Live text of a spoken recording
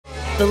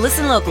The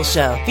Listen Local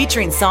Show,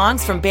 featuring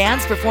songs from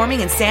bands performing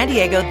in San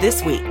Diego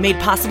this week. Made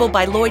possible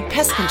by Lloyd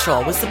Pest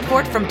Control with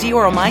support from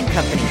Dioro Mine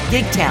Company,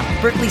 Gig Town,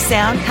 Berkeley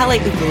Sound,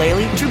 Halite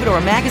Ukulele,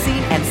 Troubadour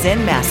Magazine, and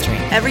Zen Mastering.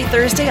 Every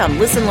Thursday on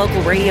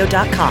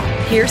ListenLocalRadio.com.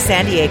 Hear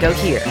San Diego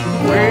here.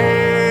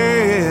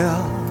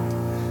 Well,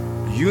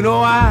 you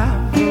know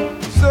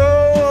I'm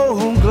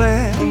so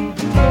glad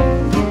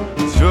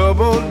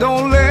trouble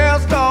don't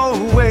last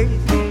always.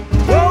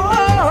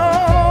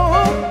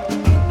 Oh,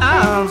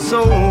 I'm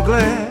so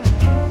glad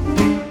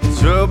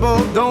trouble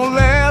don't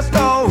last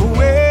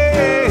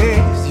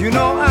always. You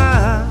know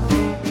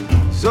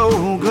I'm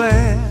so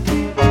glad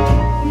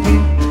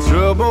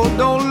trouble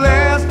don't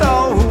last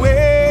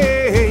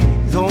always.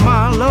 Oh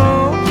my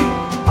Lord,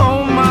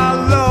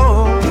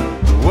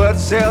 what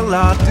shall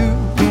I do?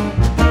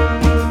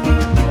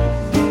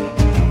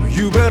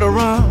 You better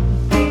run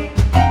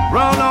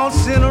on,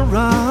 sinner,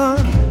 run.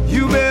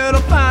 You better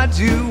find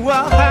you a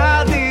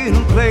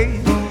hiding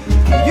place.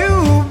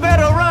 You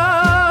better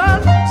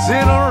run,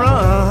 sinner,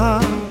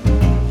 run.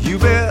 You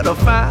better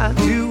find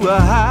you a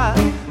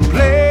hiding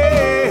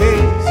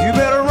place. You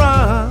better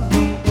run,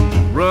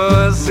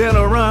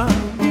 sinner, run.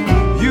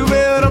 You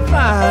better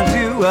find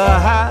you a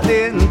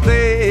hiding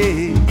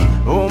place.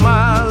 Oh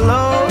my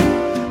Lord,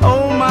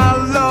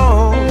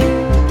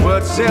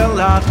 what shall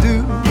I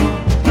do?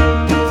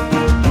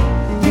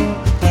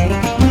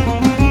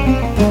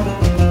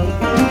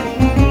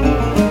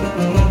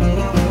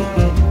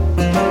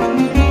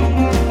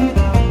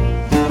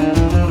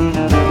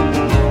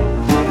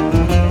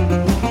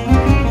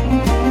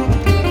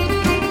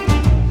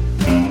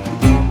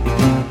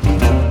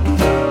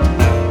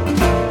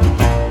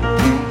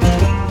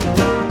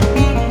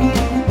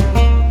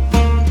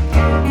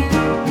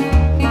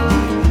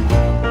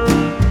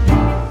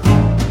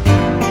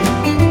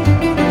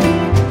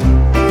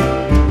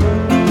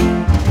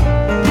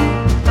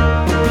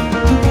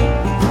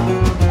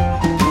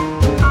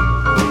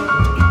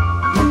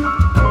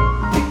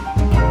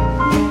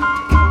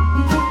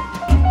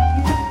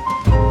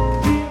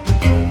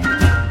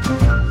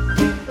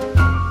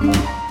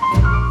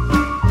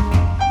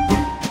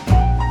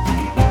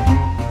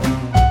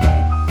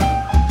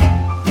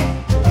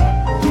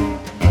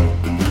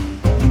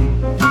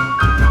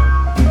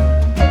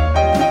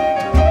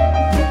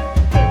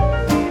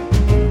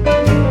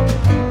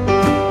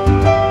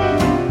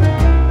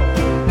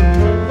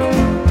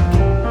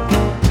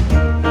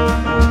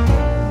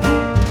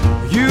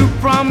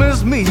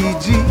 Promise me,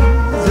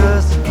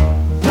 Jesus,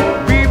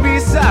 be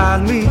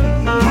beside me.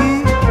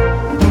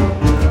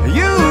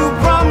 You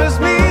promise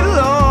me,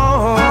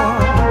 Lord,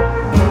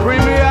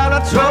 bring me out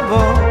of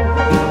trouble.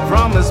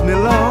 Promise me,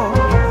 Lord,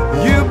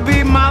 you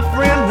be my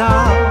friend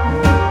now.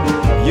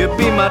 You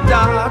be my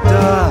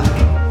doctor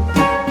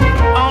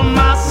on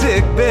my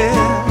sick bed.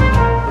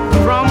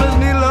 Promise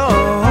me,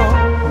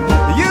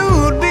 Lord,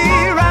 you'd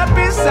be right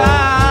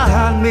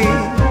beside me.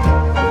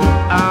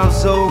 I'm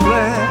so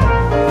glad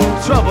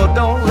trouble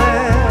don't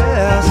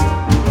last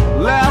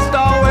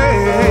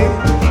always.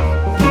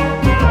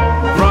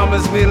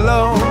 Promise me,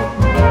 Lord.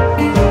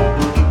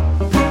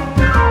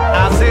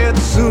 I said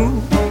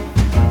soon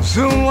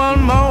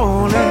one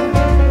morning,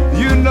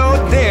 you know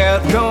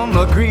death come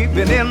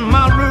creeping in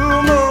my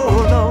room.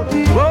 Oh Lord,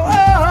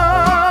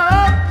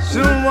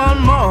 soon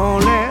one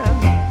morning,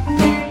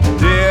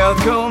 death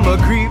come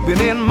creeping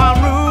in my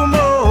room.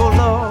 Oh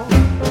Lord,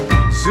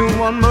 soon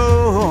one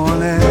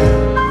morning,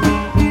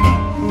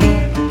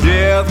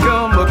 death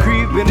come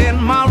a-creeping in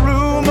my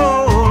room.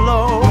 Oh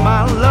Lord,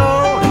 my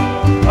Lord,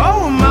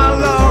 oh my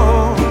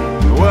Lord,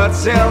 what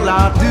shall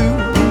I do?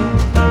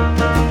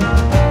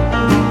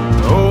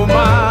 Oh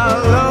my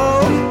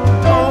Lord,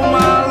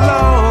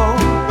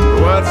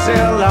 what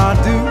shall I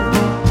do?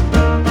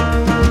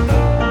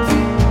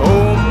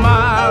 Oh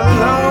my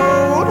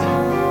Lord,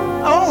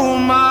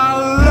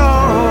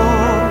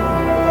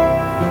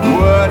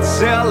 what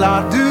shall I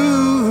do?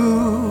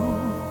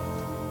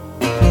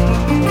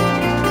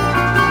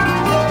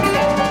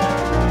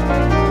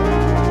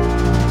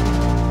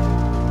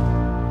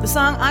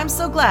 Song I'm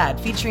So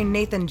Glad, featuring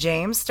Nathan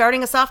James.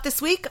 Starting us off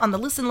this week on the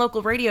Listen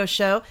Local Radio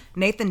Show,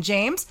 Nathan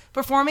James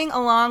performing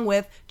along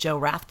with Joe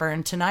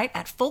Rathburn tonight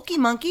at Folky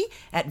Monkey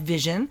at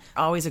Vision.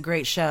 Always a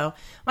great show.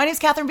 My name's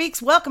Catherine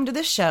Beeks. Welcome to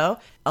this show.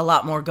 A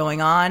lot more going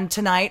on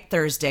tonight,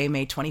 Thursday,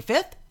 May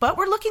 25th, but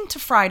we're looking to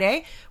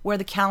Friday, where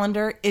the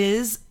calendar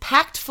is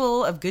packed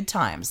full of good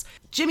times.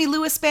 Jimmy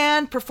Lewis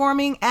Band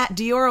performing at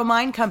Dioro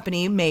Mine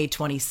Company, May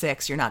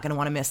 26th. You're not going to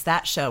want to miss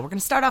that show. We're going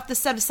to start off this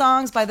set of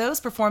songs by those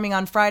performing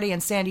on Friday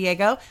in San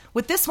Diego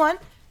with this one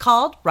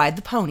called Ride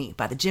the Pony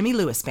by the Jimmy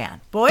Lewis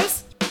Band.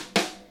 Boys?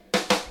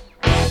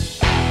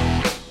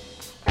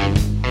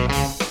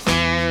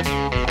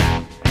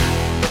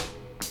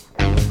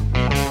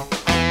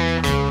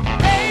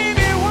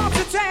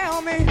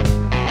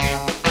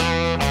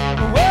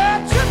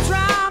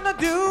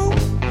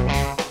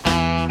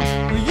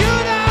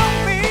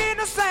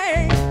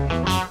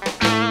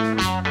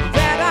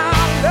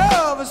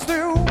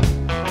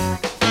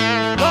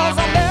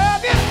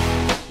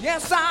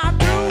 Yes, I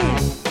do.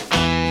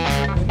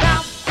 And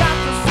I'm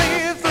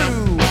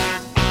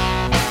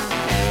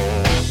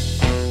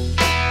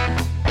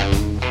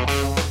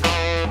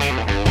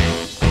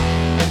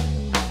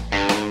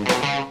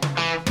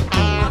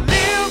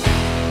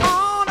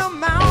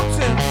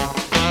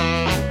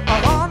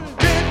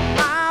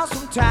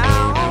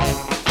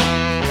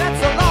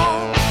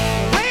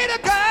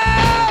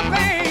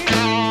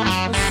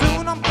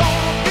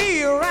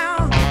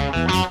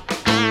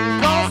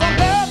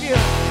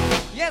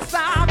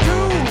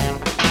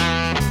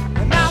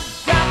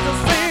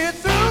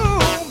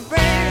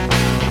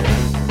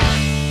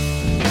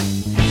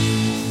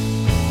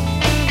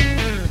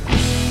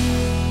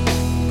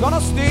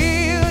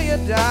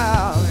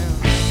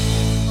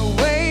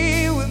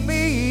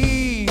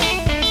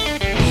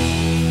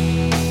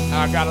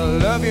I gotta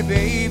love you,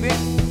 baby,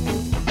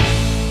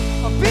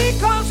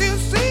 because you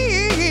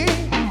see,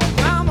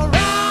 I'm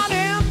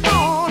riding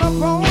on a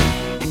pony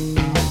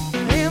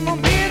in the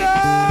middle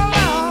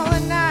of the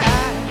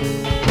night.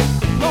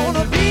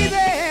 Gonna be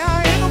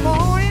there in the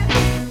morning,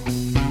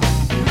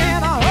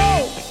 and I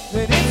hope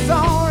that it's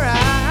alright.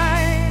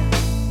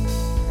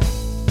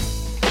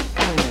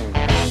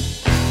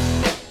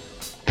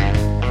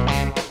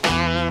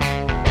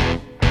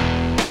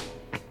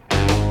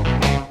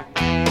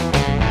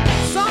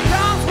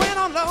 Sometimes when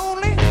I'm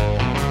lonely,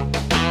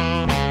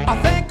 I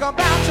think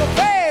about your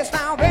face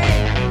now, babe,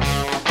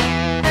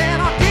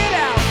 and I get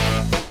out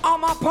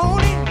on my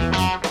pony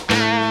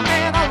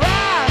and I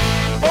ride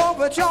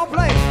over to your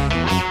place,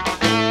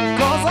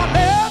 'cause I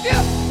love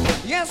you,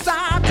 yes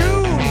I do,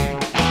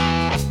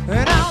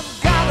 and I've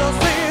gotta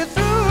see it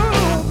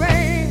through,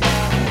 babe.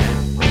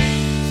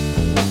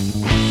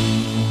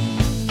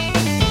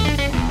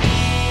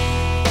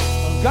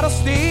 I've gotta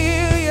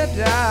steal you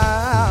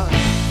down,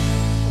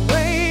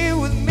 away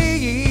with me.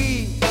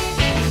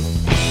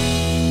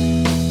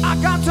 I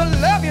got to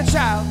love you,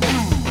 child,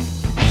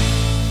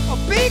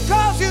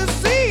 because you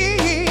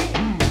see,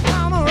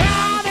 I'm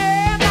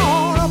riding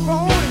on a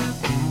pony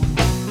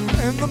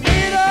in the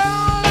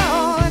middle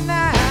of the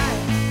night.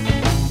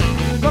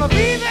 Gonna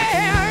be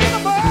there in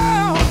the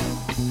morning,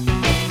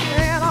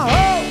 and I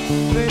hope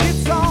that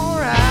it's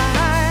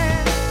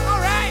alright.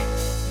 Alright.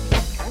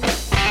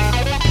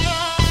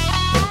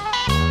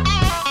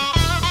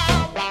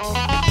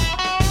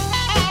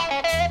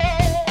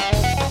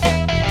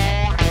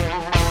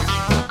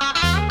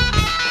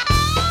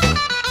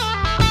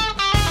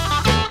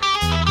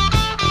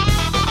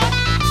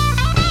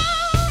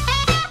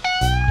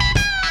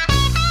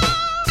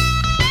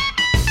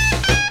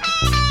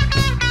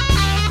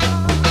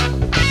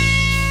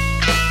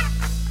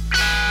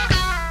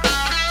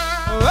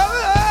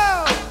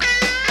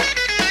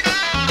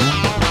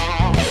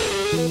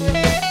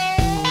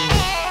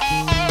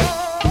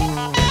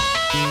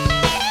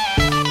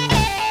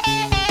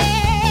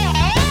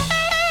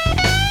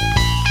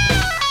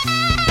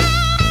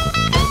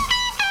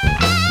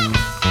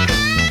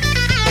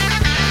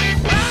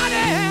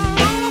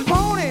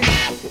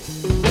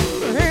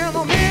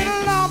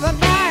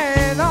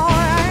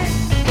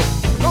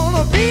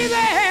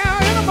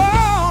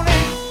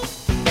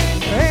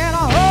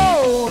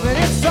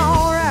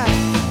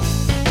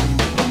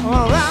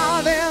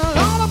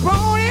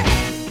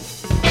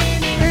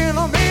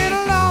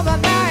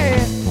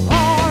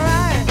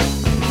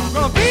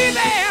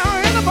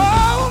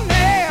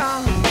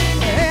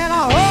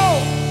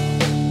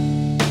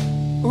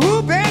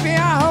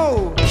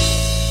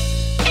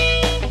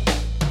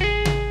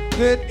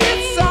 That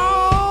it's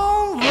alright.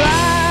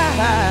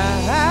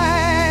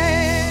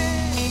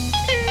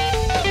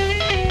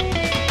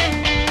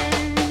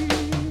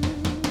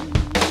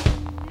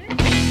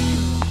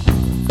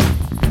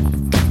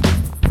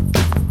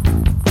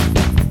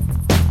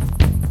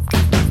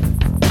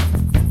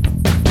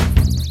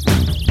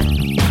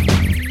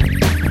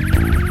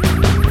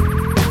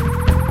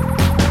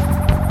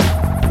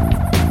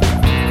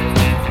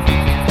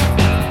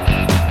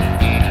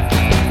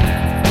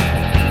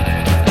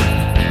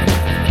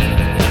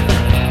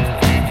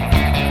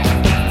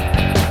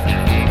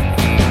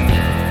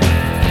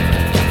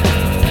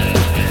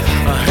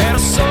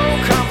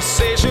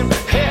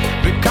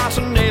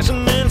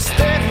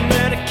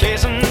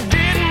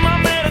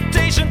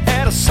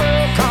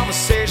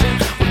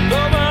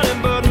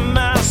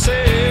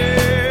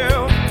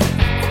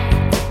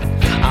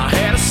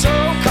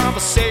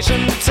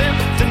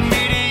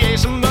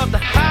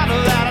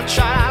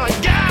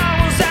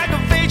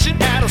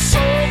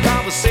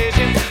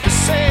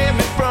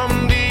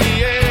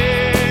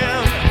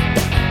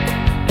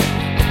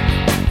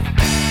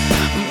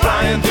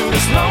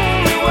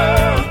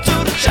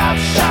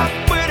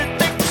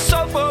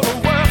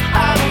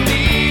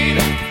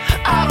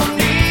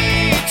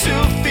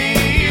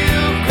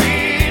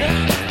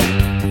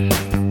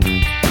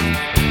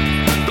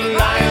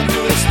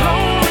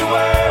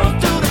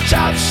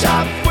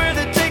 Shop where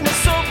they take me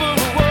so for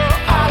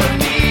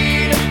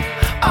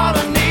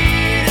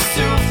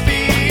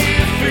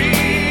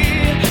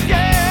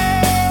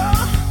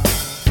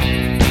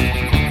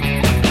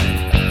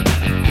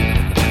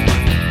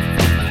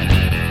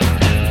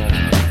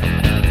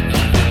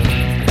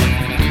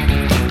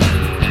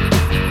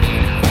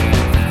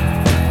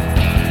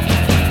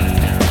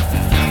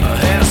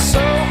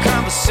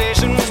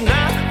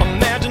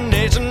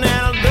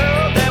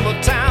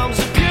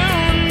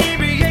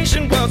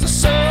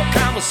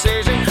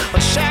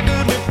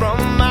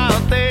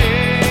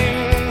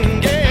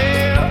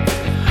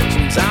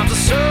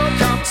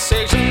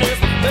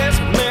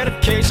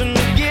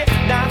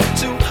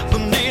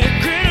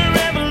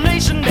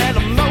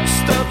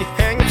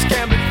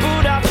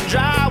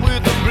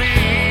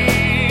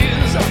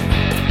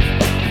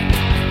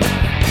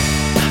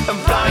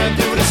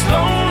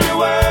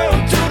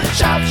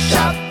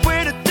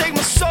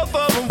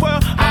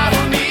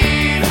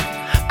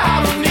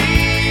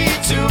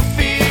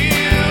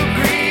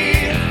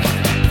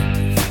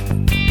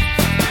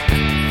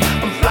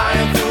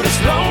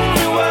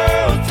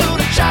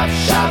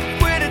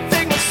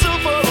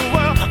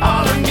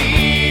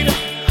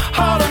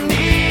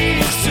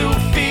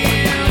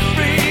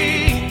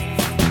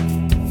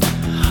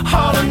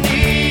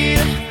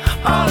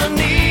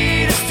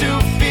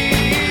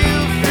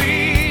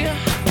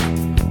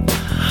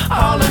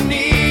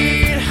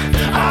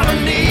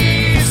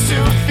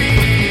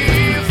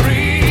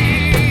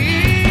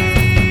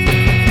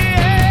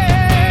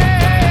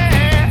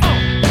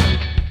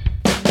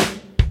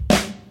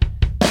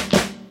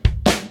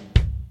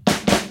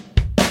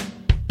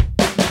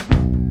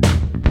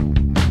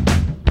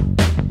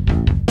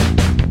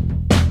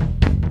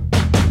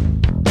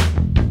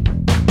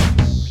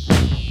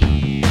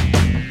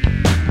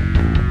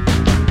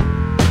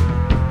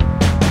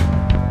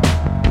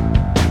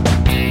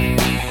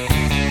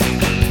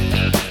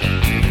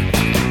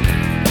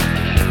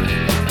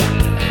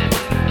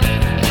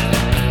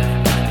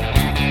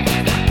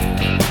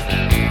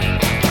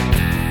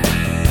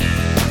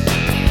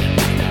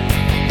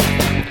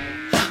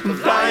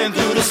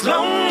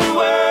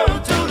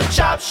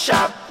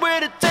shop,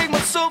 where to take my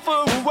soul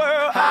for a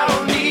whirl. I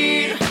don't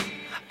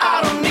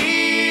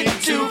need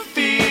to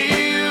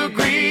feel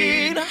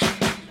greed.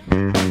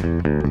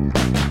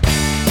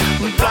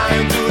 I'm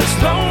flying through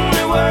this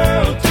lonely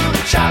world, through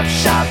the chop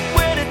shop,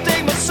 where to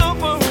take my soul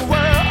for a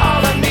whirl.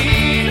 All I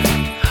need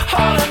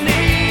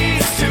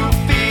is to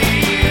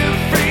feel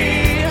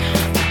free.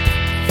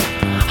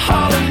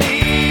 All I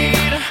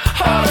need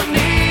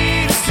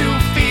is to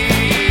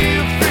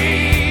feel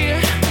free.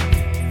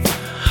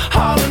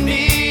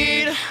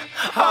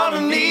 All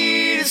I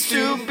need is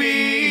to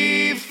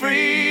be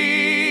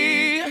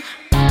free.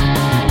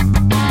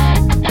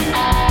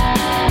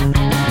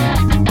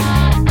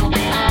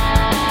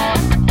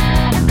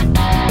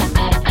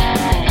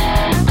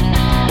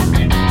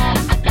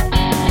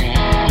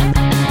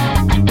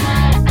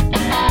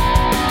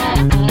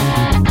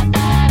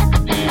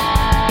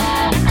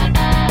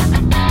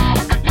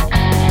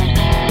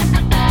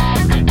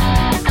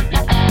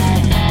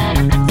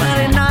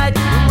 Friday night,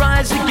 we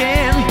rise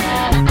again.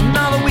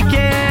 Another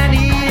weekend,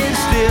 he is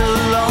still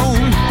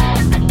alone.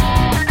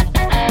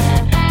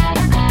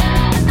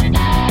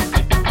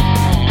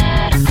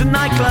 The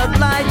nightclub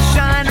lights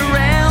shine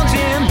around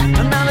him.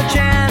 Another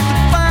chance to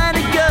find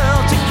a girl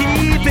to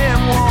keep him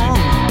warm.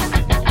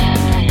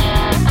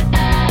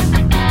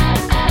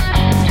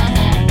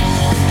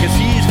 'Cause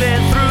he's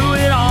been through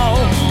it all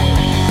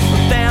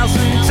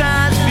 1,000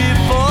 times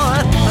before.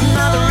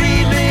 Another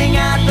evening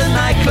at the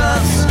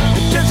nightclubs,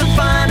 just to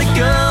find a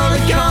girl to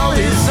call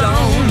his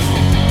own.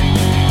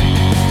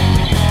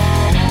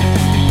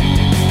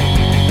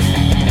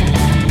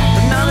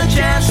 Another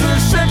chance to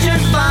search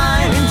and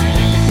find.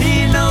 He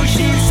knows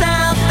she's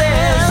out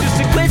there, it's just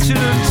a question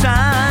of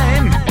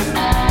time.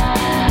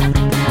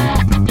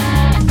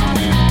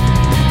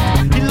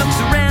 He looks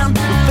around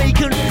with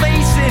vacant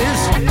faces.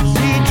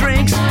 He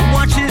drinks and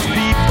watches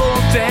people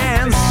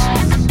dance.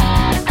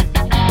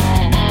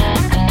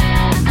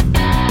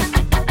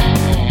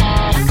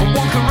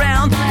 Walk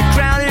around the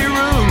crowded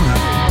room,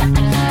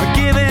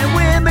 giving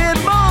women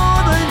more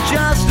than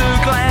just a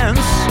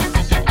glance.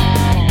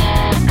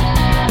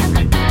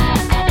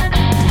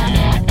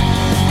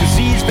 'Cause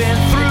he's been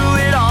through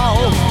it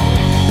all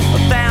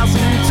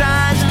 1,000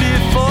 times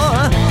before.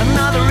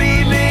 Another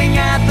evening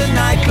at the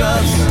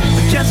nightclubs,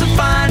 just to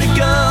find a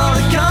girl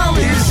to call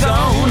his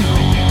own.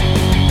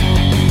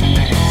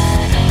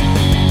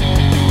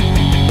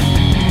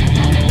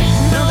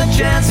 Another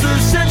chance to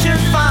search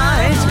and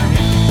find.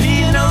 He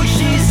knows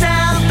she's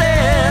out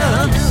there.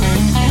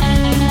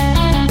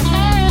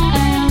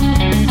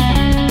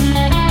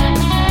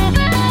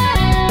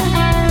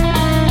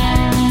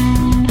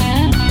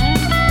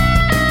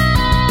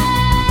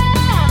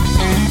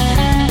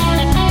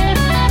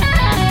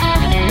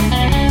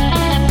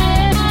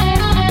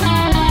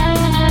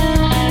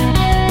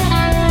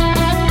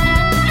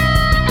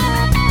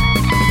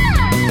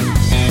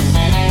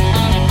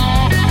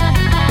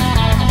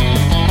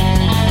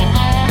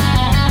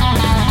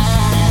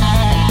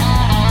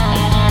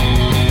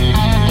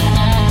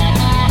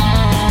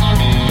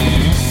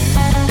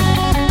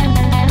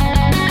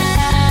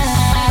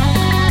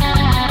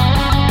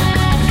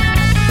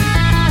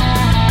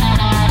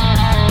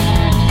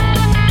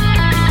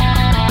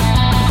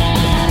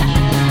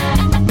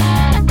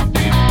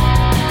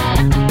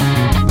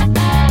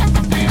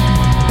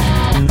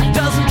 A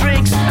dozen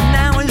drinks and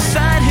now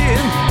inside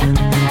him,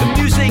 the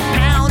music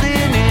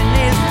pounding in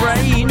his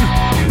brain.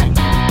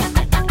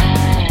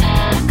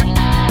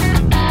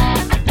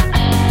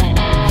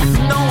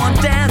 No one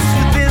danced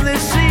with him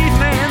this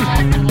evening.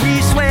 He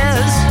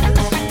swears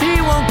he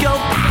won't go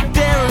back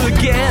there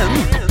again.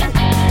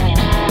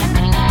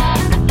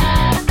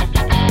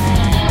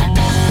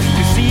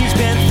 'Cause he's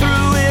been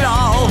through it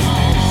all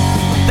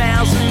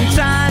 1,000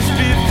 times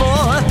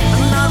before.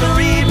 Another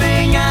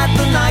evening at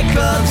the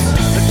nightclubs,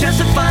 just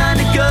to find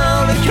a girl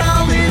to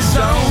call his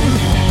own.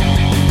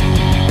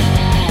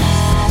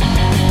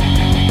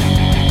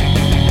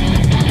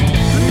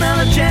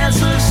 Another chance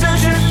to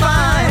search and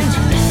find.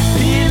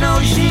 You know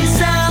she's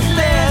out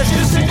there, it's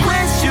just a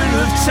question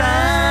of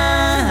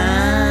time.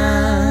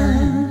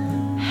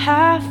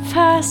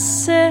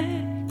 6:30,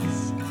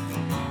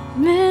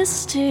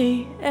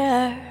 misty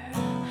air.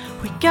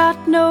 We got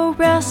no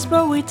rest,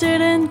 but we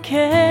didn't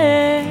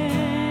care.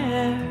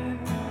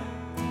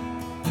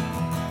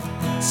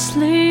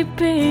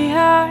 Sleepy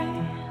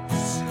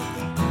eyes,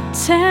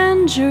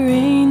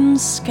 tangerine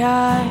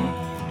sky.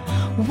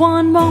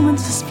 One moment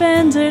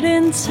suspended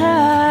in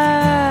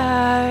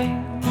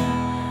time.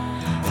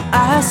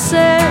 I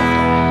said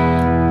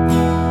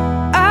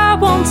I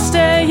won't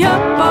stay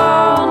up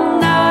all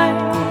night,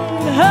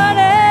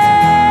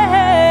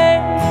 honey,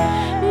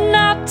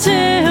 not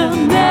till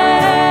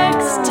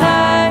next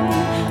time.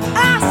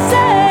 I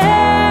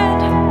said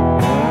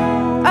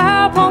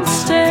I won't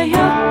stay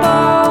up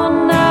all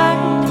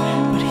night,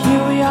 but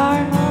here we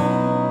are.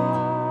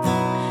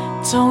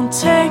 Don't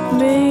take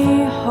me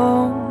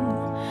home,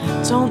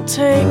 don't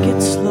take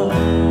it slow.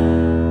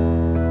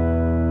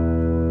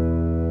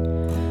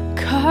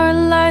 Car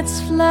lights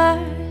flash,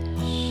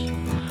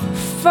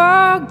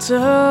 fogged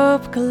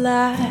up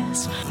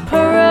glass.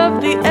 Purr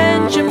of the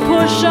engine,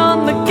 push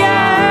on the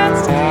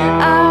gas.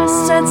 I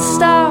said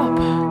stop,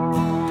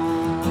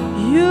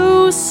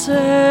 you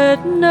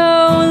said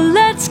no.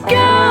 Let's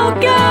go,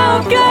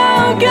 go,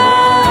 go, go.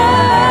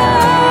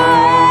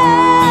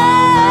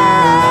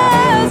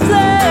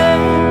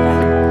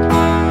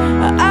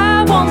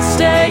 I won't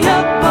stay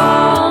up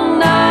all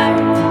night,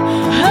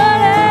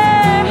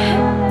 honey,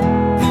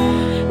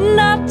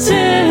 not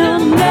till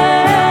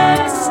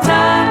next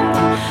time.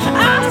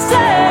 I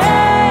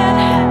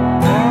said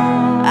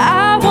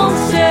I won't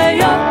stay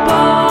up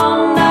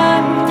all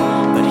night,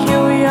 but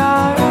here we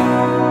are.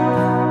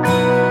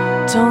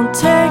 Don't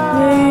take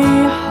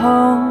me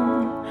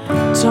home,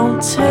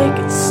 don't take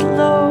it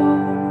slow.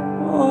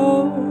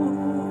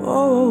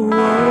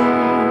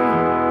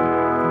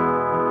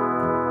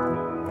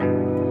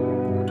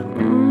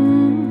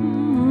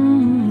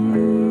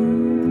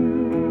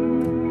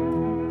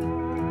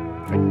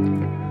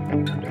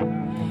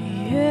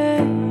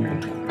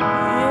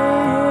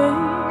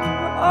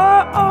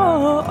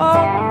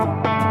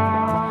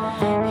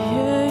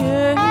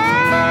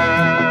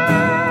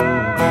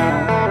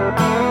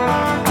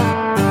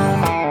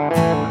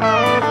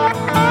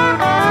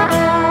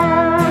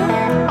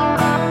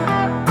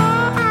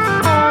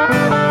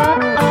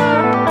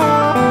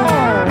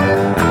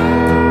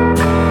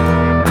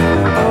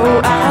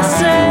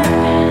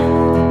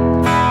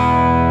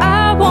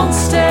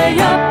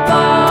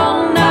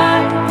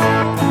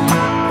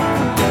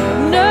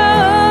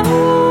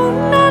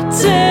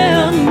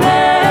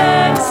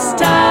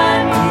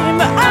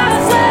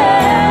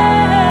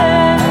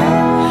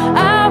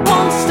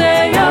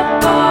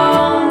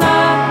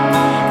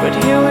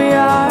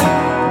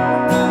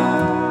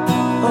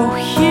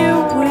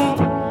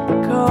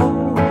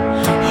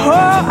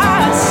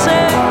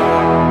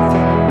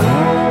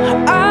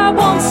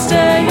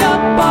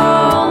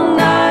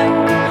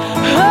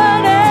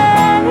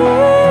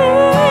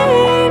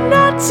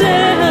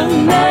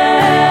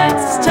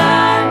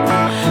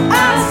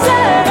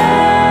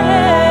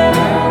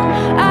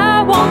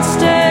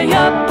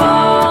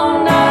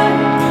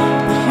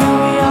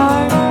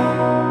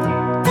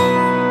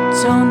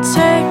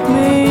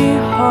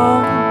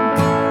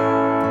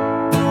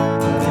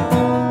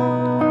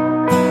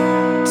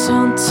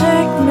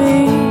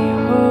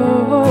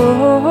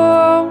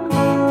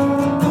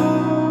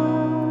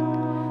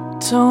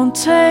 Don't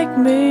take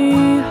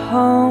me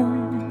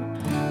home,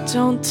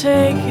 don't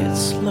take it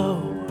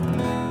slow.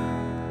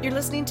 You're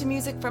listening to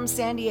music from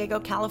San Diego,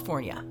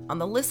 California on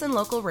the Listen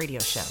Local radio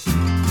show.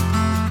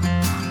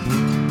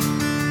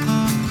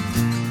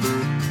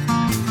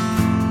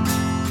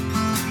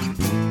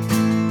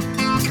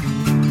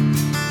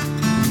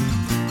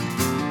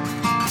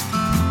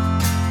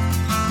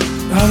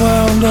 I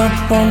wound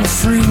up on the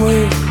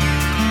freeway,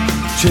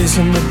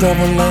 chasing the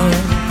double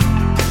line.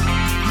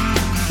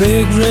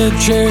 Big red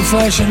cherry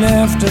flashing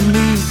after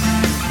me,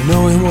 I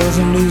know he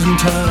wasn't losing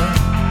time.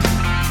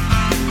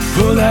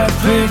 Pull that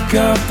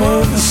pickup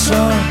over the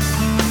sun,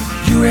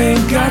 you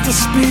ain't got the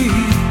speed.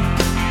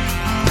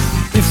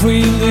 If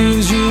we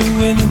lose you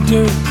in the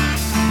dirt,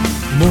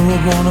 you know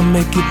we're gonna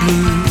make you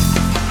bleed.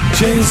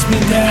 Chase me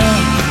down,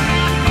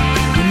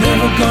 you're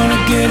never gonna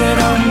get it,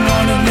 I'm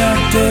running out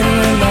dead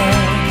or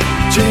alive.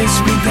 Chase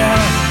me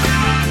down,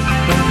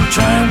 I'm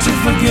trying to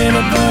forget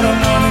it, but I'm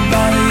wanted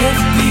by the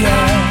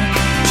FBI.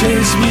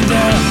 Chase me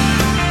down,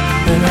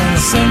 they're gonna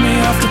send me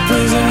off to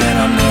prison, and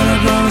I'm never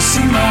gonna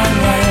see my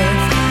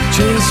wife.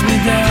 Chase me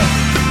down,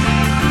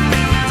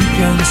 you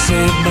can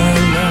save my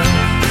life.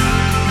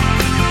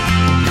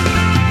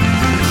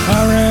 I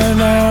ran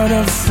out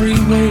of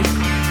freeway,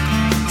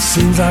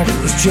 seems like it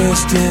was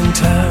just in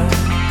time.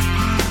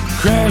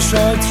 Crashed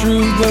right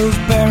through those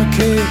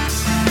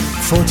barricades,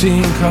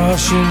 14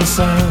 caution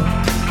sign.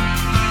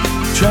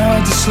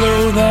 Tried to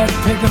slow that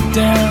pickup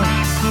down,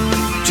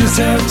 just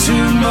had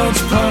too much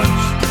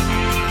punch.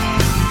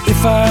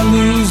 If I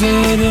lose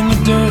it in the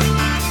dirt,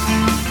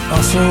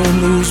 also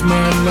lose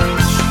my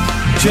lunch.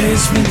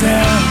 Chase me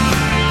down,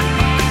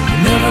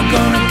 you're never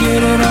gonna get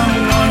it, I'm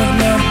wanted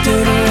now,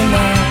 dead or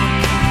alive.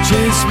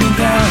 Chase me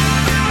down,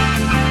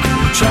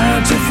 I'm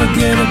trying to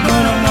forget it,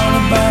 but I'm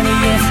wanted by the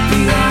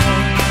FBI.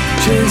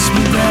 Chase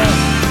me down,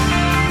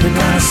 they're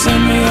gonna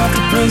send me off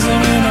to prison,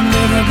 and I'm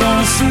never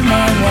gonna see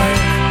my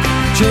wife.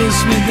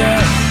 Chase me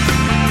down,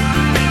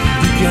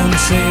 you can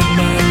save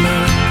my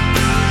life.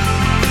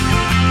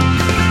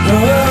 Oh,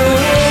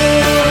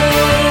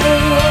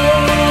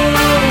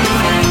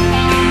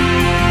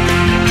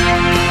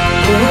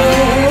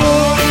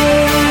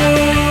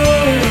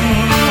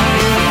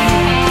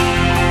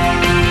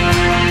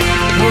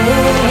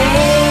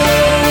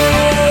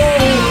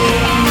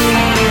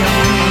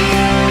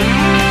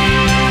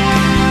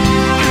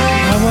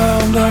 I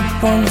wound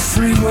up on the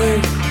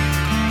freeway,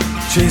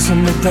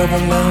 chasing the double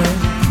line.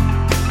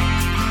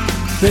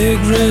 Big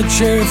red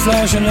cherry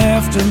flashing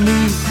after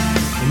me,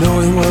 I know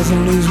he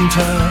wasn't losing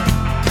time.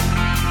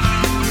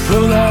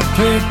 Pull that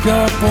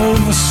pickup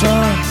over,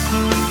 son,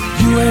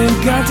 you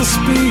ain't got the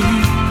speed.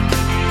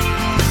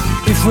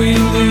 If we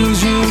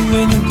lose you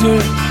in the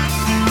dirt,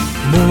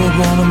 no, we're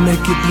gonna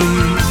make it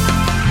bleed.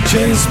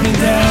 Chase me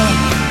down,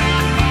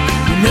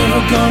 you're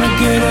never gonna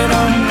get it.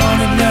 I'm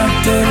running down,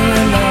 dead or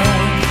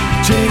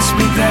alive. Chase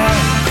me down,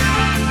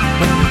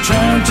 I'm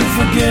trying to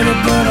forget it,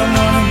 but I'm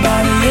running by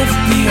the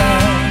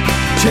FBI.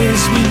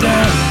 Chase me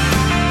down,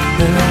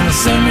 they're gonna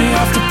send me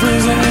off to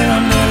prison, and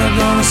I'm never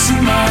gonna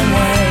see my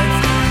wife.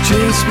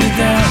 Chase me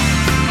down,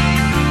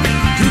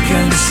 you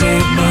can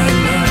save my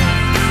love.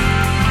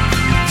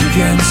 You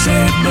can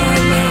save my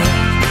love.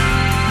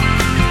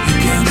 You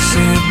can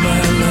save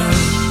my love.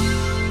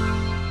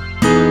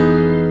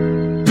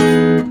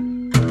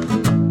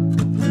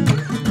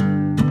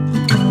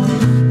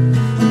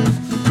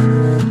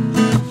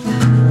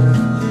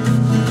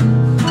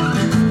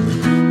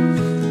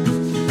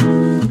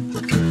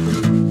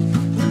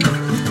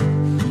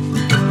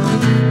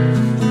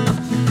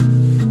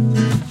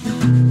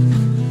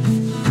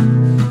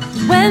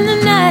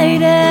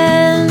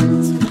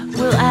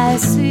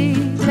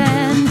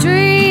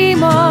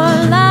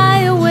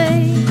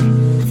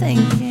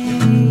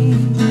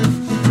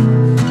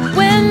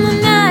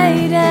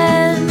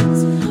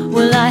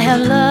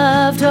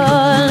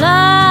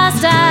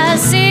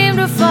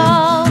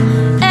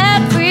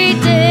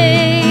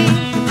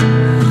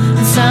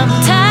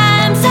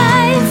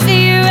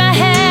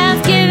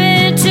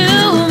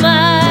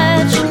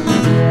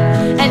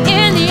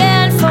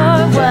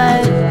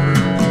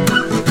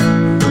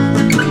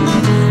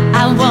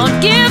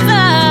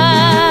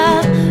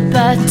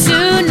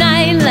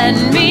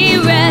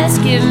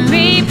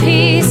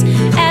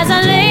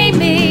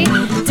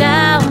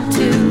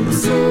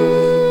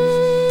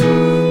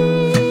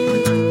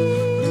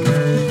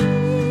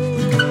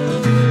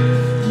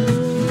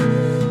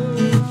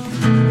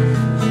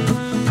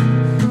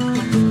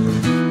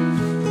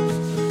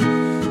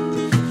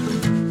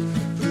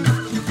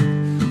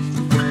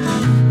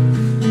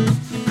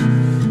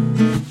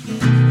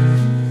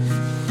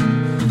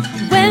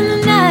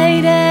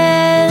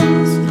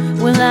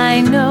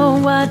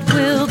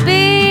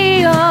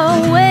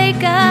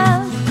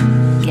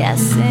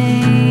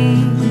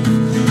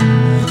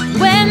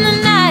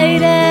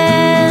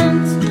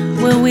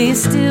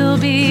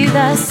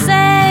 The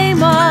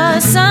same or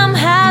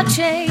somehow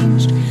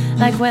changed,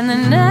 like when the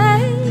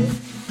night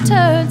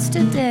turns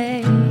to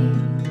day.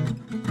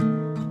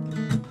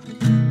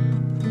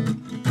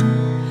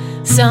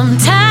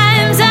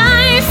 Sometimes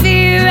I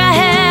fear I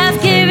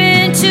have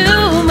given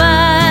too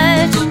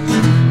much,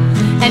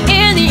 and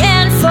in the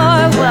end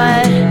for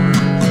what?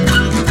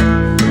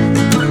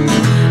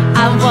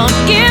 I won't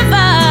give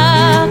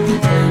up,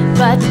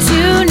 but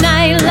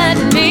tonight let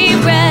me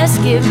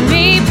rest, give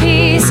me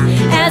peace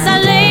as I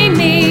lay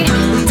me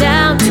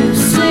down to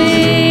sleep.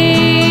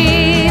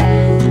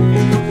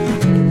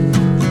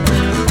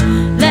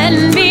 Let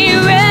me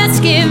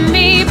rest, give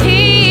me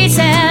peace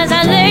as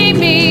I lay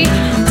me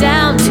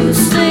down to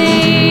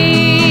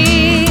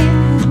sleep.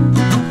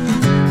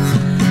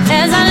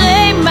 As I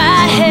lay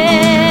my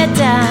head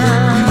down.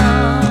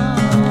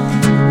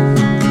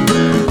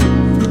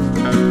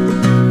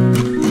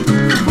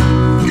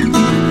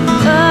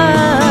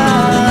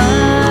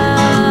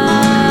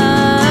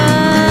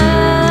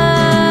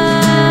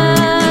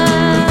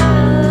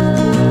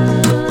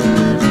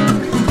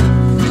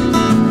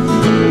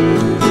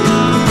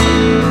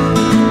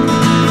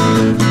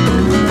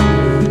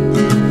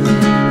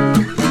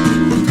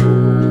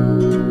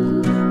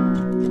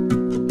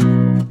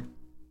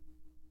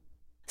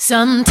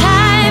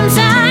 Sometimes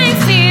I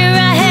fear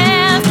I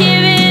have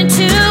given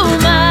too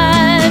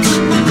much,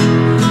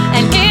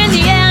 and in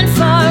the end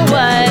for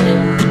what?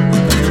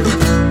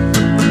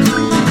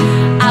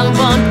 I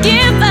won't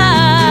give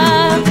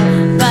up,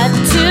 but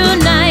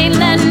tonight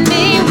let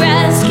me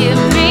rest, give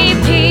me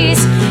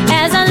peace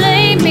as I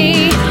lay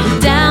me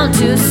down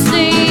to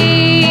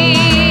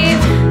sleep.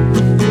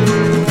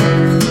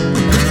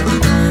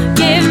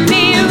 Give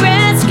me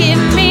rest, give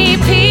me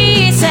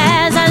peace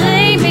as I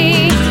lay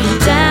me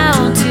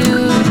down to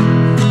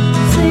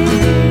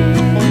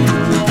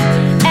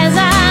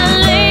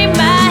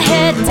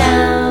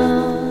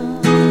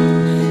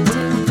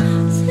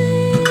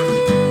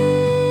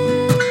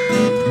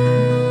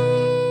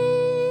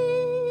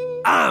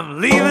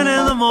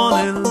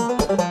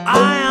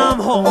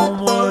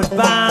homeward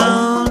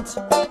bound.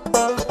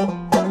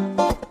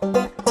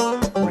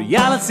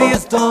 Reality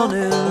is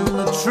dawning,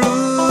 the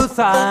truth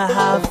I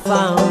have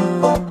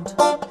found.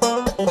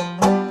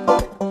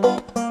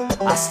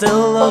 I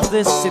still love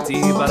this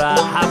city, but I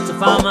have to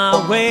find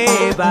my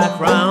way back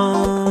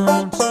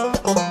round.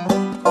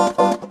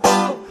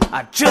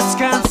 I just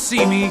can't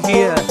see me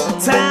here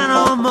 10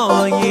 or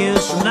more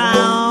years from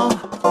now.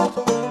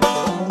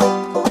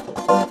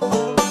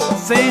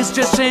 Things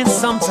just change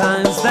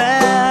sometimes,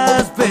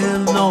 there's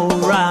been no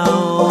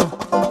row.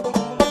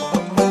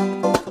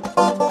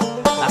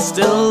 I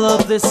still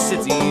love this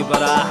city,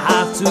 but I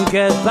have to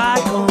get back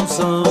home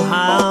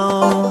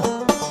somehow.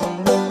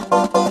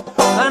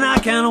 And I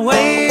can't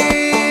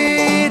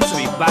wait to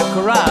be back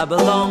where I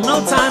belong,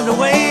 no time to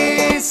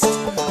waste.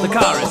 The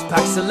car is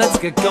packed, so let's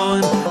get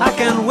going. I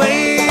can't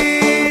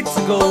wait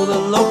go the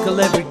local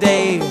every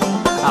day.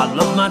 I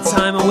love my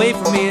time away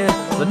from here,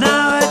 but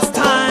now it's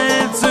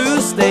time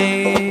to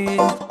stay.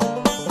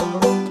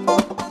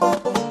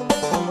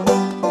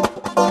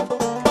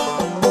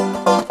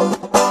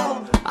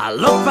 I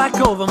look back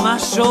over my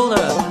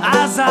shoulder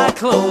as I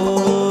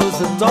close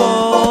the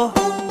door.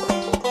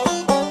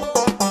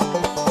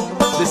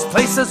 This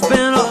place has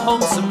been a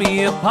home to me,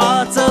 a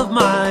part of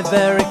my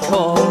very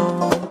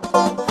core.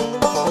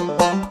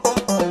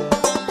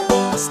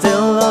 I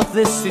still love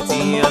this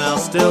city and I'll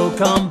still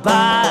come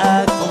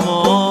back for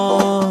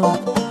more.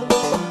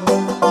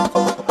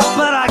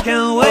 But I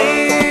can't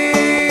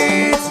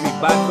wait to be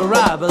back where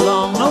I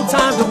belong. No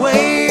time to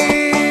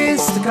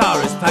waste, the car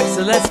is packed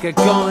so let's get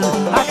going.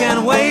 I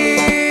can't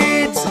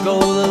wait to go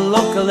the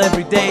local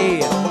every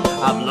day.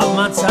 I've loved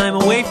my time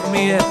away from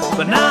here,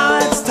 but now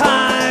it's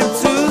time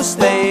to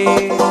stay.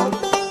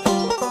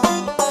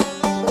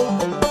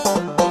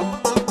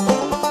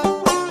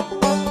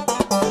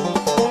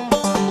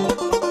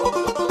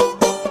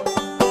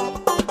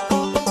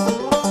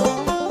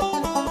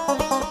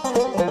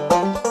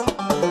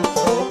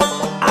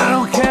 I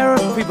don't care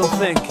if people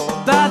think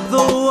that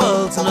the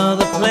world's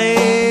another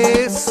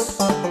place.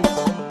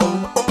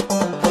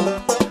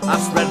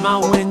 I've spread my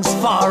wings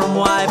far and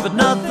wide, but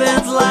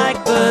nothing's like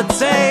the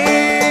taste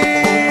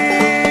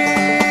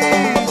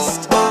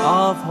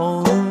of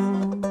home.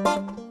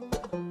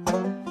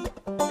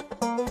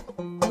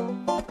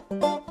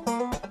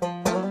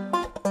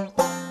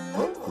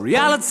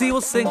 Reality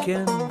will sink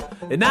in,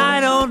 and I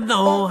don't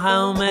know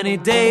how many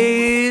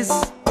days.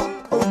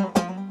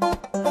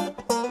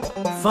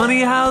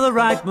 Funny how the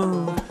right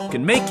move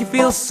can make you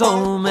feel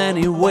so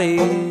many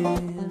ways.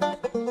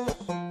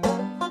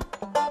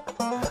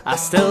 I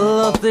still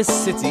love this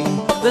city,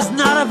 there's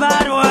not a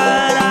bad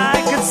word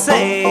I could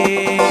say.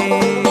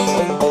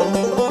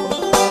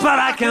 But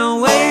I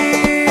can't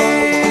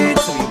wait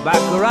to be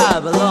back where I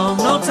belong.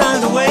 No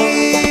time to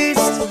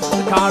waste,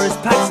 the car is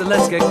packed so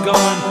let's get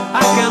going.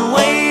 I can't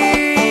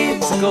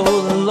wait to go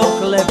the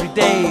local every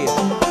day.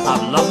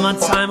 I've loved my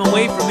time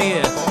away from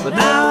here, but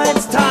now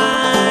it's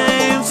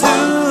time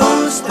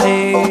to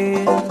stay.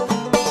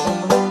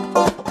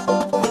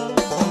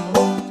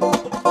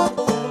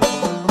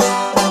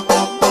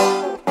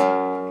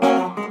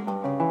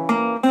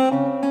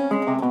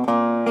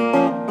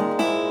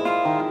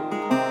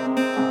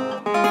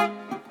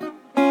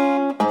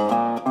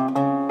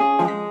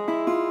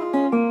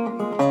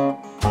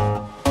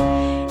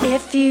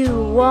 If you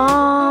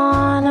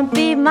wanna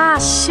be my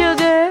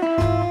sugar,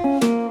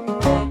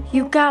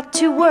 you got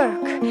to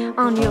work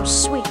on your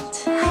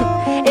sweet.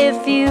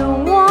 If you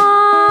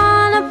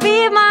wanna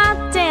be my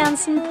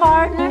dancing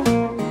partner,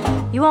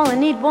 you only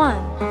need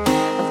one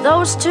of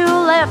those two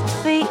left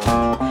feet.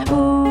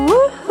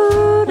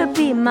 Ooh, to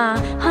be my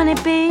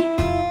honeybee,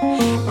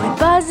 we're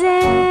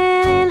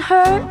buzzing in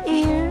her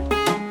ear.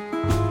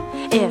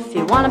 If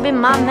you wanna be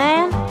my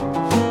man,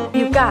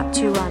 you got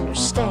to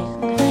understand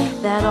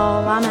that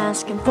all I'm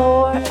asking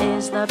for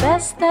is the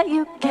best that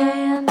you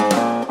can.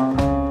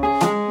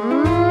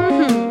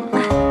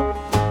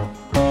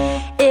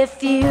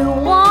 If you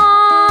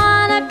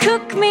wanna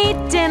cook me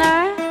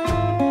dinner,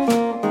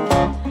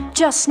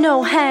 just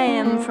no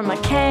ham from a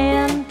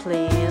can,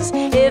 please.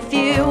 If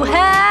you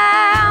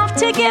have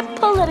to get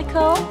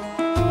political,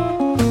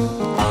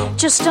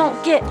 just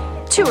don't get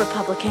too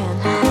Republican.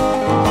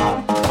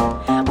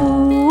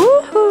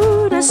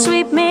 Ooh, to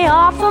sweep me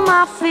off of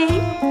my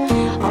feet,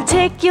 I'll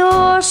take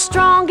your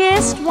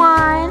strongest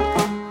wine.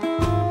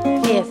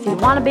 If you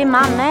wanna be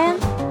my man,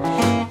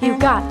 you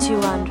got to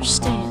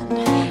understand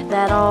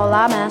that all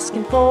I'm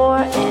asking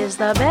for is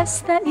the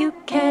best that you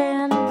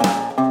can.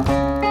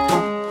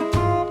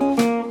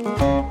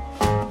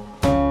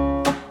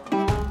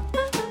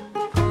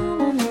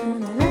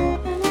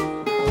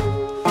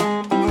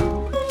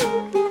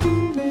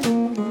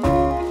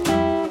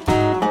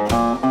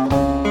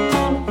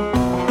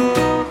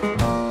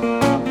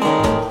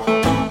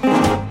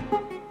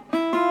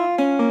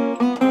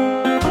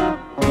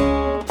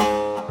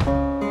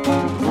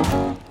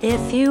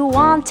 If you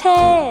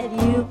wanted,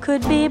 you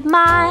could be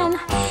mine.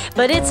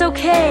 But it's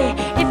okay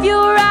if you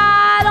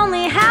ride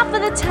only half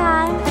of the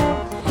time.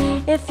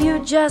 If you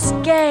just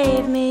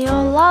gave me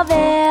your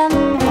loving,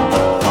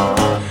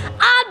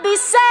 I'd be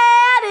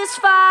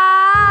satisfied.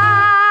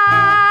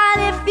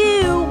 If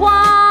you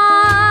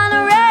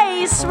wanna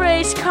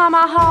race car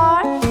my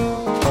heart,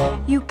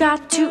 you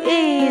got to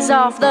ease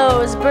off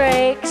those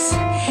brakes.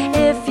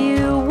 If you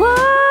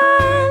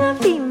wanna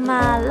be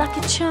my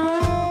lucky charm,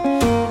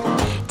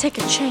 take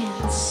a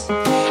chance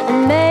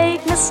and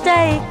make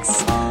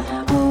mistakes.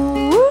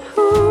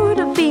 Ooh,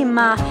 to be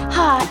my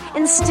hot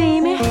and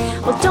steamy,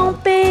 well, don't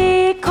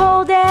be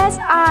cold as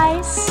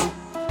ice.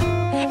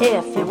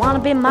 If you wanna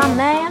be my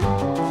man,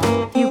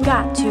 you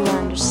got to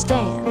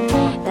understand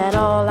that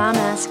all I'm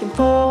asking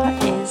for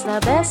is the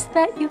best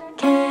that you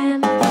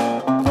can.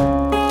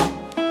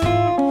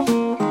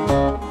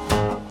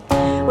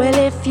 Well,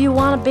 if you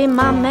wanna be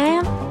my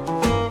man,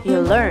 you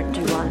learn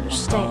to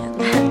understand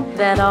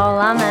that all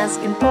I'm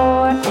asking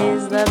for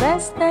is the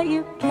best that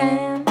you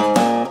can.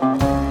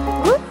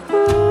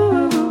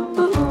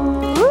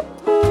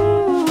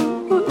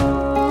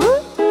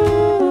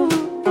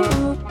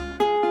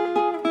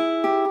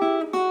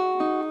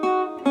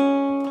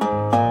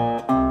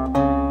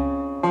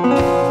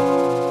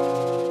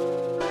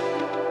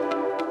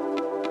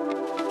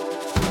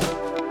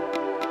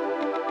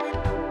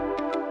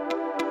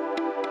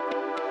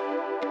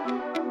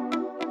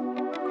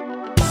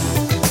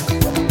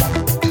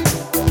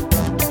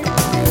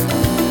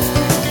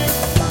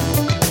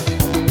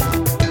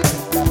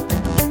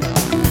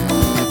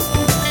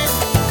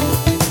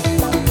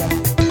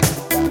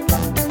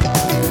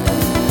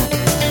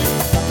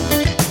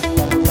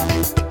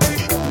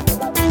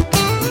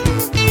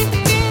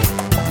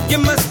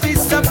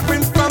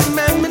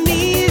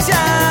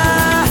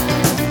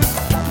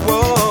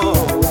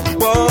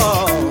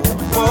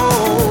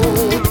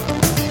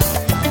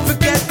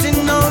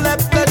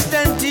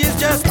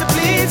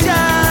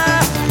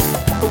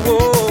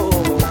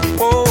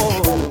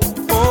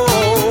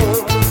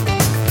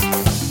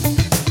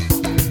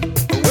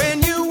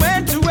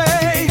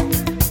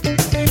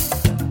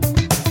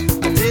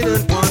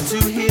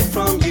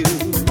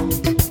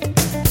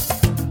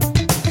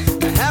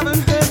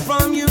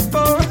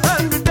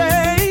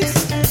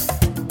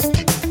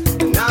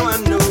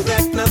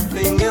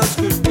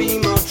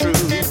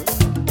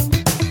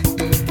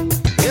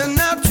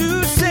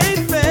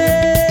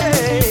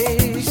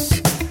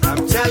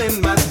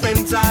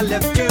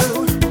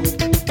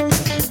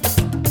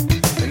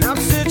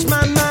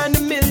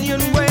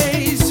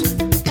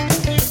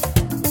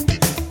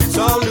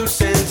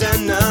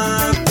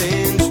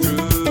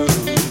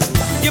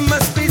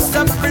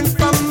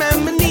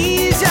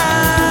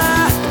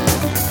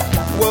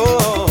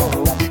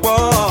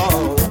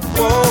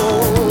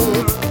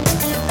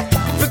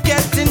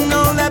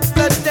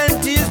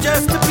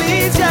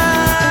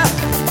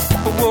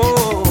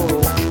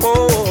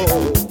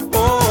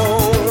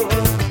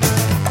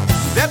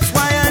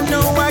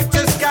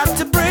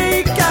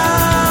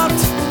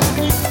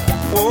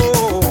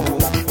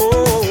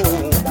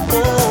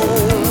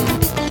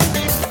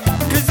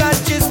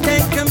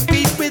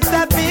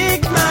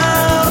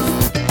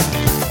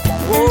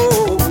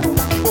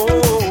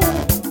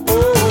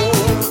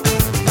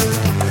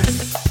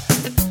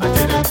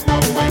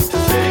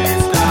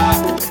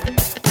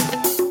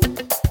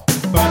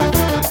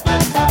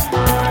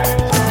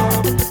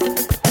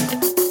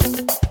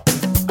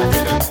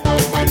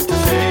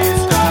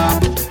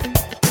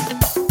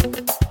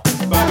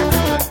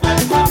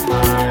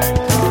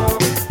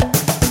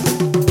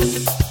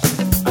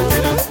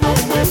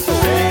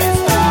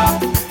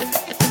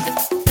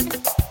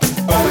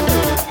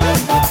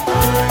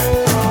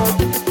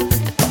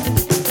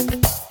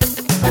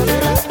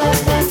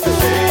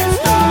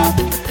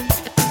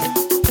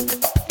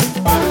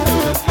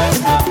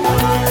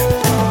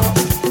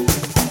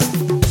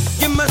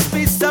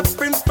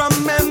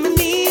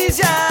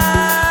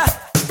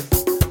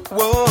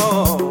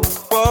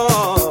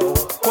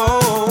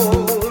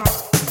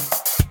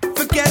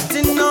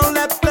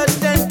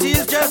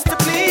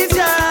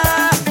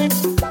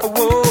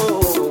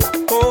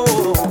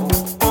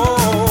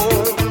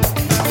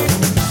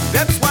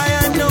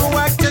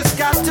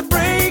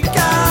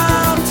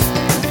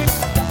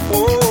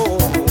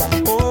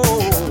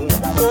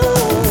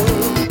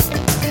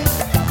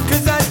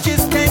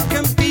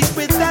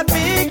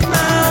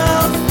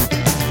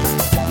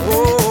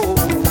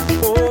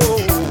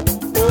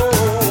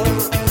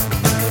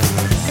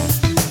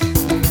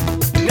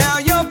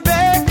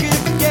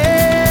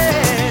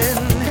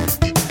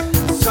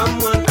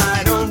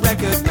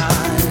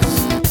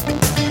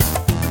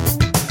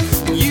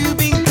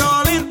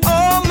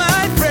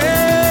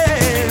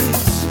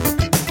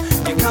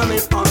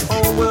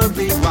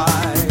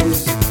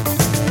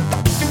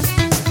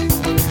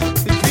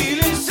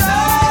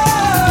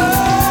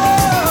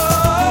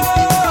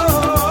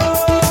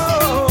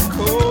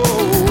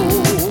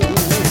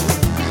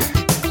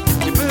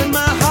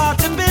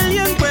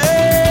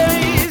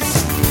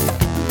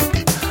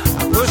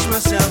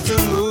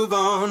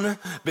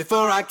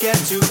 before I get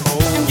too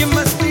old. You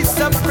must be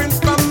suffering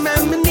from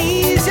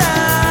amnesia.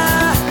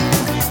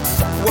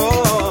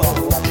 Whoa,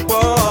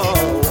 whoa,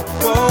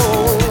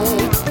 whoa.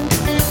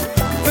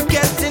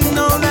 Forgetting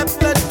all that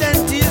blood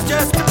and tears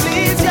just to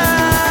please ya.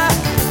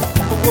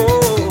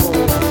 Whoa,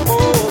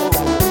 whoa,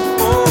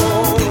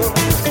 whoa.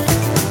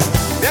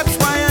 That's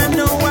why I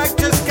know I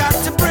just got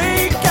to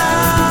break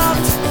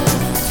out.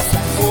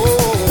 Whoa,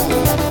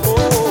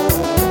 whoa,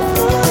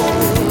 whoa.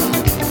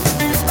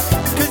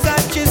 'Cause I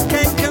just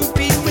can't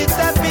compete with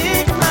that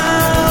big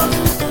mouth.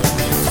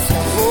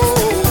 Whoa,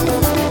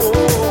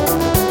 whoa,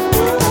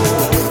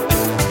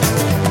 whoa.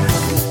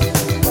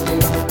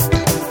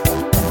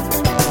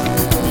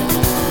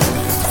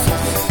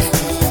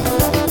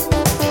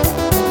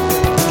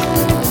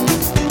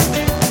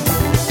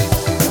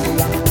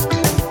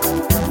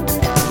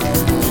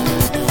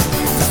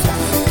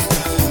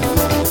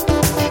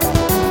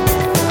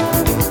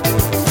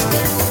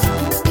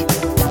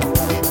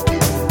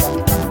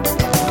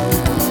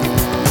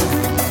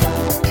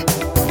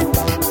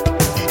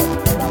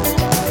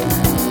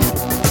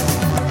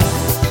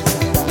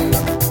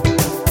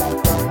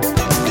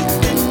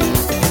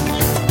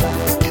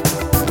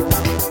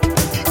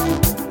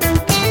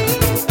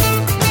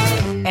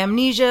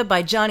 Nostalgia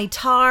by Johnny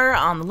Tarr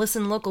on the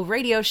Listen Local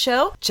radio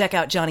show. Check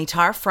out Johnny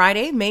Tarr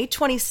Friday, May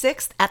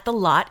 26th at The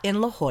Lot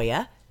in La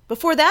Jolla.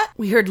 Before that,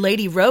 we heard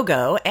Lady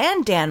Rogo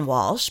and Dan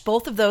Walsh,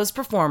 both of those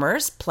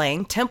performers,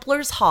 playing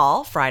Templars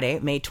Hall Friday,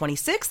 May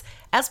 26th,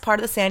 as part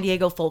of the San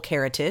Diego Folk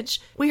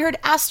Heritage. We heard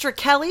Astra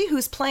Kelly,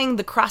 who's playing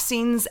The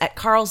Crossings at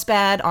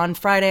Carlsbad on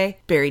Friday.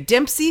 Barry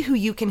Dempsey, who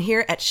you can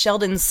hear at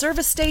Sheldon's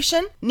Service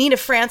Station. Nina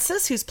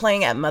Francis, who's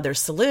playing at Mother's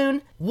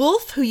Saloon.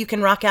 Wolf, who you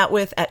can rock out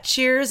with at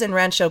Cheers in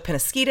Rancho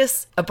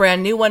Penasquitos. A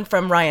brand new one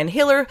from Ryan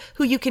Hiller,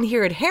 who you can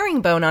hear at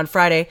Herringbone on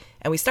Friday.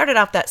 And we started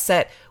off that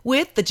set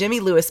with the Jimmy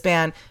Lewis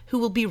Band, who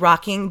will be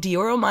rocking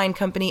Dioro Mine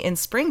Company in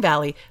Spring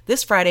Valley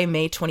this Friday,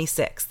 May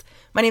 26th.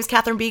 My name's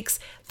Catherine Beeks.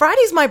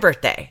 Friday's my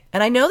birthday,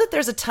 and I know that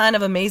there's a ton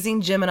of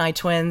amazing Gemini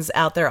twins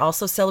out there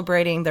also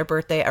celebrating their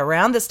birthday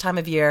around this time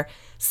of year.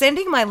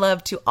 Sending my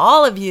love to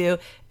all of you.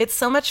 It's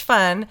so much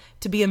fun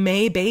to be a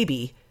May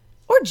baby,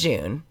 or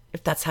June,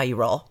 if that's how you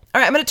roll. All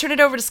right, I'm going to turn it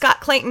over to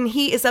Scott Clayton.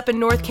 He is up in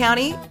North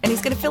County, and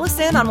he's going to fill us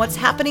in on what's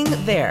happening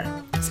there.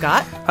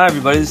 Scott? Hi,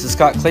 everybody. This is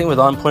Scott Clayton with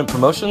On Point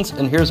Promotions,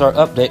 and here's our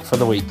update for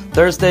the week.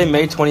 Thursday,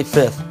 May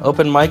 25th,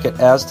 open mic at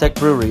Aztec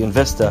Brewery in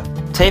Vista.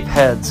 Tape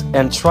Heads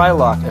and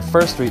Trilock at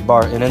First Street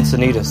Bar in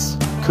Encinitas.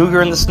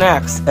 Cougar and the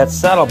Snacks at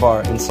Saddle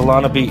Bar in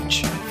Solana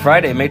Beach.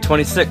 Friday, May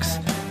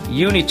 26th,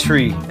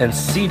 Unitree and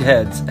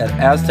Seedheads at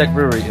Aztec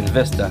Brewery in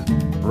Vista.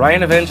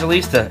 Ryan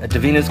Evangelista at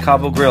Davina's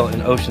Cabo Grill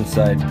in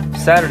Oceanside.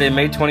 Saturday,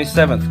 May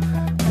 27th,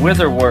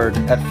 Witherword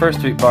at First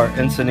Street Bar,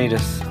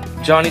 Encinitas.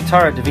 Johnny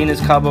Tarr at Davina's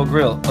Cabo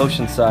Grill,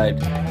 Oceanside.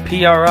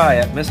 PRI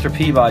at Mr.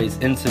 Peabody's,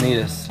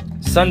 Encinitas.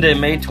 Sunday,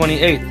 May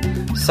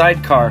 28th,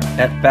 Sidecar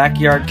at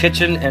Backyard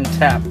Kitchen and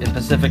Tap in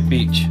Pacific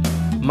Beach.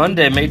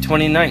 Monday, May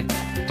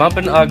 29th,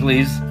 Bumpin'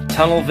 Uglies,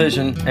 Tunnel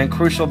Vision, and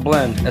Crucial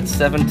Blend at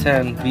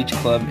 710 Beach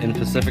Club in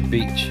Pacific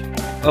Beach.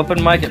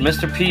 Open mic at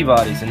Mr.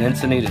 Peabody's in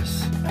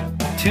Encinitas.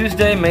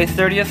 Tuesday, May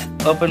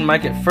 30th, open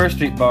mic at First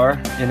Street Bar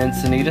in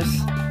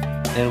Encinitas.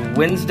 And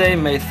Wednesday,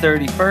 May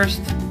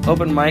 31st,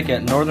 open mic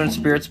at Northern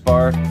Spirits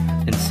Bar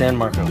in San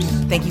Marcos.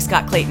 Thank you,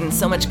 Scott Clayton.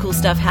 So much cool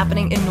stuff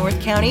happening in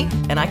North County,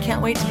 and I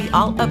can't wait to be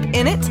all up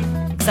in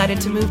it. Excited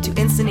to move to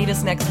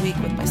Encinitas next week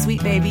with my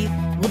sweet baby.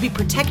 We'll be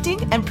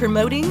protecting and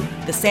promoting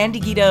the San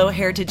Dieguito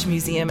Heritage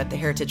Museum at the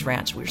Heritage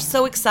Ranch. We're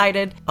so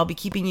excited. I'll be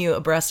keeping you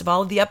abreast of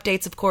all of the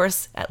updates, of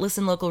course, at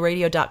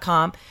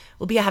listenlocalradio.com.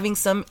 We'll be having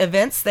some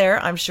events there,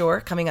 I'm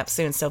sure, coming up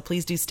soon, so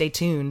please do stay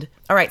tuned.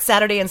 All right,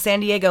 Saturday in San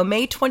Diego,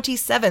 May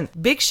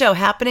 27th, big show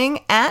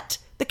happening at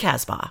the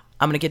Casbah.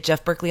 I'm going to get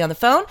Jeff Berkeley on the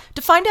phone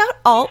to find out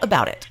all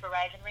about it.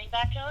 Verizon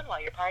ringback tone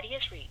while your party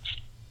is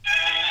reached.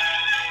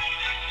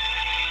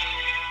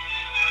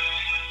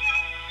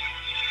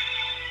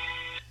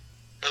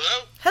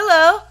 Hello?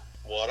 Hello.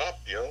 What up,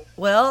 yo?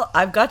 Well,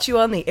 I've got you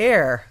on the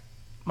air.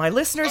 My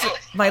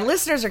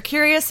listeners are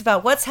curious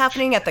about what's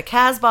happening at the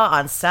Casbah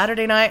on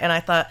Saturday night, and I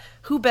thought,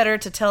 who better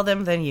to tell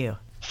them than you?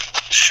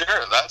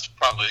 Sure, that's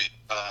probably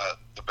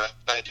the best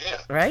idea.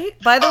 Right?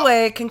 By the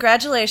way,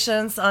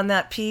 congratulations on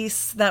that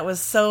piece. That was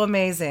so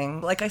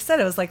amazing. Like I said,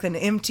 it was like an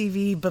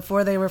MTV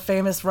before they were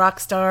famous,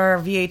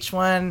 Rockstar,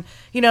 VH1.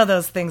 You know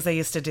those things they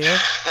used to do.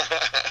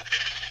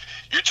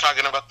 You're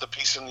talking about the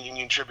piece in the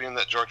Union Tribune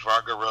that George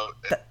Varga wrote.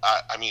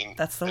 I mean,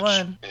 that's the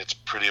one. It's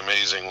pretty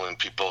amazing when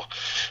people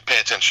pay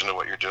attention to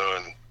what you're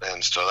doing,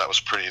 and so that was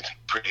pretty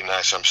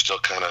nice. I'm still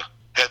kind of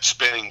head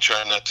spinning,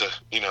 trying not to,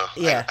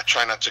 I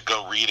try not to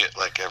go read it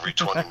like every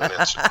 20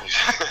 minutes.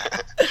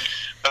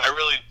 But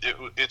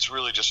it's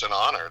really just an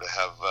honor to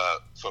have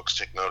folks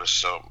take notice.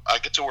 So I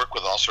get to work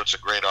with all sorts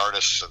of great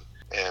artists,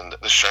 and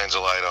this shines a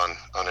light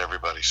on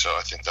everybody. So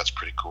I think that's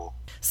pretty cool.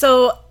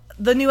 So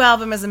the new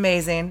album is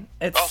amazing.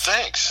 It's,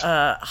 thanks.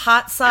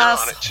 Hot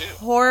Sauce, You're on it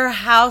too.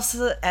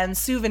 Whorehouse, and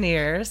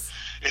Souvenirs.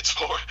 It's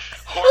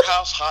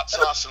Whorehouse, Hot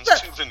Sauce, and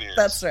Souvenirs.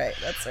 That's right.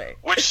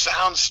 Which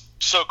sounds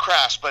so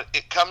crass, but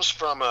it comes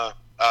from a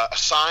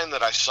sign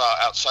that I saw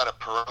outside of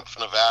Pahrump,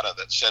 Nevada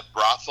that said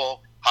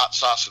brothel, hot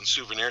sauce, and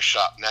souvenir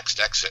shop, next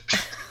exit.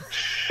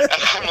 And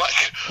I'm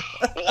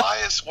like,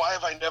 why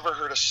have I never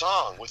heard a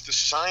song with this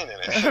sign in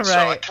it? Right.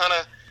 So I kind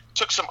of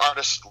took some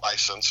artist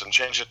license and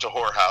changed it to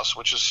Whorehouse,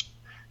 which is,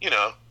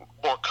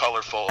 more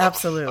colorful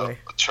Absolutely. Of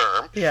a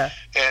term. Yeah.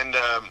 And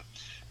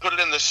put it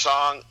in this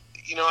song.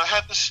 I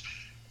had this,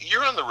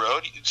 you're on the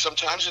road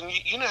sometimes, and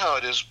you know how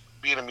it is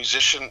being a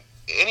musician,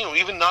 anyway,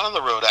 even not on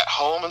the road, at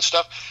home and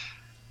stuff.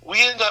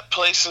 We end up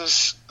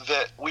places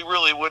that we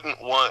really wouldn't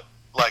want,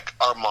 like,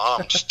 our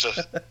moms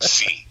to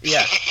see.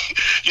 Yeah.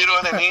 You know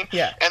what I mean?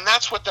 Yeah. And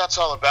that's what that's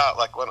all about.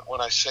 Like,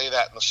 when I say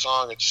that in the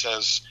song, it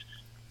says,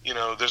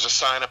 there's a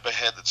sign up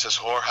ahead that says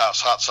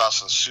Whorehouse, Hot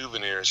Sauce, and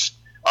Souvenirs.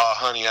 Oh,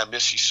 honey, I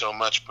miss you so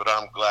much, but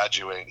I'm glad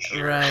you ain't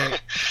here.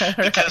 Right.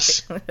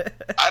 Because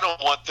I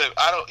don't want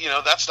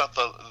that's not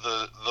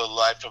the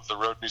life of the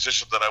road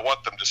musician that I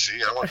want them to see.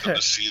 I want them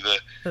to see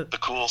the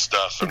cool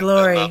stuff. The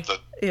glory. And not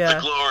the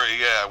glory,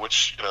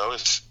 which,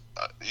 is,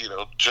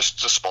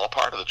 just a small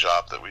part of the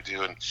job that we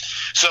do. And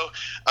so,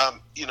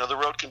 the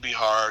road can be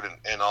hard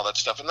and all that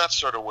stuff. And that's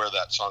sort of where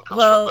that song comes from.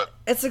 Well,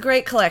 it's a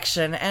great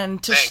collection.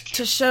 And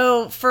to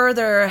show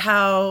further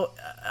how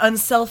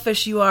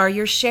unselfish you are.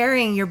 You're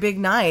sharing your big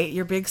night,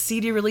 your big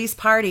CD release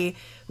party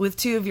with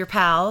two of your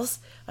pals.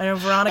 I know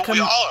Veronica. Well,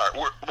 we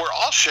all are. We're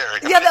all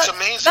sharing. Yeah, it's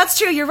amazing. That's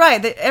true. You're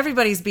right.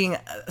 Everybody's being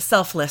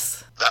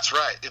selfless. That's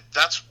right.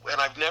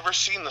 And I've never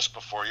seen this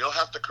before. You'll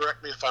have to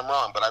correct me if I'm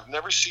wrong, but I've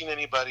never seen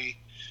anybody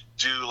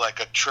do like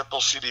a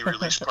triple CD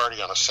release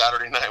party on a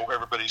Saturday night where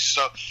everybody's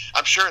so.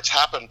 I'm sure it's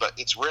happened, but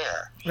it's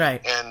rare.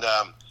 Right. And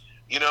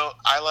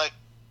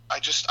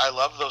I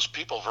love those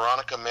people,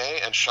 Veronica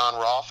May and Sean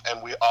Rolfe,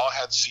 and we all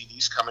had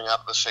CDs coming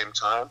out at the same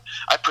time.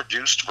 I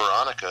produced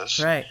Veronica's.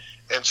 Right.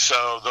 And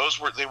so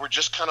they were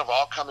just kind of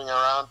all coming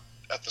around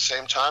at the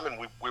same time, and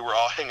we were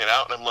all hanging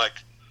out, and I'm like,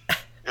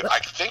 I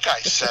think I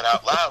said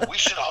out loud, we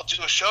should all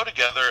do a show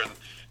together, and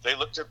they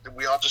looked at,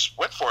 we all just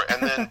went for it.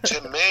 And then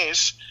Tim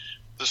Mays,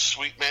 the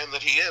sweet man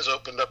that he is,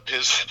 opened up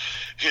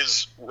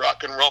his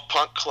rock and roll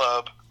punk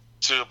club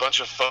to a bunch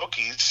of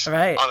folkies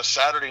on a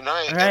Saturday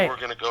night, and we're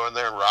going to go in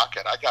there and rock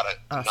it. I got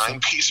a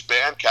 9-piece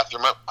band,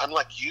 Catherine. I'm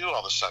like you all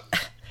of a sudden.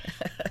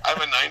 I have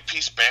a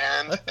 9-piece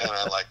band, and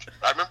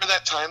I remember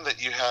that time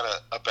that you had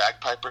a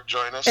bagpiper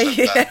join us at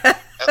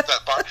that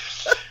bar.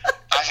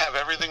 I have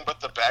everything but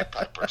the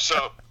bagpiper.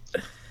 So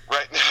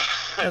right now,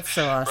 that's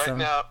so awesome. Right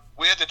now,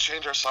 we had to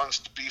change our songs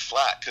to B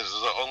flat because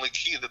it's the only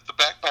key that the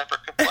bagpiper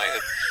could play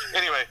in.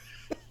 Anyway,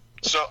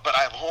 but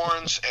I have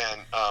horns,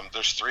 and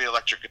there's 3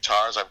 electric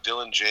guitars. I have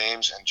Dylan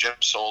James and Jim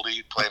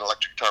Soldi playing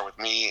electric guitar with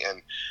me,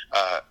 and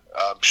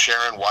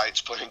Sharon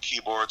White's playing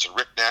keyboards, and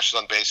Rick Nash is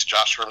on bass,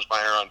 Josh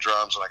Hermsmeyer on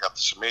drums, and I got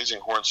this amazing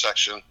horn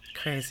section.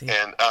 Crazy.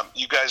 And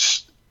you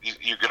guys,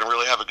 you're going to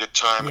really have a good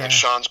time. Yeah. And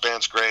Sean's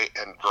band's great,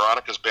 and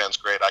Veronica's band's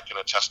great. I can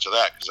attest to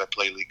that because I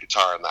play lead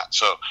guitar in that.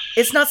 So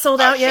it's not sold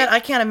out yet? I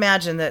can't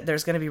imagine that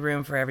there's going to be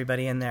room for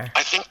everybody in there.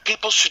 I think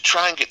people should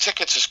try and get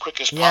tickets as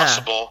quick as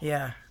possible.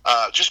 Yeah.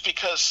 Just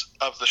because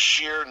of the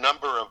sheer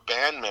number of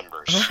band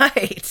members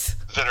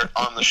that are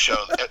on the show.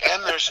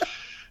 And there's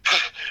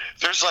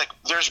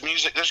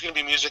music. There's going to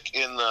be music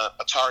in the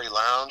Atari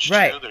Lounge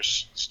too.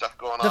 There's stuff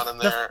going on in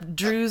there.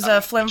 Drew's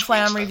Flim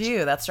Flam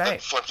review. That's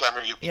right. Flim Flam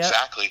review. Yep.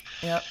 Exactly.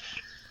 Yep.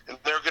 And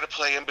they're going to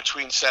play in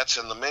between sets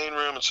in the main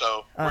room, and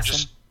so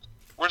awesome.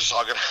 we're just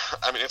all going to.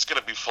 I mean, it's going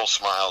to be full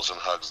smiles and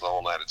hugs the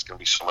whole night. It's going to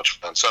be so much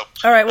fun. So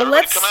all right. Well,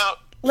 let's come out.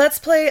 Let's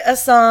play a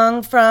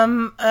song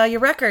from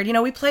your record. You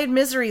know, we played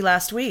Misery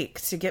last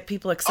week to get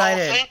people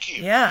excited. Oh, thank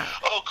you. Yeah.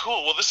 Oh,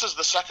 cool. Well, this is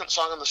the second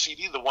song on the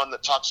CD, the one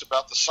that talks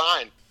about the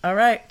sign. All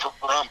right.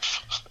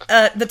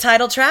 Rumpf. The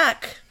title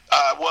track.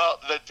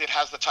 It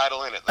has the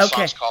title in it. The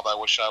song's called I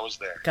Wish I Was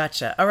There.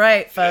 Gotcha. All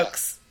right,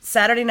 folks. Yeah.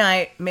 Saturday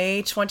night,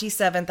 May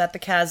 27th at the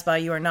Casbah.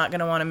 You are not going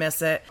to want to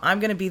miss it. I'm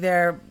going to be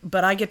there,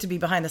 but I get to be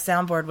behind the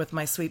soundboard with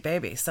my sweet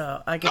baby.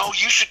 So I get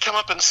you should come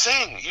up and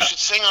sing. You should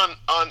sing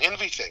on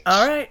Envy Things.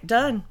 All right,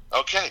 done.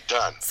 Okay,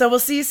 done. So we'll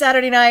see you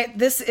Saturday night.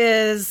 This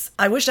is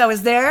I Wish I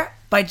Was There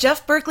by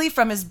Jeff Berkley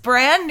from his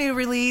brand new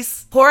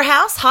release,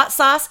 Whorehouse, Hot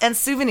Sauce, and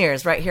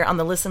Souvenirs, right here on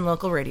the Listen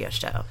Local radio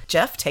show.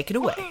 Jeff, take it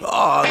away.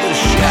 Oh, the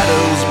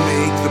shadows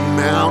make the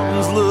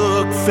mountains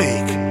look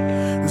fake,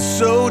 and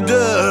so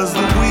does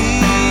the weed.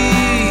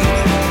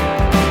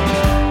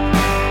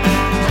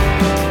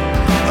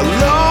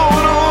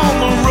 Alone on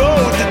the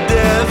road to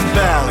Death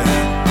Valley,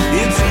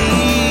 it's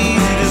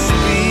easy to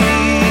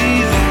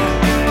speed.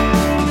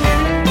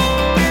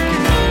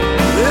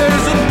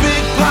 There's a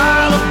big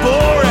pile of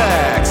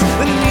borax,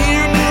 a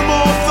near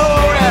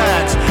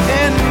pneumothorax,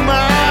 and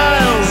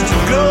miles to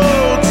go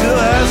till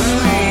I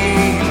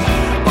sleep.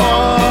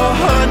 Oh,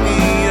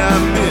 honey, I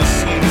miss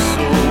you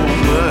so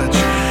much,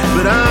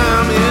 but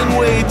I'm in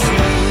way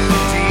too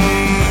deep.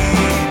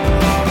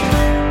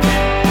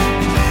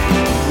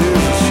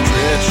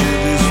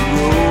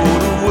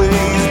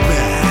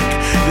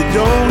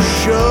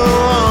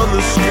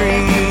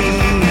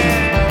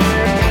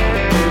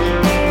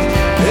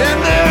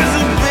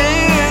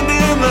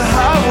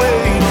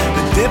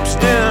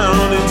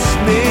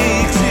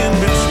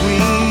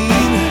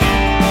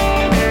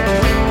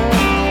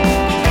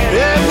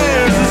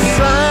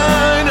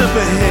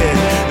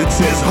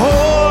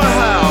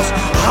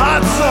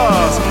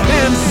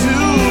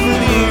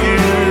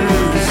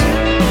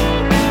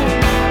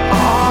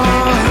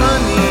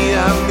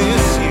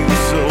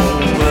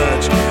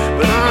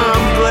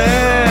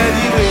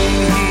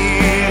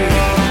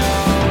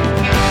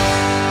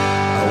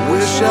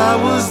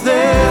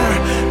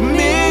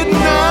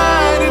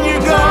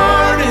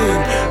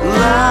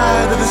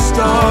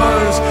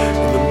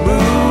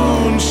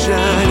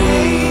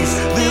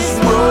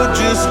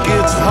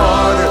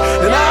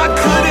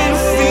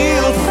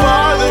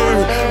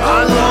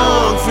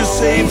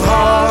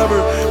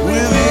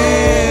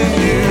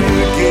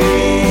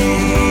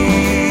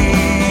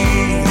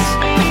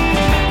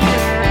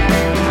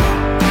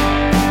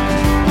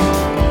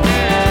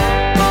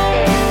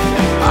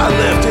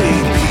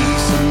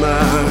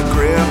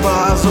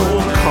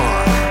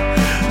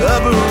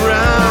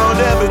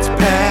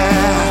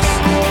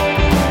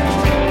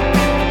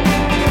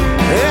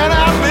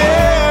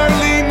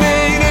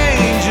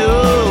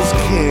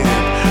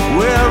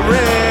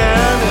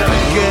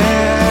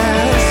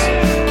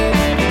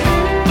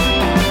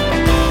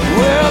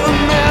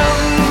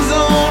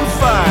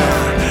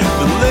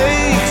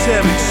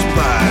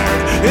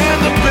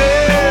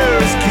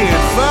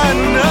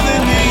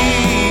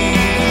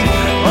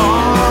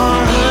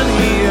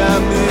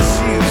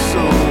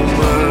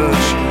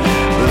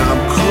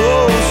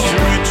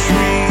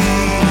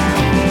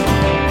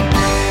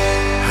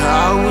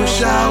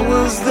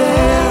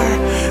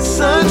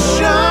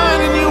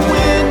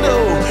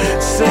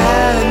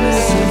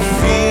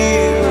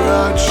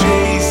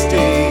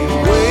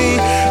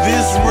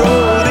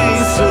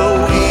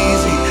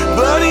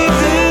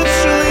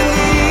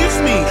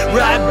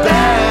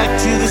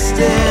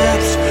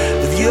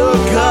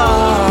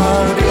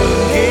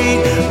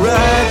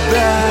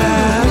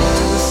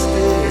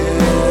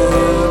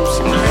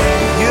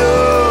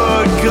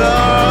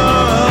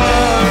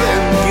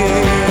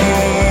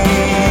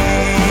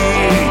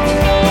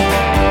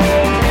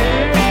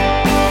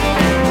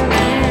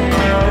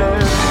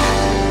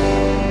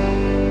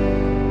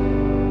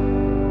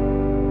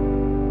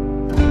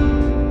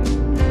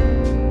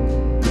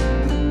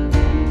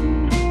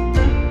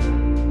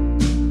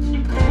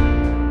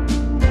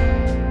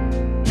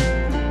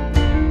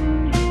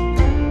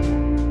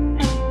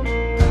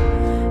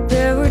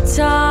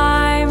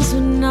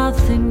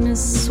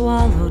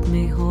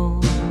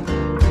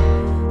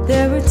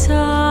 There were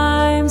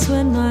times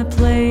when my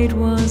plate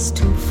was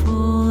too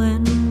full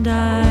and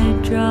I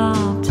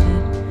dropped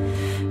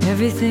it.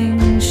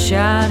 Everything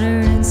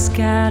shattered and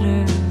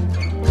scattered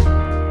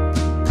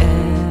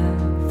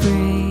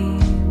everywhere.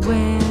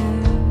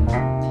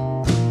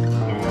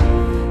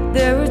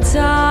 There were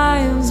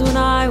times when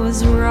I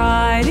was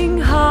riding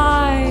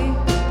high.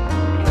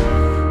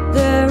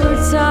 There were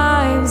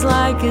times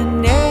like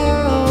an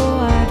arrow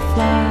I'd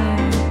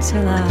fly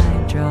till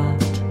I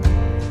dropped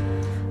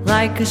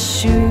like a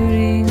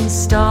shooting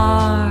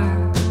star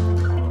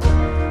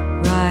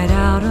right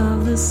out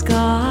of the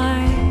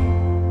sky.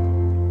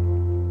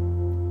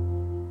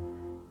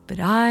 But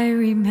I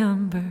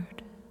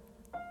remembered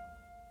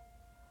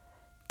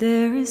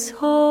there is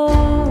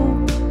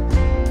hope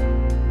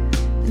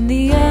in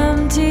the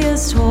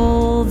emptiest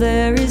hole.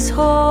 There is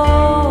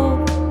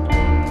hope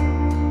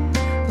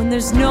when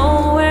there's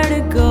nowhere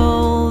to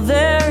go.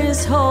 There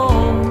is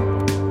hope.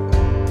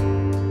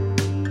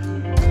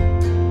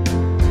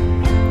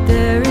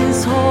 There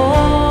is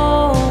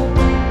hope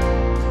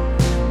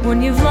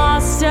when you've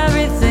lost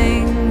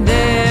everything.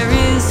 There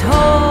is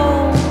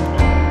hope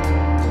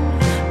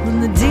when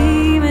the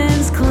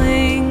demons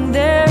cling.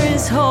 There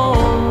is hope.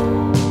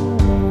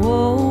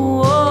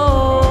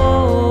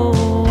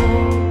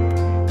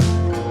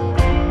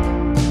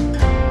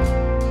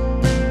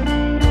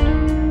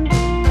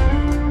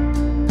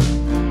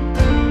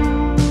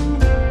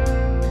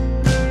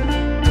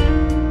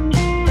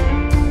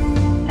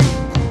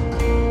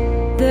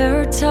 There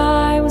are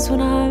times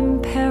when I'm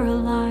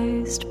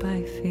paralyzed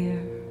by fear.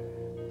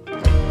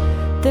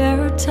 There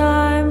are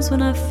times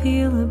when I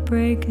feel a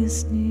break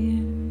is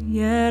near,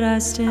 yet I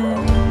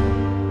stand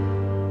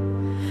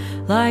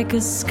like a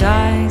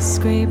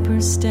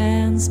skyscraper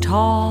stands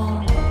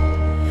tall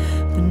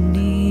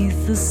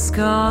beneath the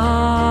sky.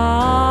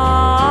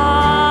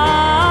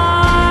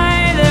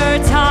 There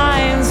are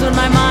times when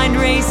my mind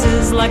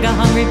races like a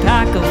hungry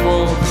pack of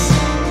wolves.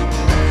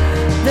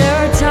 There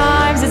are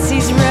times it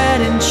sees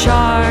red and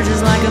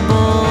charges like a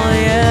bull,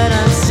 yet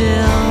I'm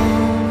still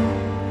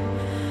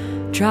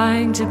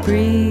trying to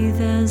breathe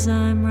as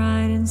I'm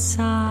right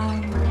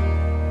inside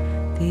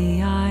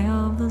the eye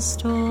of the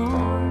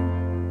storm.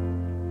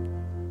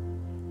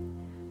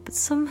 But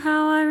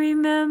somehow I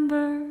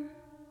remember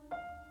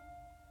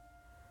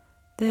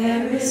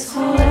there is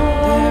hope.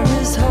 There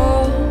is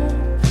hope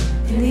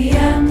in the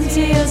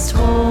emptiest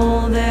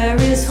hole. There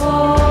is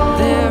hope.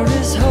 There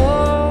is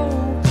hope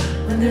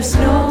when there's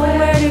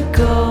nowhere to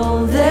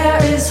go.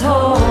 There is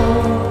hope.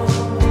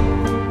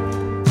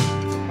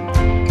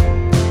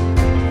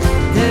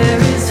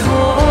 There is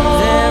hope.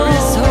 There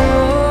is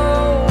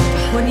hope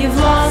when you've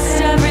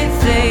lost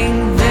everything.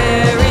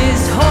 There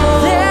is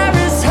hope. There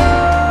is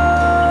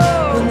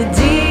hope when the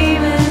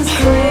demons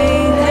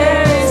cling.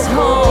 There is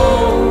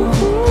hope.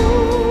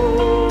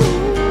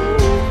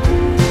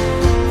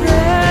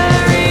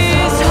 There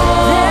is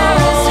hope. There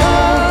is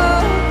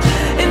hope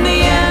in the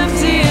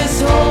emptiest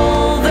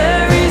hole.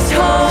 There is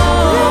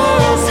hope.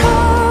 There is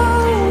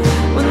hope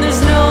when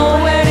there's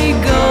nowhere to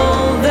go.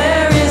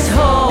 There is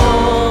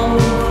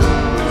hope.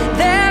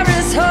 There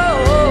is hope.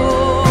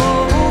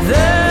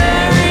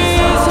 There is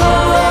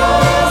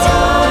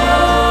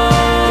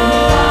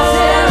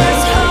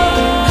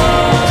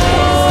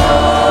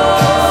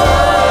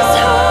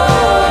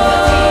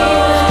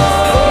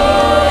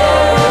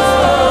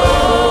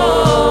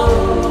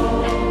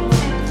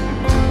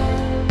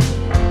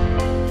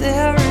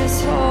There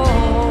is hope.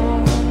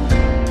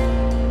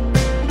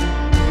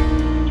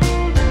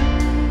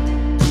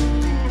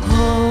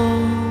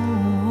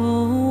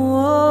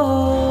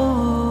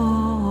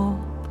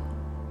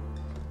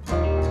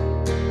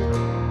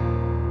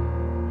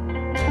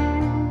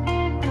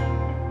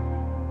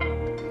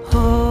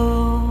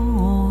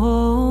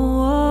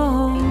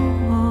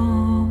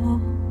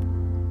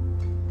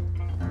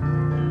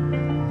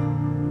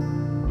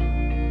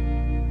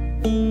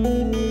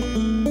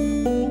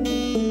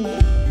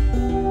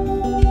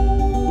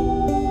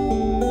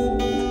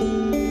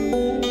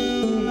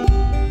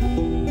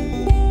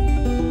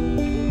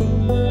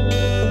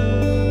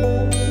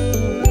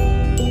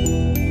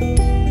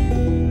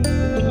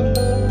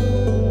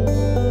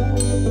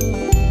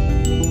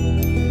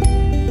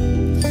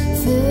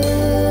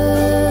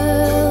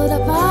 Filled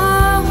up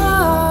my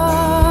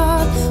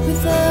heart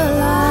with the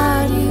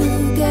light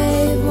you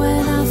gave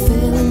when I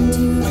fell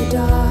into the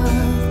dark.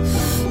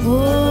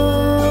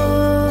 Oh,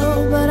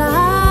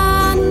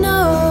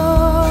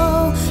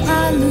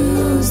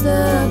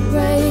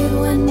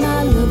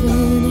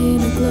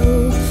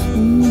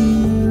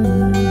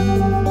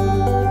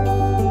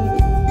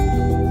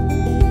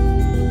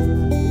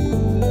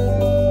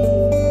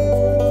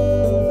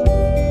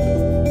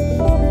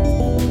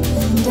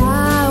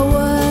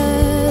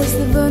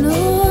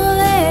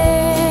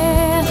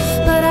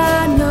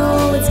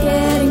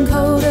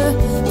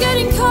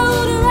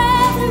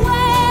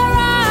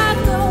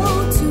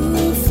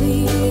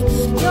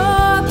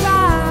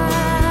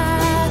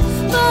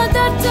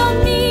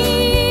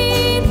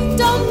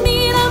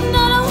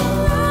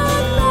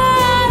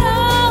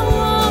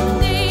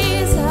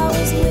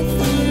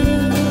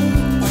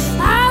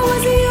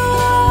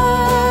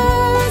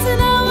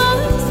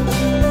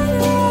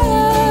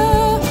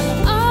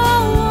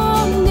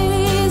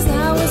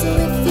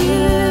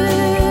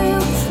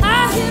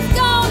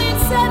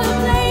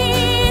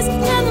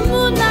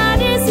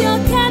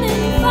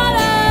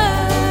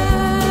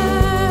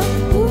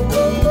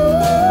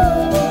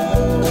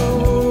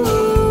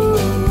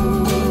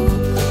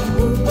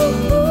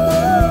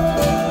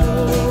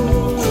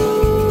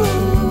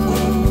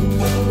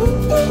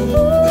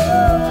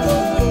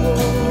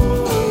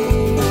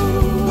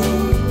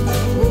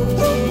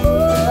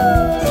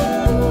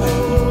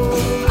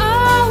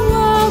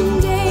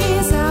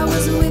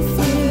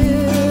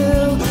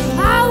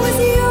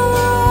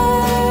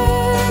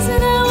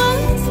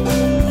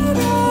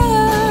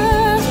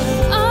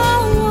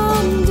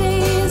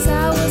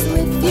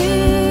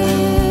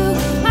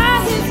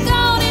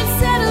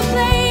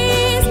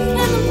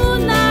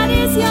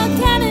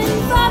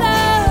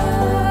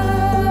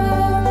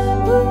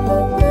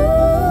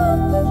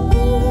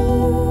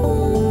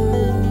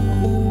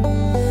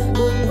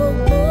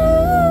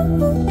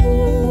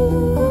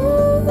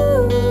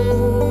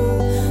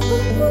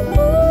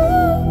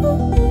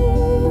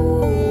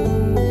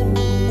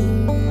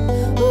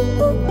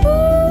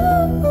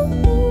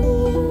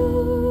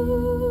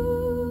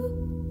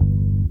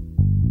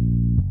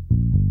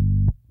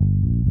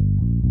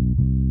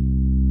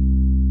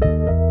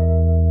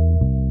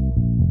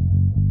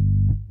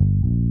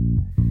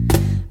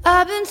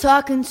 been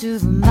talking to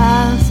the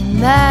mountain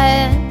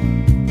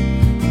man,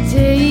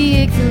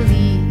 take the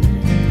lead.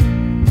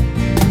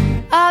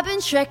 I've been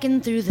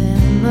trekking through the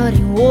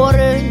muddy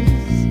waters,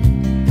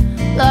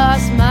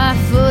 lost my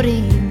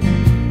footing.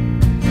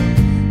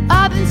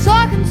 I've been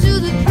talking to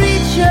the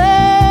preachers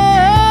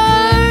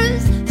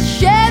to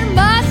shed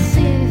my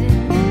sins.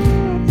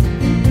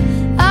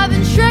 I've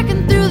been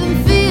trekking through the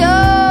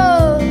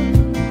fields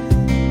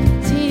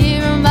to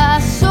hear my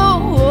soul.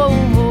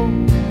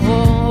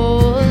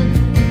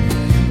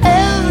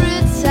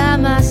 Every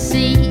time I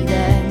see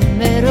that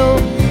meadow,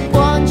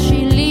 one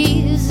tree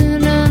leaves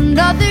and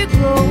another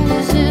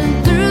grows,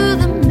 and through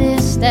the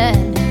mist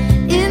and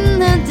in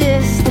the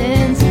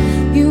distance,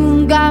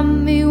 you got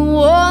me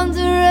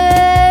wondering,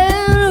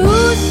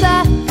 who's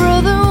that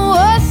brother,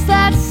 what's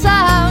that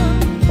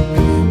sound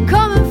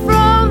coming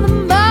from the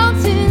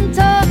mountain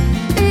top?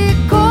 It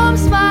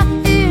calms my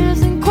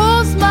ears and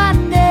calls my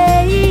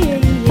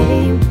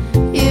name.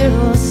 You're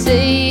all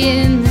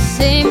saying the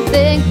same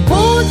thing.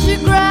 Hold your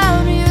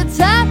ground, your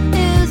time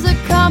is a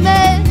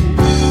coming.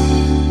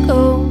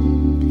 Go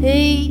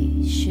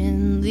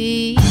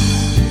patiently.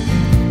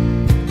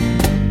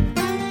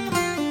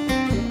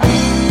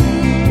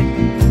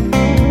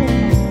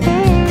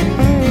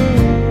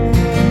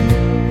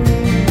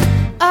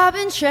 I've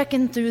been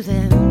trekking through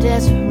them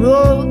desert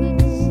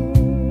roads,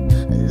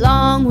 a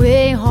long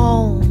way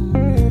home.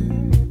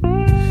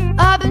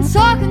 I've been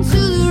talking to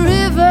the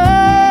river,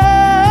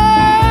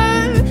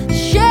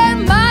 share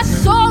my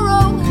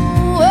sorrow.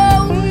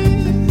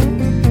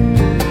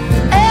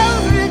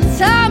 Every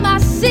time I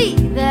see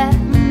that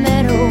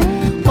meadow,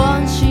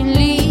 one tree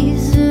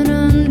leaves and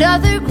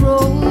another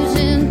grows,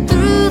 and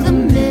through the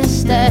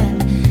mist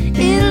and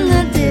in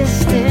the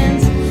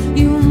distance,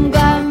 you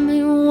got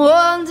me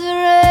wondering,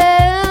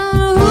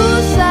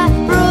 who's that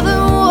brother,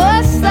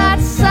 what's that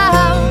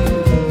sound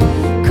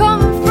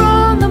coming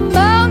from the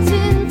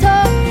mountain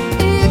top?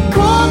 It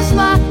calms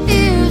my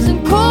ears and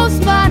calls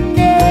my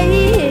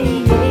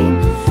name.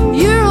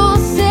 You're all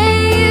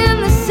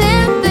saying the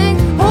same thing.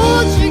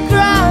 Hold your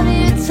ground,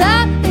 your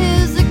time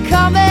is a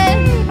coming.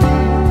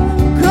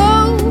 Go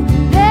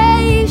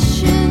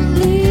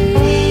patiently.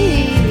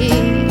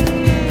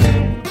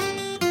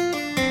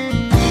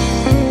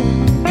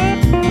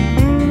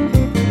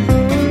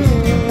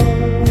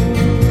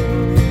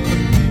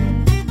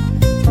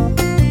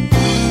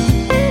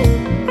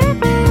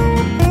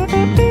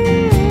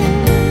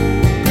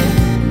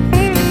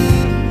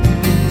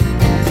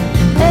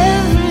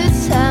 Every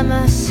time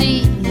I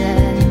see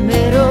that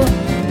meadow,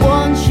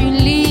 one tree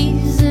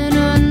leaves and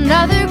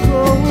another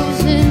grows,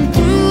 and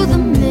through the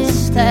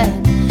mist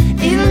and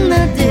in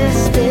the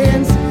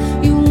distance,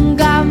 you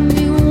got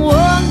me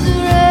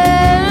wondering,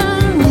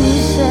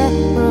 who's that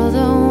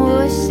brother,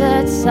 what's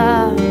that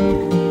sound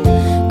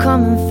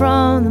coming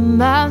from the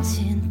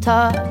mountain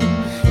top?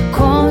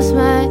 Calms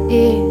my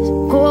ears,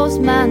 calls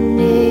my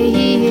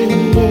name.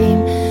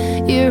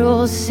 You're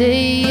all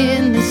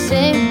saying the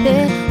same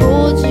thing.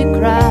 Hold your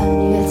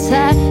ground, your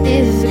time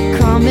is a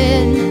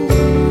coming.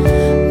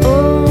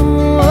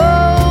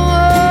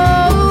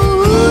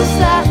 Who's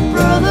that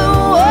brother,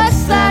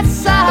 what's that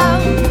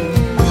sound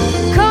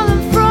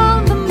coming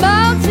from the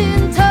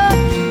mountain top?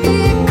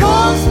 It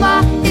calms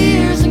my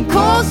ears and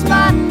calls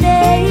my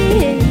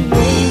name.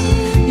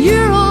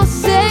 You're all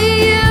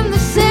saying the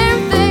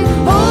same thing.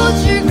 Hold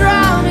your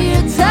ground,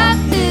 your time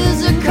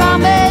is a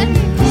coming.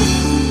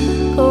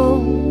 Go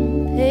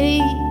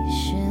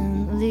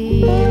patiently.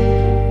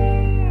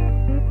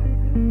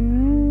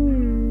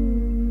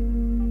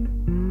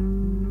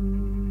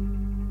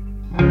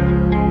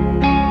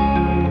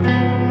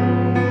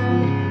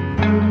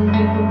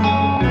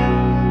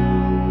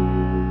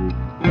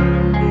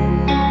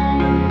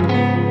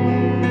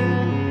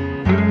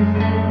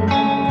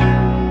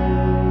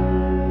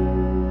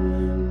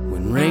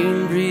 When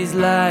rain breathes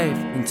life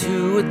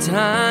into a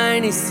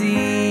tiny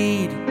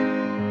seed,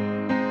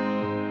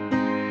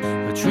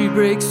 a tree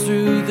breaks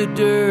through the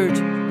dirt,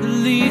 the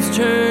leaves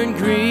turn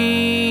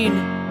green.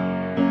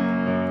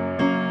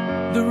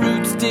 The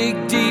roots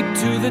dig deep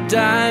to the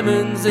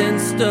diamonds and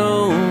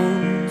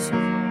stones,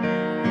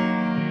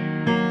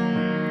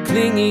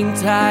 clinging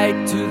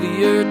tight to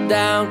the earth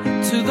down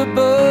to the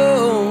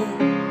bone.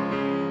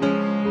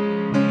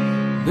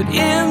 But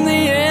in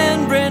the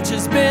end,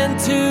 branches bend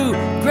to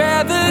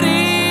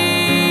gravity.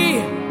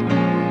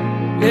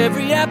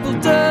 Every apple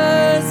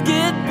does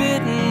get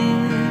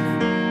bitten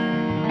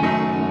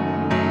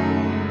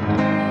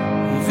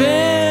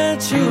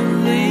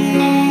eventually.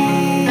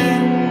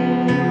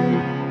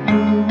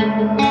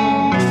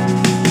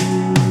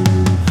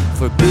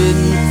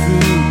 Forbidden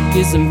fruit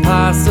is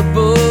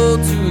impossible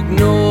to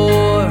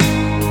ignore.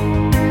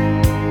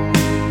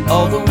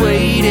 All the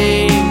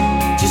waiting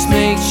just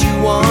makes you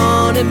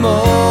want it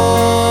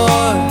more.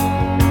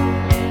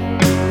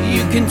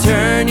 You can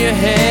turn your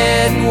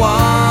head and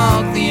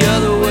walk the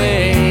other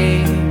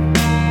way,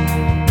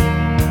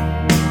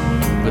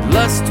 but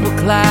lust will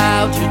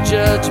cloud your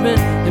judgment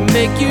and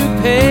make you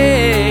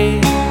pay.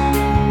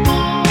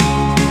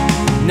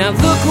 Now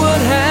look what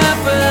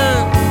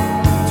happened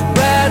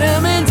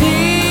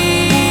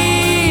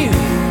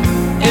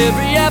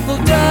apple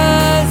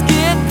does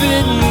get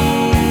bitten,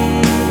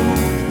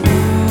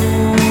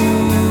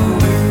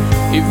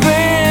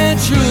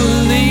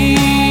 eventually.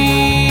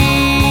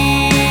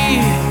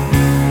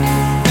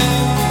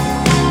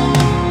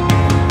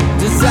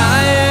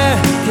 Desire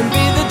can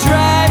be the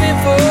driving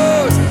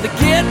force that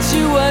gets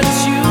you what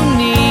you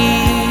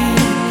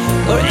need,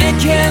 or it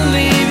can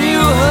leave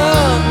you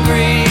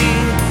hungry.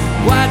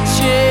 Watch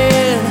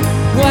it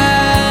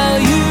while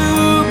you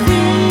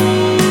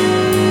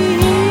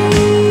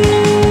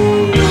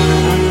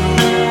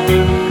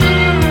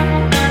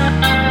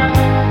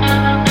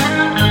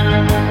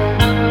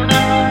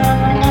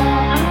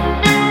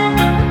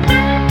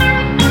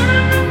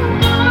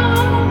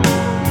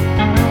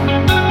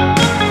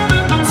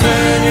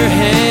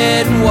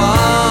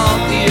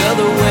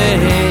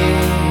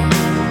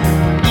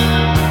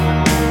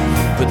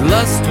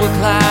lust will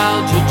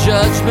cloud your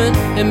judgment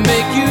and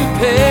make you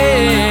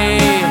pay.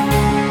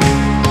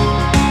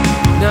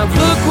 Now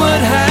look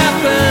what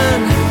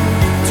happened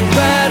to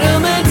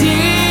Adam and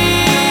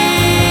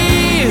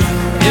Eve.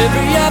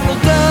 Every apple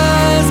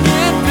does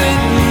get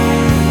bitten,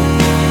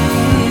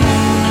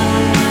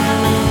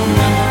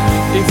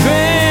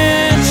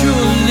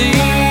 eventually.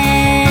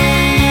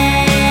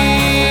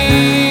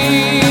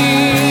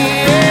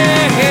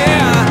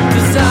 Yeah.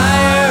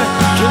 Desire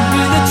can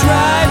be the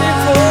driving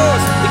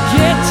force that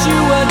gets you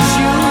what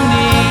you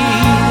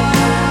need,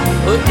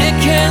 or it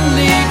can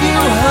leave you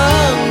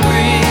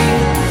hungry.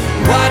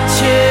 Watch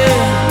it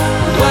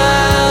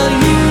while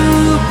you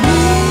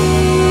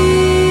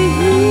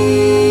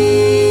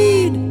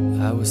bleed.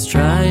 I was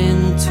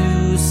trying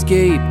to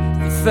escape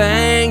the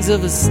fangs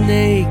of a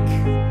snake.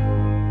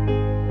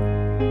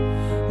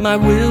 My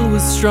will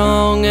was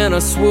strong and I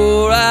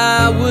swore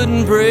I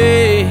wouldn't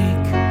break.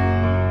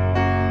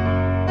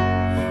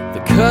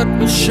 The cut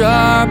was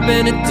sharp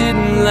and it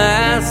didn't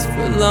last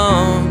for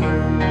long.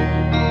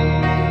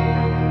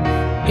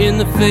 In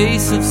the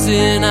face of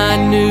sin I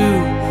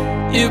knew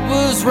it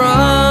was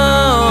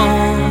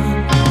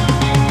wrong.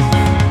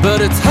 But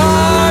it's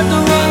hard to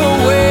run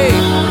away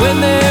when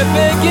they're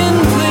begging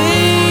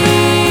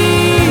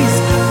please.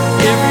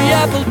 Every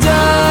apple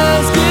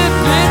does get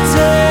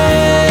bitten,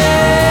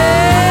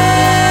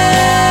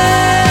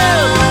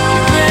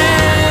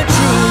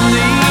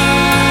 eventually.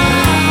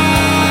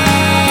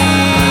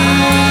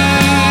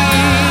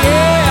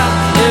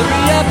 Yeah,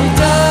 every apple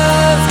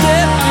does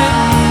get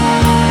bitten,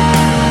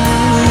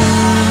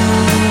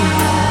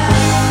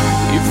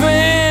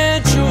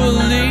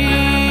 eventually.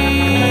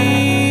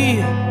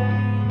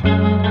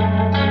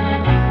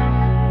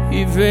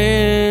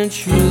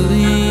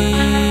 Eventually.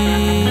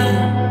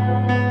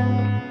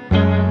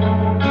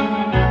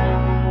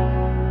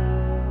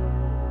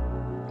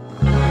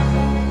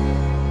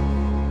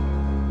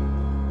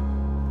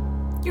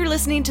 You're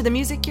listening to the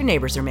music your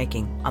neighbors are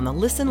making on the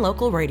Listen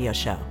Local radio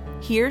show.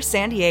 Hear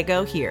San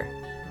Diego, here.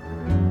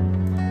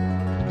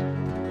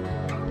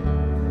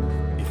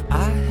 If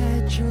I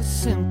had your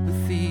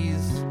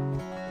sympathies,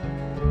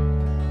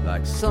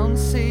 like some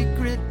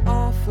sacred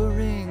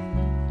offering,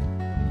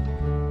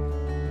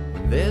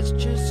 there's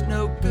just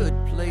no good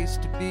place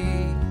to be.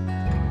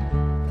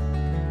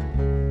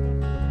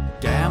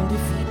 Damned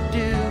if you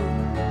do,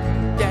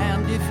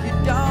 damned if you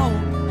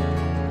don't.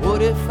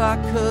 What if I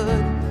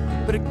could,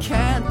 but I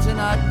can't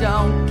and I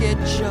don't get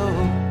your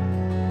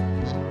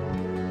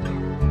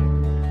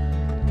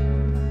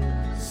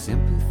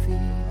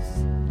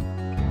sympathies.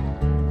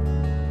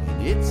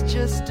 And it's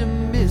just a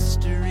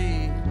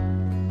mystery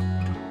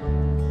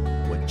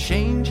what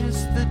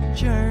changes the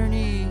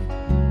journey.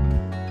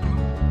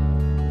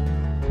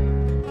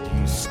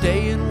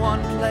 Stay in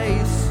one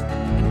place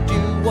and do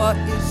what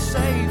is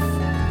safe.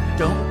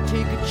 Don't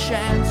take a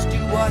chance, do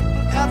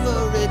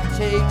whatever it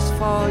takes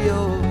for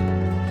your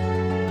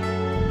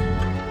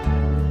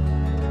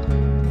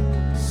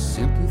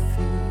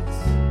sympathies.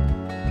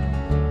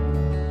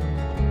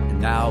 And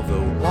now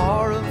the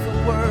war of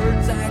the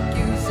words,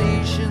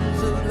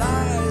 accusations of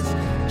lies,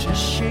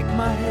 just shake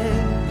my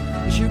head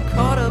as you're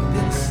caught up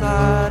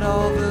inside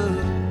all the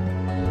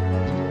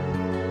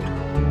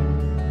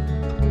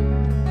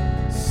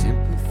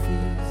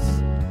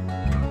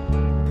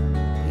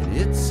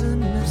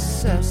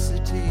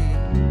necessity.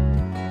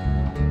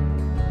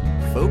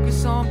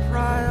 Focus on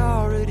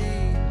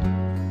priority.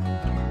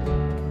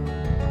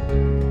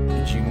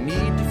 And you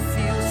need to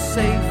feel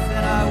safe,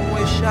 and I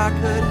wish I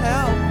could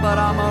help, but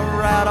I'm a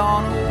rat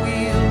on a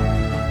wheel,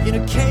 in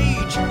a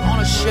cage on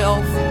a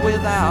shelf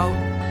without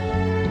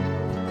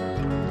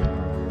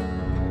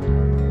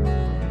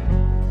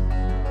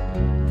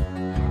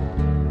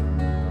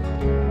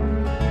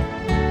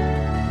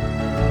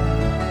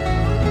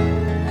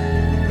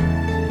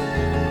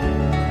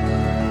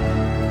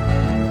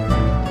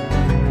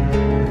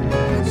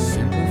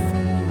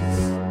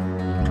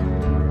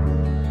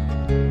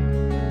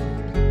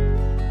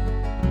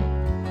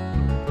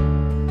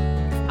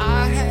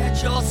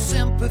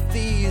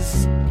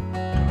sympathies,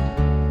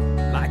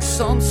 like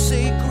some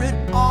sacred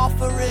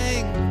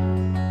offering.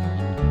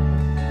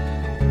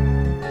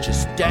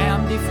 Just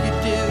damned if you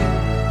do,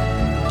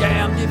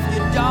 damned if you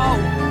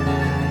don't.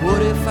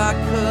 What if I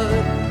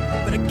could,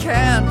 but I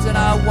can't and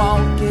I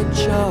won't get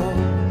your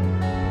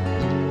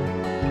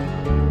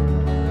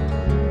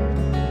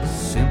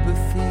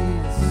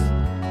sympathies.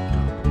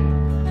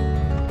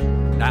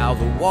 Now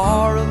the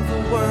war of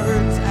the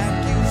words,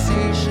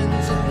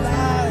 accusations and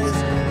lies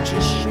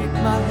just shake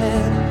my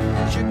head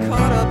as you're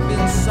caught up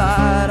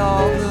inside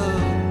all the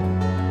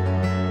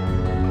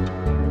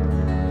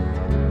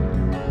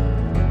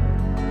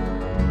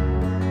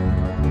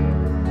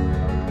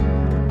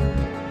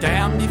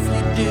damned if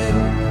you do,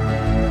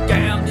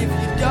 damned if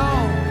you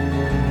don't,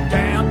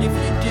 damned if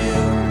you do,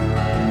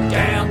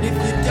 damned if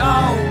you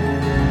don't,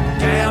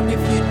 damned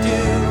if you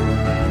do,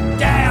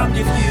 damned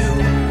if you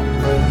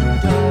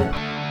don't.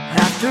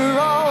 After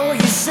all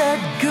you said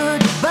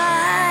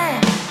goodbye,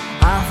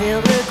 I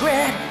feel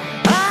regret.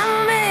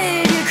 I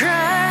made you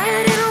cry,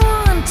 I didn't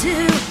want to,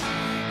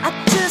 I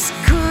just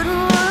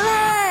couldn't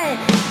lie,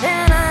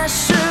 and I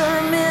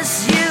sure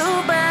miss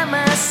you by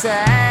my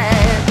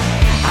side.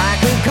 I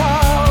could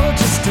call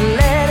just to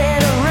let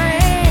it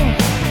rain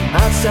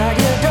outside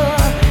your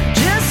door,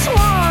 just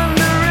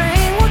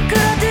wondering what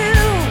could I do,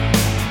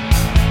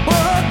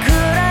 what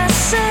could I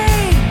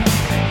say,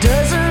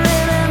 doesn't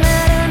really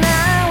matter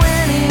now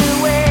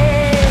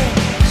anyway.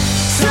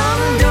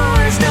 Some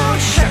doors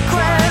don't shut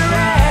quite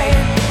right,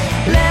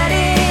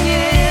 letting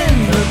in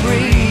the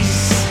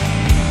breeze.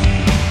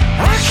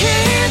 I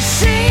can't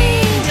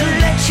seem to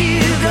let you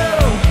go,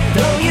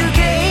 though you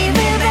gave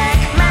me back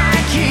my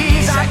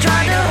keys. I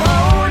tried to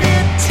hold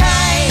it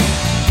tight,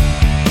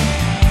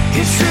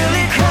 it's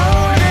really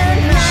cold at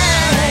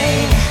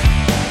night.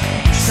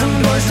 Some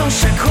doors don't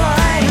shut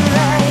quite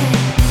right.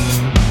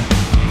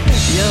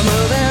 You're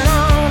moving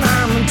on,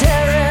 I'm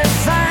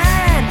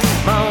terrified.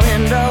 My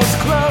window's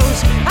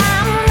closed,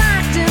 I'm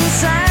locked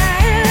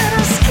inside.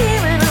 I'm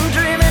scheming, I'm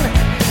dreaming,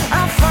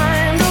 I'll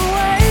find a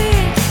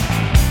way.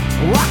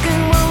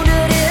 Walking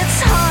wounded, it's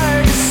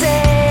hard to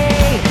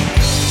say.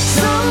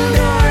 Some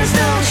doors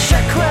don't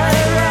shut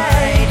quite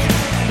right,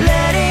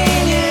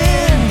 letting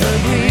in the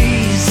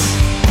breeze.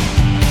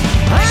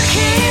 I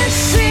can't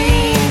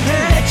seem to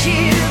let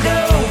you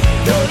go,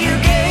 though you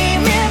gave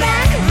me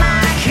back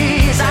my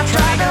keys. I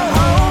tried to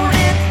hold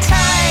it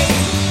tight,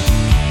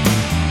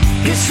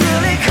 it's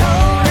really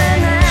cold at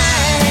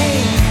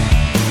night.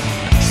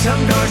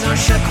 Some doors don't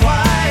shut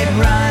quite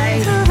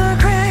right. Through the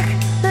crack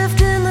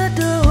left in the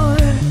door,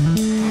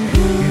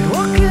 you're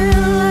walking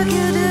like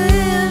you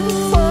did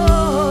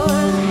before.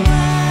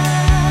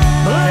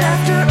 But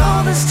after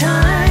all this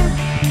time,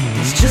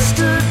 it's just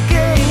a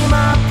game I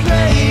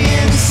play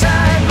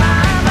inside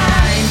my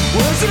mind.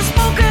 Words are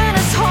spoken,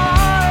 it's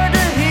hard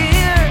to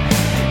hear.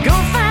 Go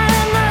find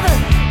another,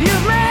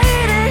 you've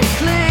made it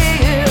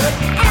clear.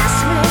 Ask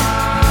me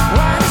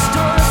why this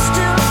door is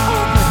still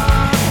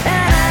open,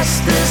 and ask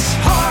this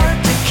heart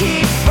to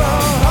keep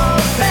from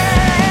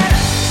open.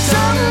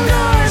 Some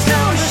doors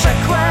don't shut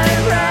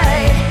quite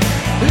right,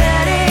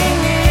 letting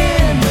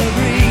in the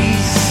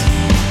breeze.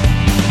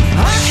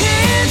 I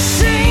can't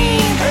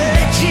seem to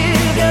let you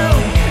go,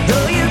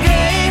 though you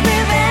gave me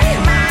back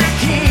my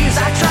keys.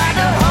 I tried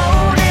to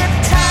hold it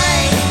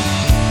tight,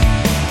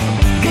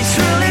 it's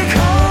really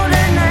cold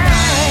at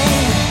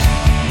night.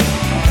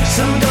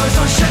 Some doors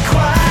don't shut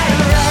quite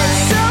right.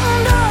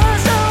 Some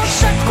doors don't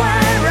shut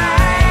quite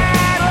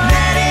right,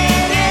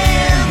 letting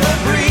in the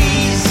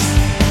breeze.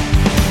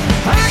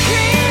 I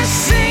can't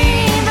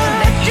seem to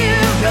let you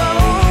go,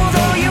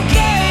 though you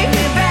gave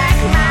me back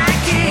my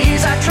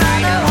keys. I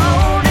tried to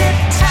hold it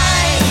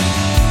tight,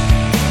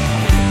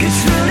 it's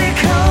really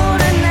cold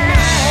at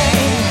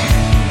night.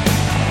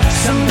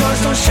 Some doors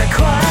don't shut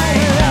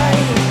quite right.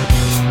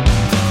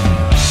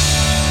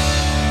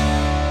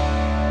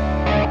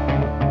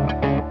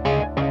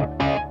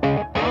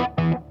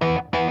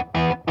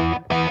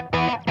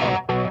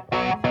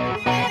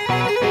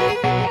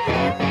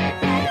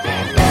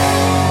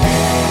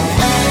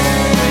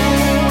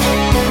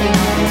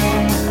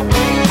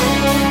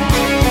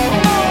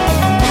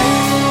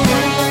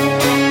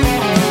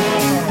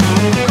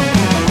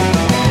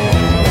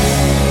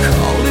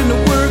 Called into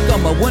work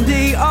on my one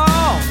day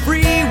off.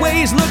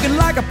 Freeways looking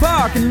like a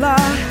parking lot.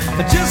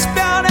 I just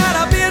found out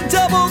I've been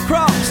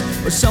double-crossed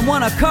by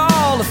someone I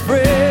call a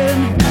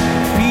friend.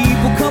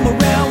 People come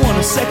around, want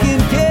to second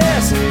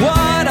guess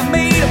what I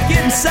made up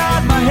get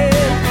inside my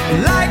head. They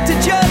like to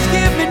just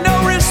give me no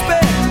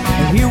respect,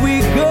 and here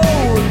we go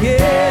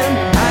again.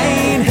 I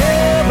ain't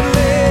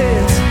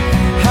helpless,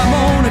 I'm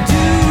gonna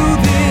do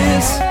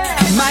this.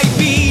 I might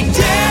be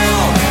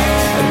down,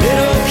 a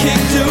little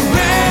kicked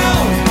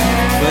around,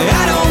 but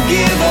I don't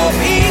give up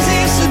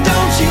easy, so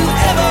don't you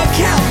ever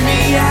count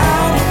me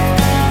out.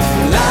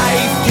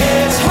 Life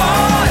gets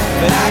hard,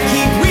 but I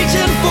keep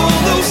reaching for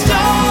those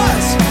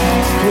stars.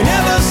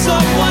 Whenever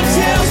someone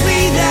tells me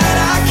that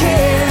I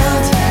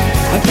can't,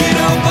 I get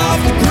up off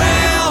the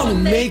ground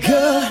and make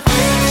a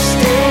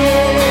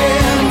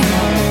stand.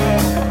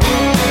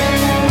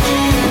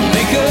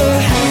 Make a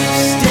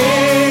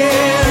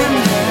stand.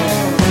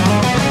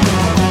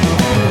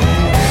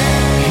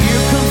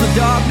 Here comes the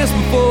darkness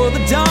before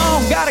the dawn.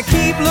 Gotta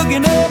keep keep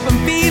looking up and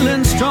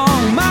feeling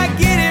strong. Might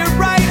get it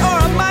right or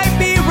I might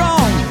be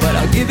wrong, but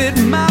I'll give it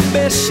my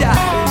best shot.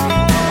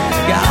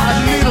 Got a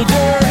little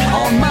dirt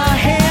on my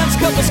hands,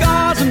 couple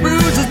scars and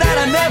bruises that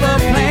I never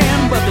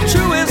planned. But the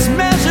truest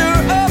measure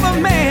of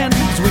a man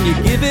is when you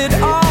give it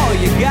all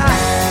you got.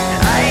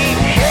 I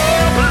ain't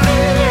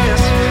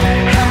helpless,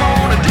 I'm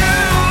gonna do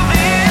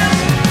this.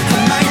 I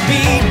might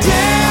be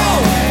down,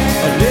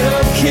 a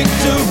little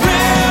kicked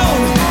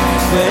around,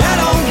 but I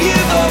don't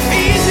give up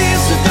easy,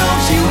 so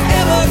don't you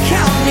ever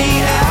count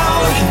me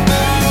out.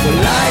 When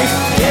life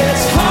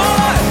gets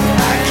hard,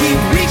 I keep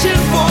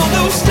reaching for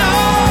those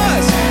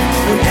stars.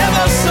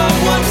 Whenever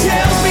someone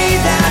tells me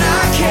that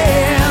I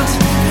can't,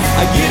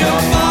 I get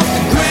up off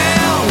the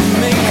ground and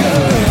make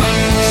a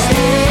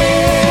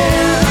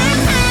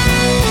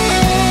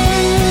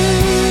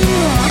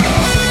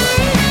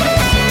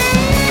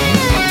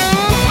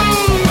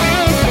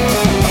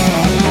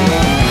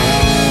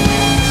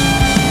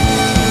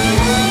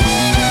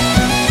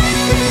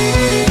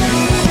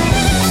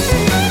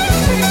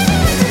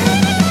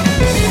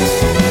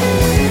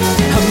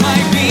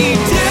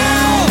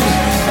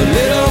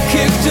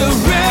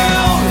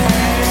around,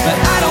 but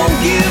I don't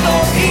give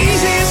up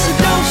easy, so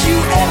don't you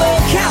ever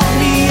count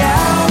me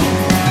out.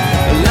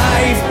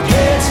 Life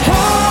gets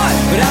hard,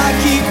 but I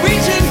keep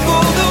reaching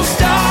for those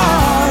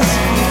stars.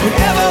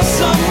 Whenever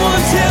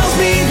someone tells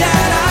me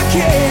that I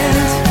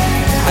can't,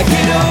 I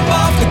get up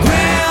off the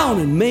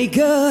ground and make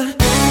a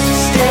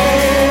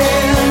stand.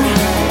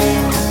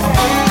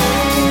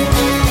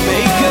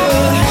 Make a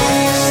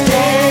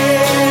stand.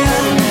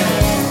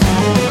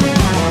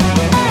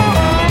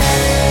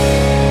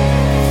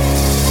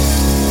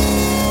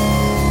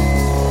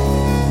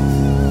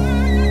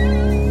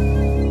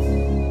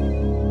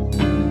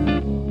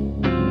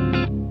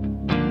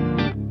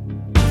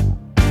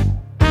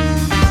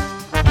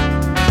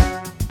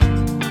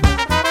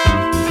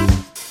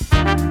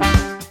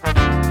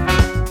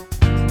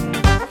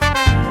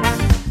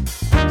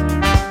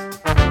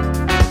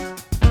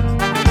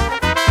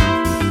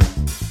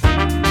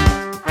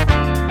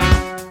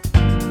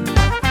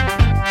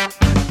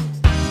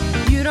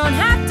 You don't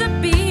have to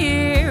be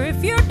here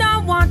if you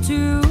don't want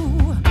to.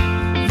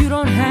 You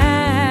don't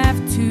have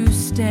to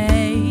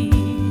stay.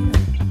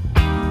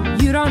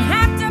 You don't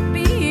have to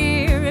be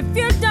here if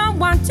you don't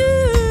want to.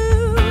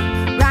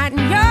 Writing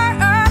your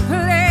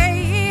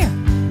play.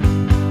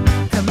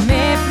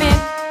 Commitment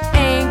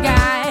ain't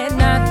got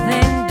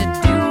nothing to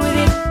do with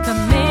it.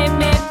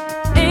 Commitment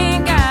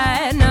ain't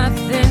got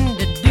nothing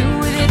to do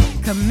with it.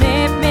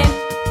 Commitment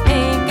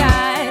ain't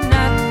got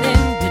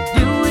nothing to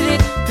do with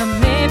it.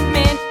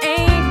 Commitment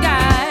ain't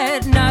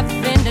got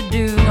nothing to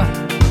do.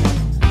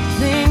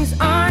 Things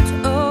aren't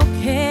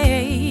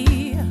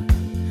okay,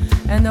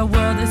 and the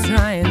world is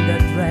trying to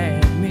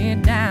drag me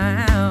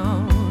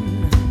down.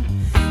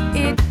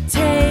 It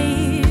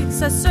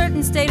takes a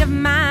certain state of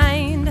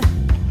mind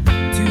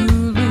to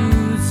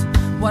lose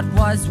what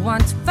was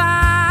once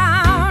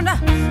found.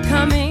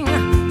 Coming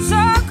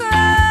so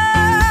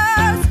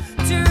close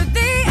to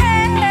the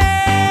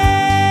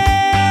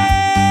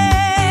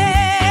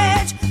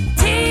edge,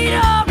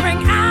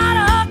 teetering out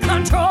of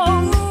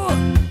control.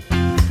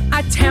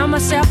 I tell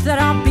myself that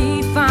I'll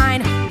be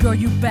fine. Girl,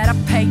 you better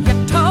pay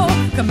your toll.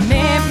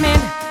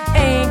 Commitment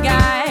ain't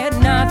got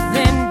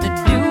nothing to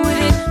do with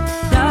it.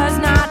 Does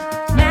not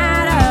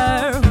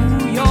matter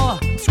who you're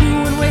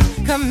screwing with.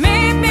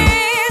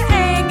 Commitment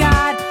ain't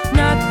got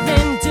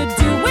nothing to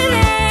do with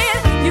it.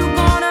 You're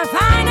gonna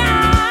find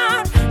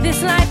out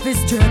this life is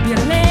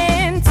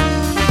turbulent.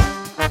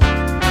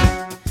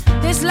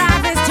 This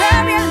life is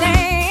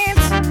turbulent.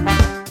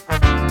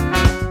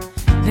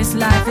 This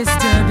life is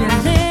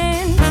turbulent.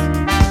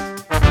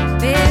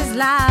 This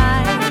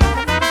life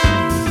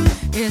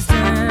is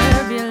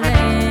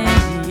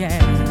turbulent, yeah.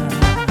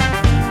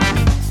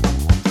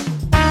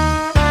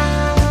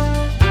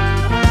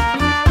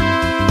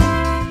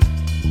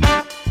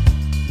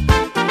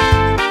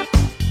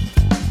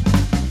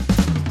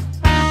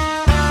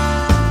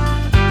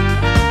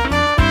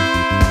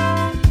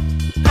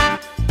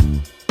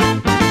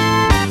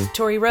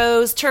 Tori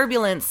Rose,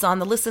 Turbulence on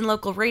the Listen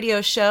Local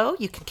radio show.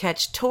 You can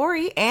catch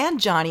Tori and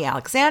Johnny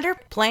Alexander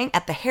playing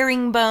at the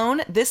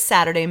Herringbone this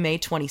Saturday, May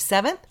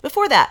 27th.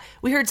 Before that,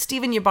 we heard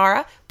Stephen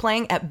Ybarra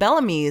playing at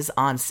Bellamy's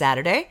on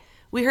Saturday.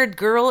 We heard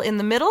Girl in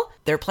the Middle.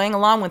 They're playing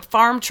along with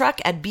Farm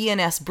Truck at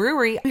B&S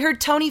Brewery. We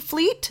heard Tony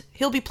Fleet.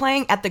 He'll be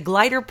playing at the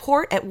Glider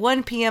Port at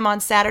 1 p.m. on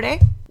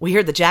Saturday. We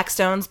heard the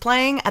Jackstones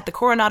playing at the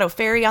Coronado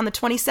Ferry on the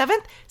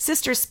 27th.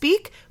 Sister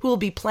Speak, who will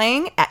be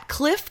playing at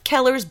Cliff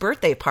Keller's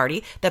birthday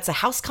party. That's a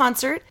house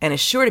concert and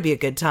is sure to be a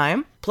good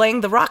time.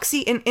 Playing the Roxy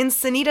in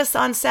Encinitas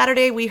on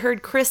Saturday, we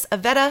heard Chris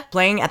Avetta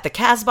playing at the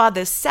Casbah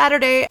this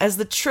Saturday as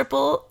the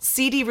triple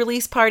CD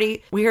release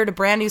party. We heard a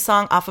brand new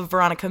song off of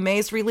Veronica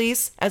May's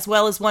release, as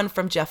well as one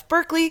from Jeff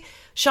Berkeley.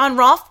 Sean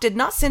Rolfe did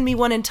not send me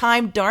one in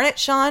time, darn it,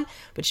 Sean,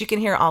 but you can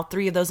hear all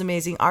three of those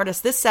amazing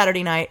artists this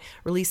Saturday night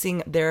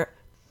releasing their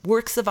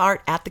works of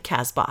art at the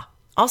Casbah.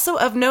 Also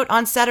of note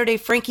on Saturday,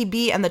 Frankie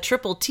B and the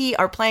Triple T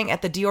are playing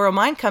at the Dioro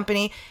Wine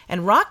Company,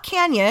 and Rock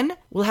Canyon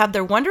will have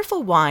their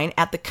wonderful wine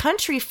at the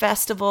Country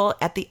Festival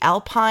at the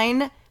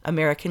Alpine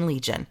American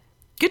Legion.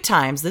 Good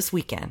times this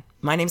weekend.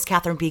 My name's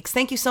Catherine Beeks.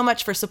 Thank you so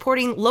much for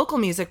supporting local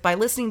music by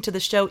listening to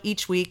the show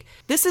each week.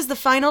 This is the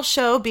final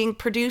show being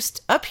produced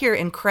up here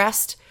in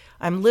Crest.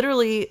 I'm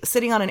literally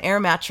sitting on an air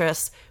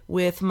mattress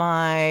with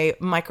my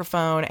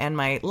microphone and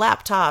my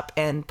laptop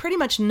and pretty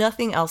much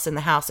nothing else in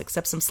the house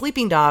except some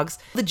sleeping dogs.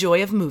 The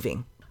joy of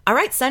moving. All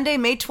right, Sunday,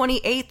 May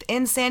 28th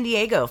in San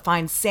Diego.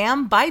 Find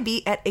Sam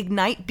Bybee at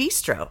Ignite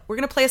Bistro. We're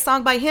going to play a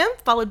song by him,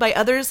 followed by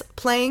others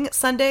playing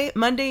Sunday,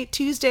 Monday,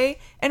 Tuesday,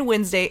 and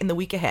Wednesday in the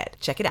week ahead.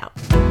 Check it out.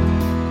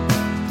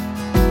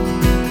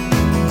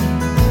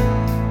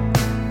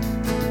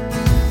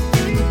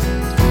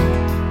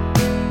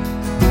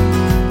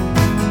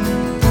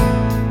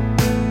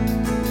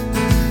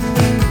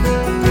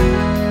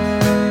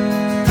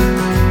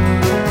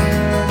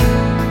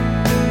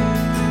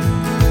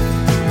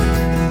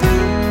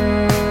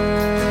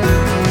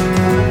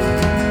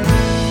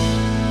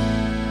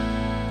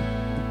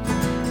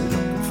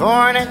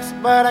 For an X,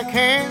 but I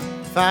can't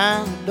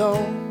find the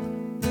door.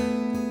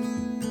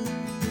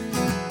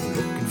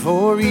 Looking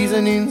for a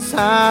reason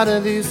inside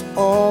of this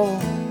all.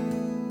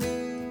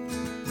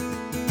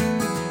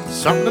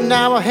 Something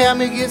that will help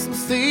me get some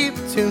sleep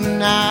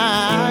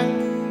tonight.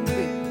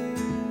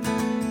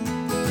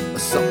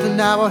 Something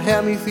that will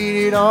help me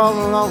feel it all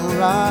along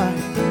right.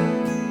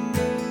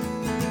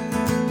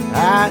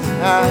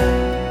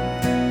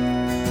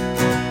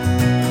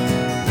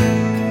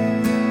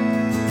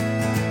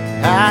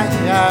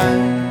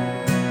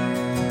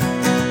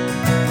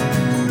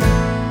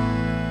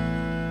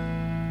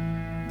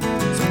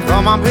 So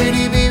come on,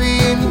 pretty baby,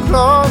 and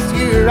close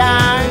your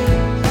eyes.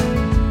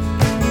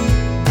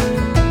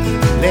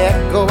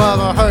 Let go of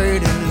a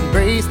hurt and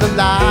embrace the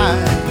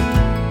light.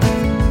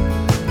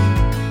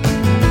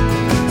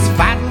 It's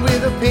fighting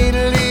with the pain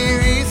and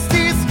erase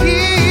these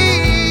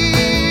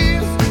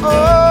skills.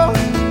 Oh,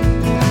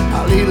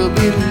 a little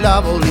bit of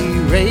love will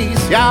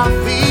erase your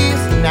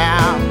fears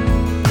now.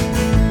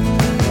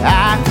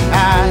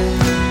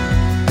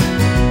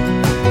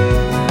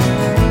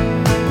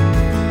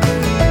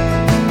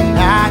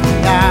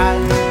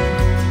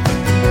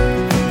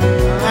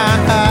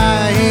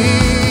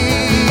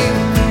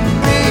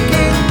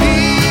 Making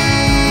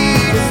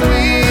peace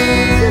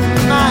with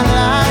my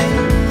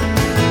life.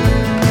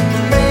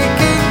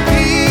 Making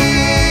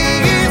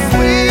peace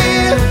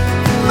with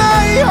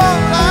my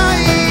whole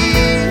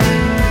life.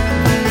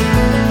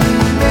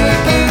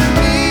 Making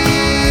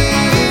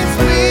peace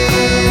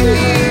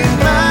with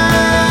my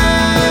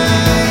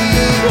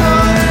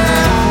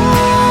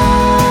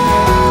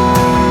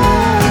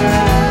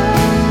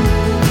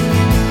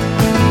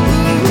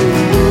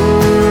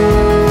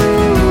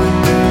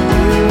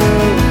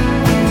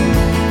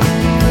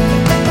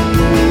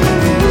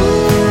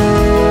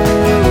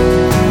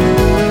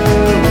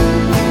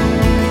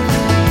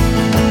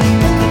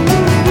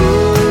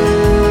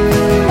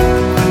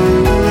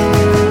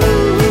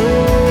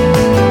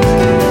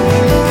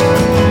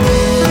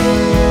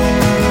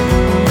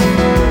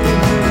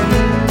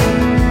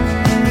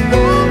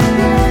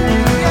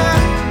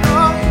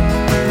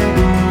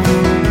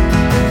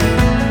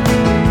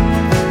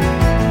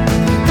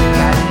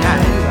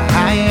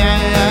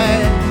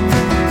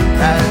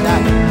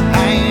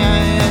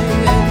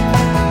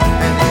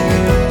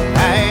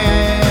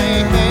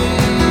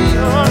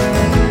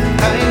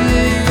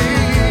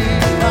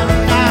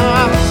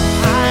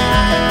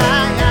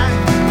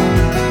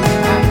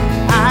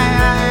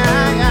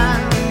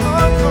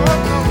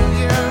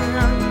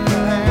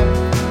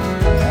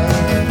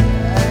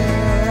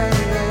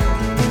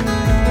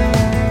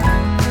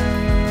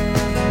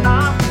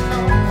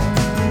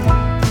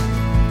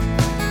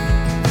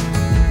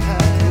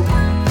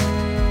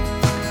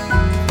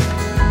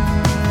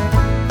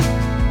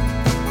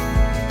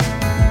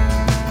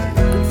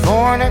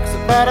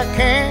but I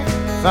can't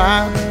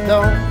find the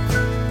door.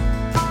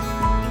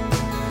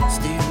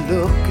 Still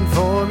looking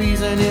for a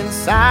reason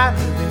inside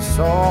of this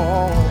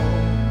all.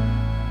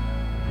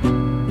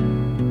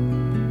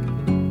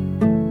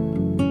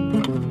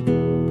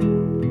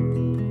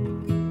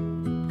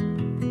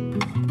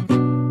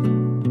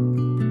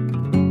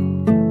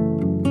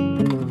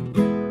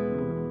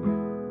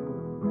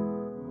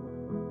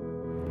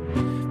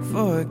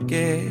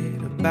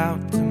 Forget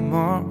about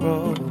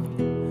tomorrow.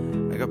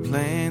 I got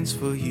plans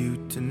for you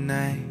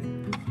tonight.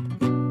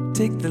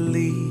 Take the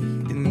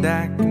lead and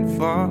I can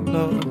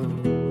follow.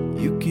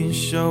 You can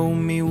show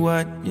me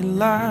what you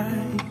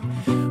like.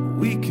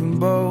 We can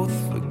both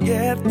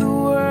forget the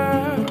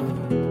world,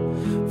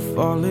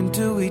 fall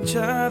into each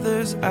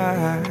other's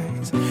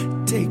eyes.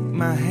 Take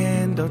my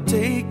hand, I'll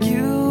take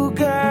you,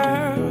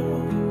 girl.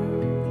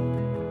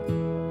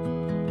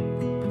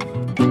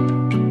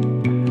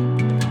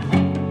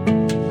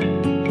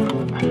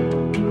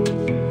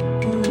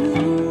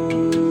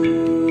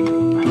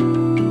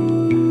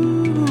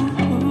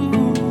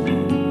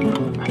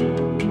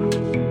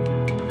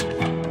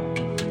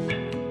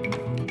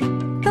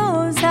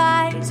 Those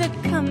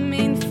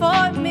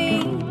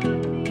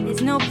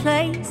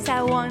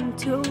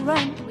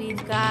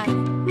sky,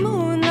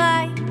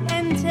 moonlight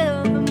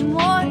until the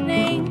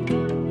morning.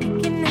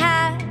 We can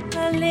have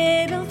a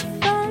little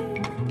fun.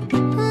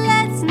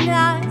 Let's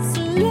not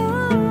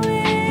slow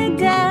it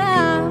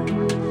down.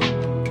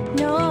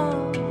 No,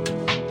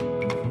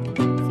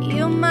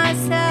 feel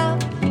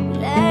myself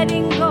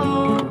letting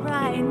go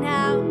right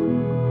now.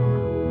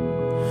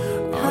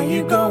 Are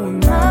you going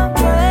my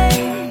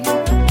way?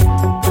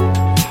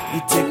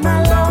 You take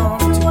my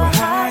love to a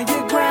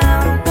higher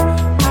ground.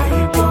 Are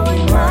you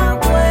going my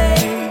way?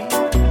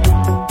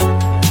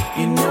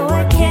 You know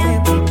I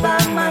can't be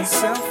by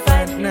myself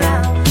right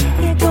now.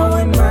 You're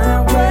going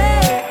my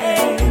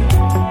way.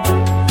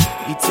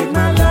 You take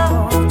my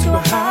love to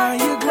a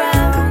higher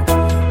ground.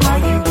 Are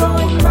you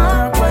going my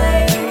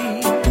way?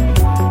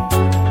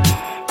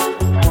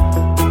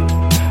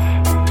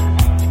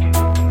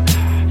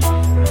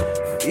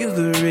 Feel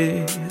the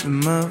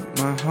rhythm of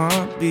my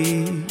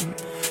heartbeat.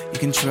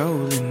 You're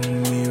controlling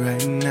me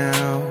right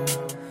now.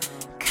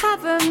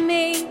 Cover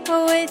me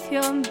with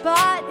your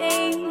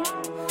body.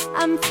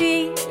 I'm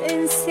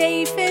feeling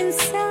safe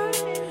inside.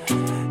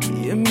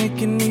 You're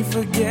making me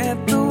forget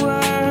the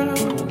world.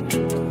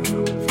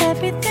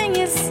 Everything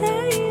you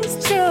say is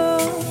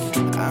true.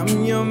 I'm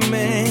your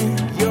man,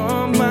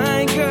 you're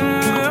my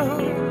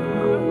girl.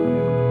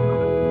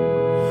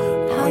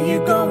 Are you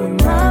going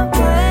my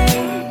way?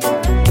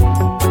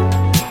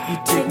 You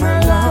take my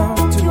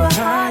love to a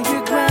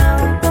higher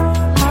ground.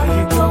 Are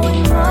you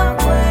going my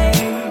way?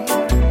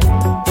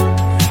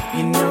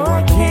 You know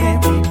I can't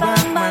be by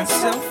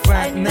myself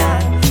right now.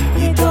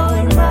 You're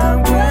going my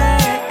way.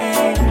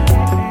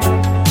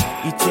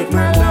 You take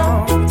my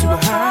love to a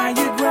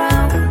higher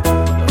ground.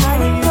 Are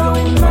you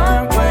going my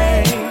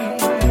way?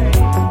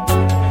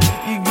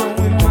 You're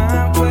going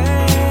my way.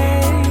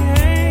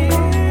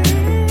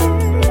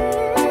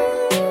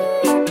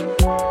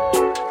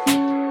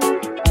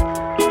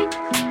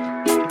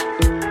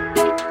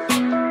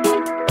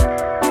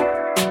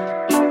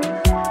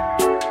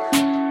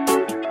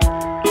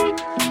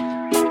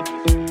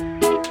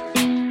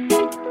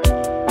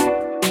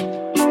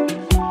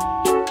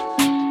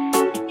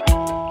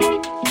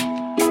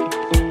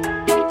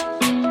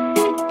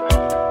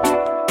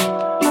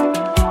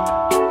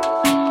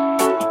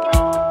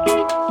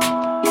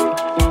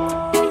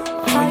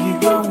 Are you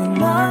going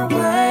my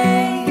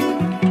way?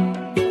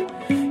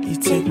 You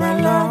take my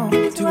love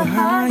to a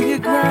higher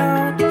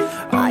ground.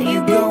 Are you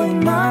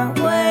going my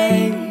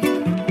way?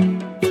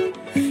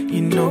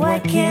 You know I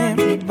can't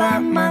be by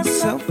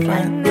myself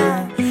right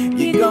now.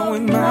 You're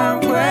going my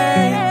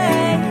way.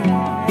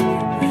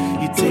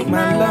 You take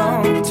my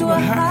love to a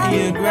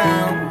higher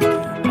ground.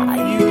 Are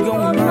you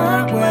going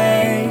my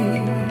way?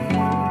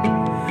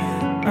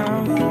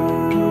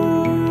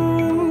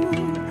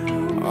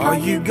 Are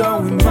you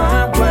going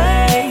my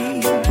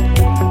way?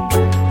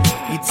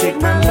 You take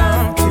my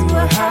love to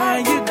a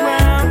higher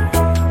ground.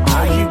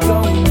 Are you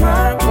going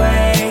my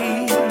way?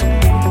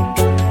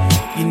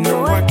 You know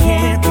I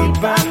can't be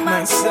by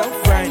myself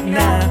right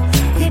now.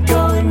 You're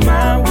going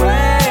my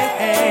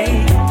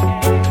way.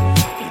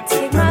 You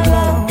take my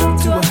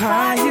love to a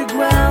higher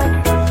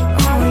ground.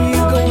 Are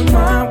you going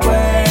my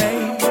way?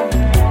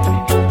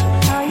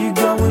 Are you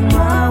going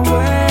my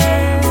way?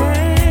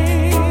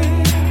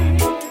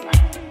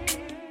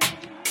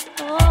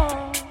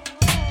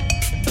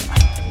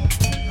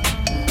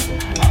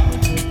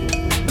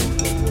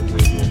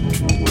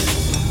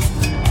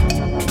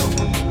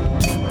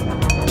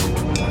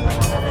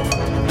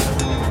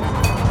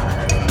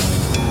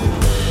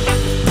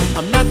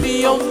 I'm not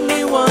the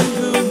only one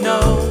who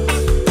knows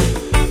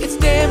it's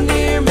damn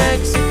near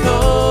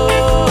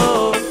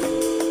Mexico,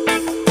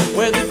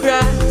 where the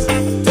grass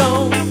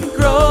don't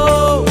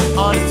grow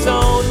on its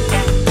own.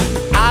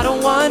 I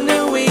don't want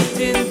to wait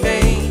in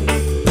vain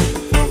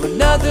for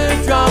another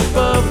drop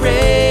of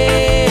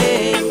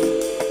rain.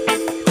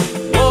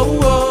 Whoa,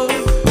 whoa,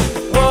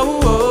 whoa,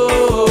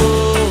 whoa.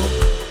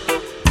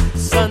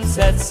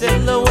 Sunset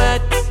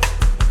silhouette,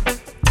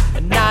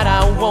 a night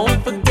I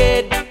won't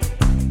forget.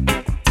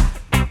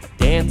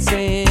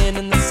 Dancing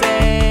in the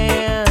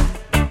sand.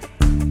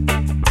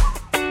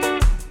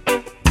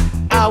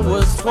 I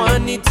was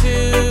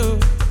 22.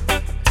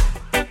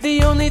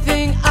 The only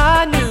thing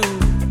I knew,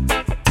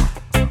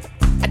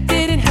 I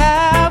didn't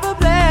have a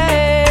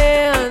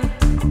plan.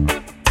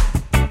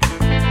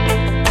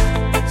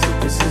 So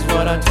this is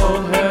what I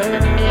told her.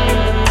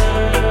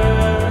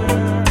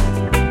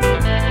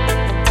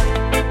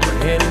 We're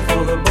heading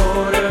for the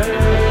border.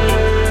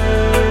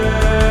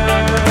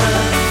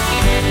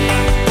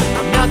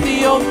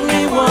 The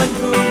only one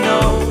who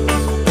knows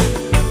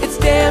it's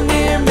damn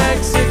near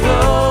Mexico,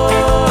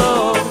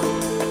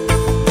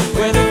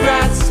 where the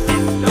grass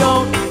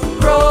don't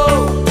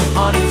grow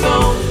on its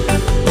own.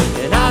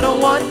 And I don't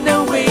want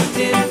to wait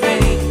in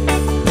vain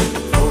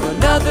for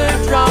another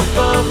drop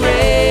of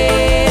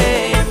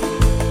rain.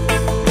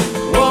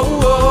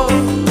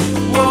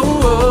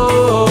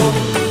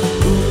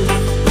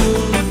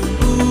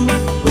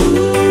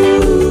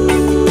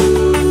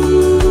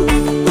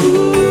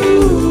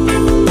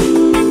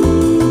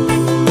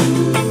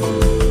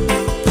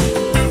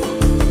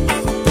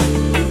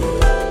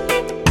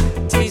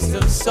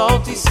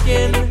 salty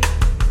skin.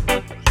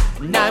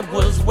 Night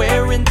was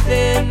wearing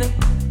thin.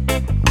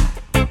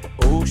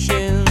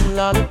 Ocean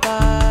lullaby.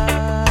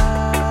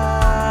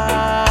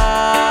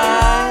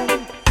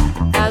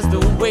 As the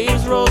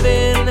waves rolled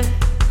in,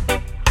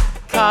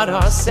 caught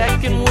our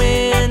second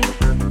wind.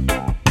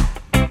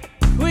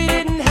 We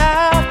didn't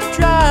have to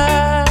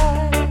try,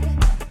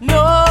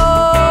 no.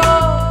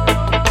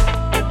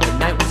 The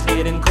night was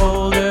getting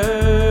colder.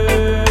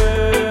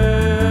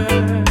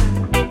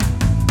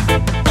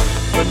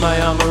 Put my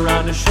arm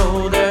around her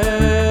shoulder.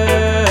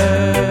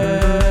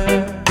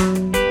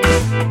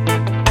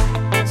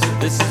 So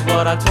this is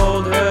what I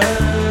told her.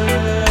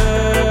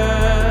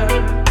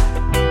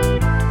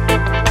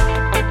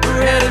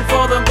 We're heading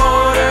for the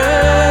border.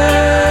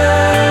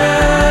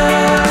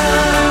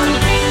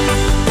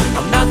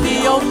 I'm not the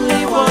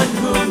only one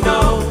who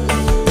knows.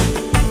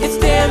 It's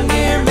damn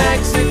near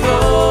Mexico,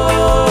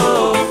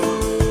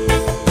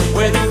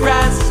 where the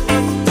grass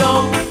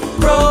don't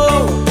grow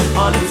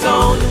on its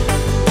own.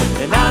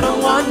 And I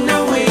don't want to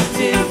wait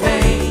in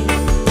vain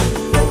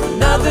for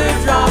another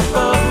drop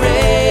of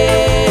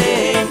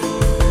rain.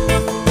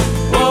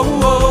 Whoa,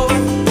 whoa,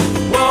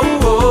 whoa,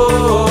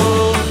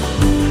 whoa.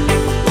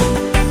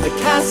 The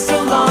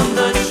castle on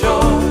the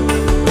shore,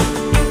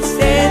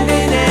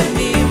 standing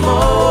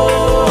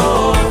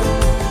anymore.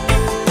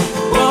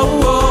 Whoa,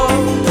 whoa,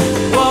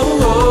 whoa,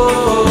 whoa.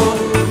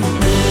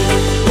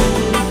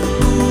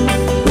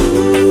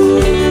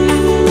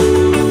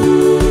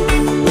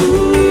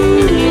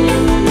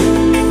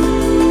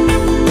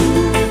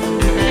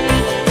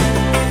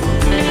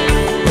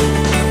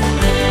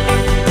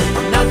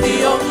 I'm not the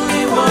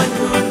only one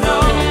who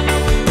knows.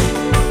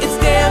 It's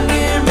damn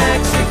near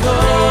Mexico,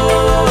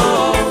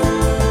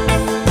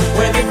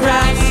 where the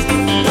grass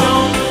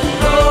don't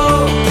grow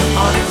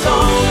on its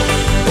own.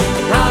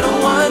 And I don't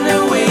wanna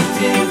wait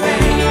in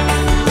vain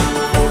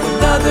for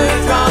another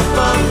drop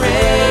of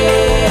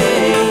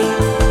rain.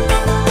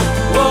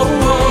 Whoa,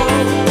 whoa,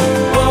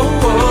 whoa,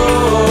 whoa.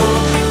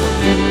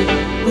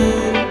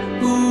 Ooh,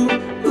 ooh,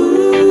 ooh,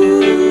 ooh.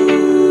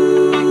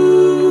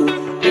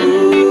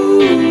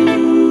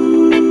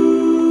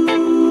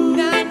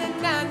 Na na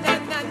na na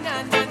na na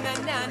na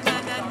na na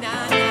na na.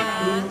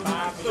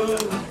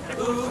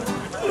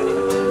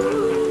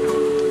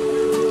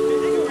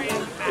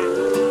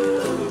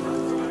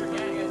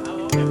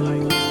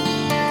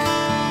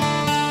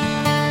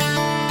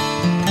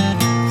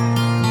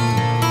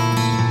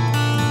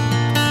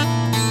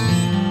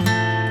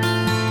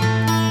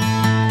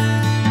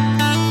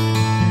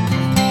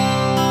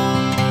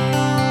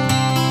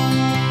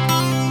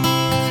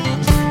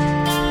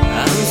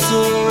 I'm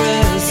so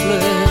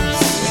restless,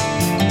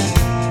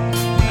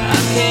 I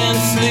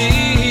can't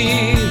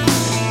sleep,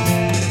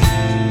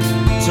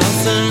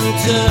 tossing,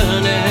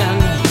 turning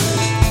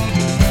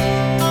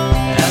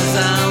as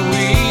I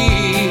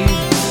weep.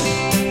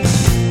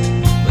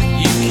 But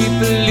you keep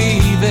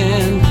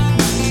believing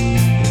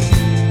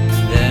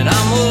that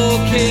I'm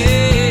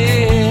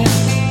okay.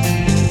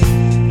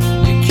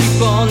 You keep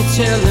on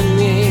telling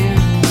me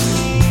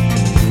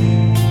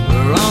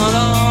we're on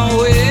our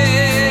way.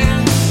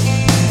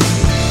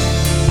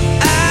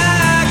 I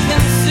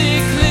can see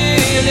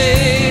clearly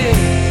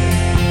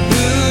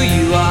who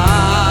you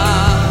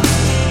are.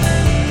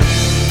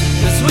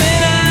 'Cause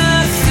when I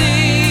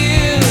see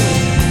you,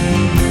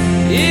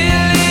 it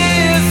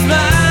lifts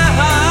my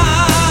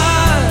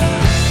heart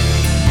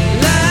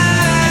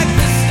like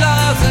the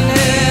stars in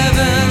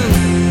heaven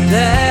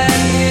that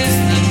miss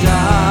the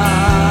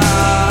dark.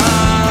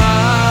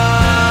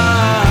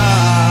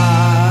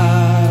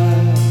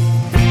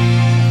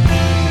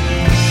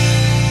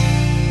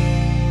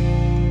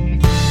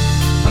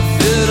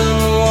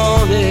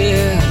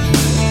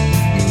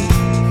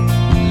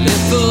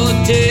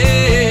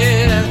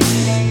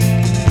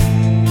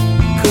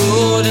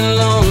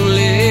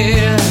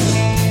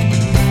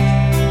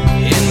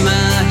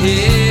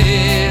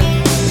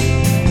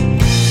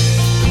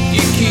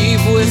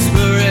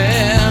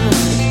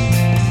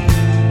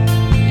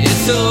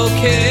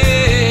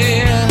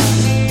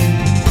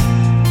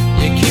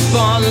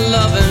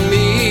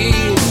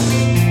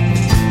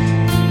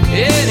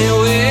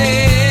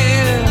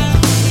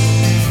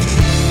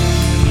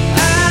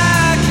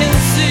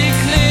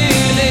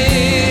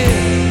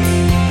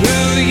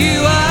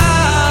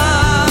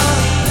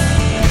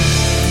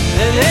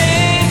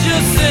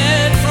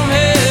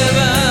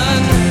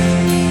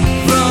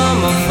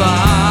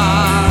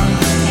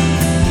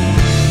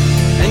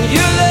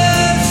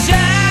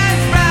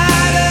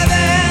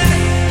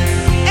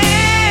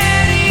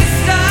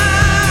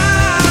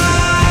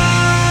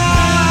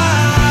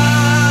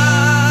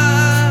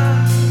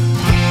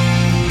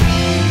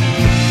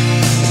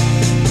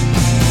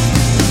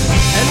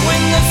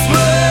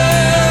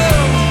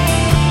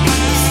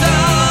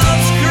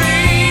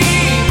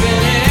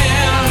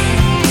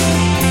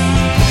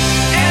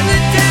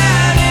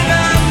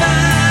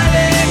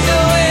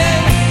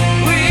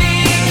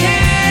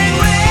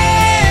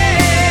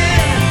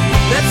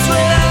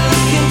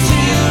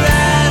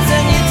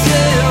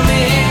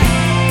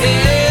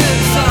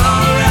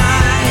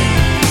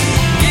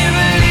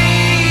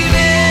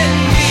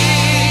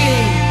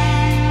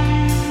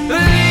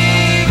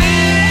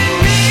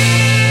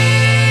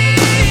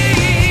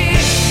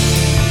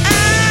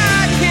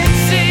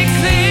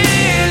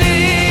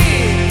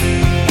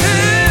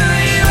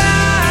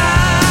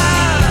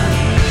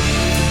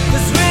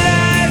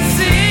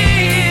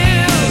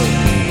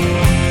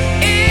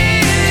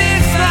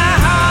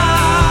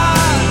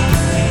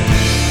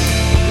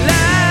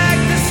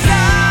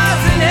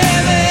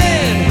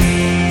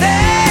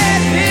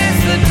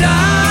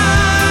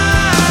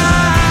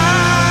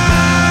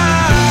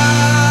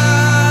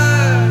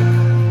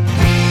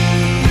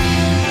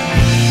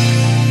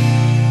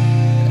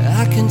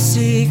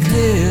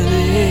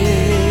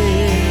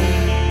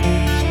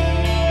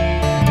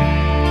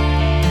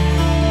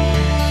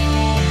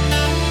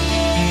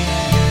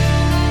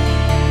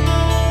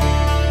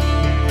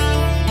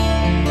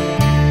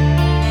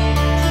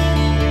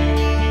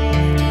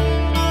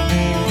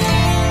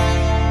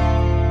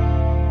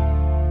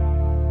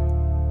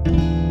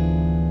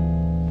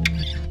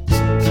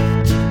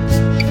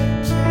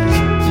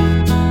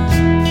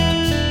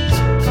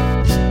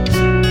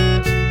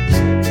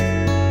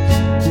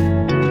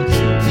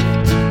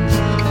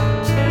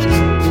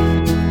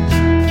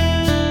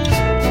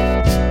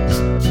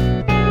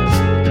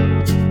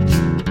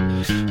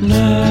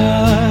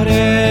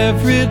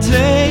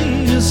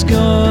 day is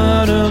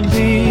gonna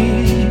be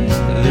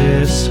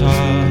this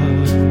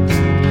hard.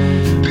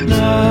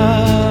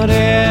 Not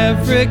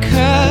every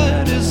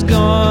cut is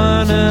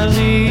gonna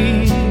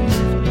leave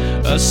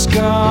a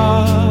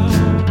scar.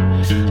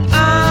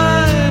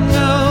 I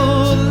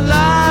know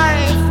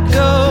life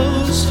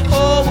goes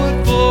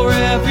forward for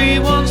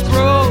everyone's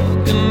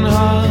broken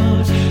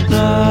heart.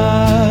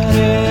 Not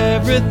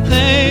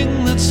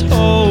everything that's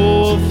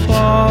whole will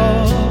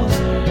fall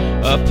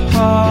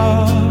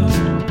apart.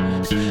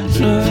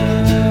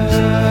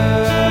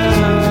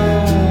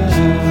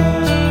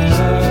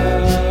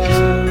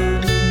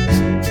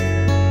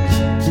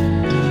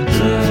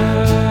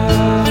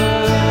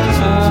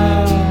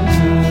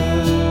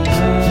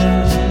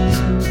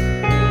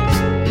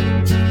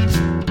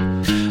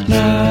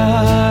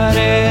 Not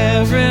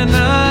every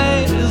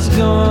night is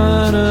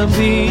gonna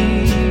be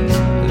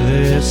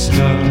this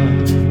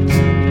hard.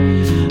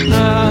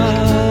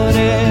 Not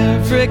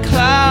every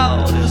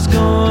cloud is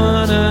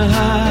gonna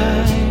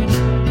hide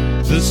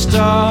the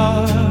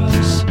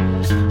stars.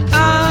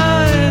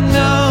 I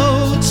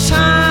know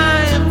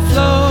time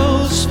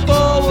flows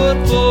forward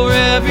for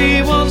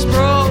everyone's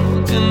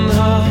broken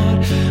heart.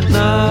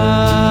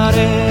 Not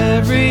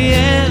every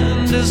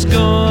end is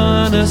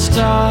gonna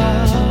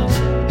stop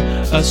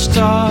a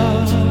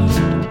start.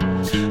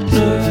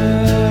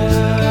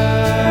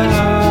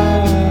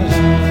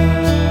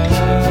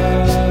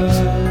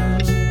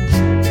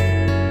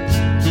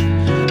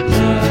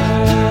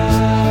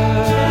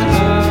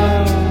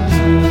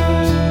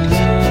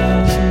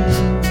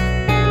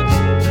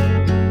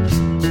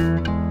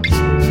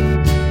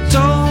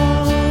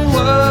 Don't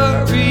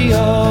worry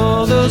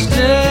all those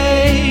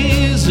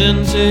days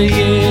into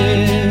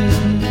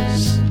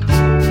years.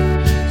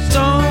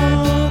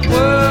 Don't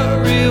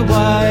worry,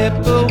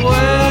 wipe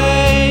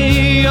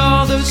away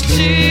all those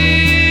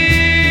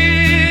tears,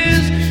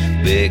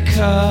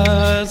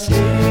 because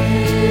it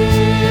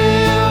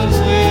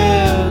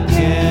will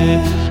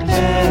get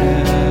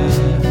better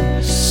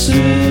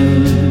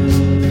soon.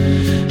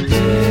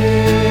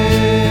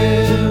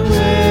 It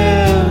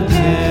will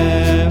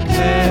get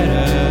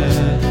better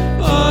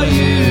for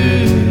you.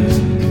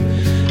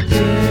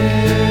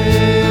 It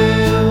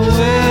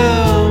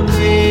will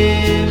be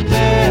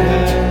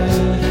better.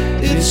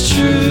 It's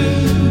true.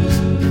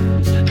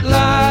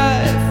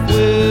 Life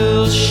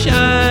will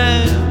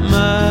shine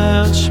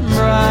much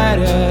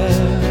brighter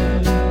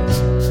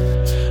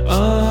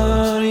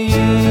on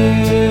you.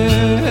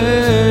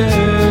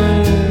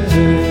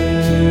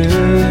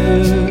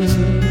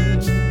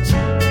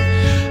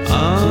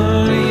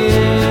 On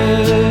you.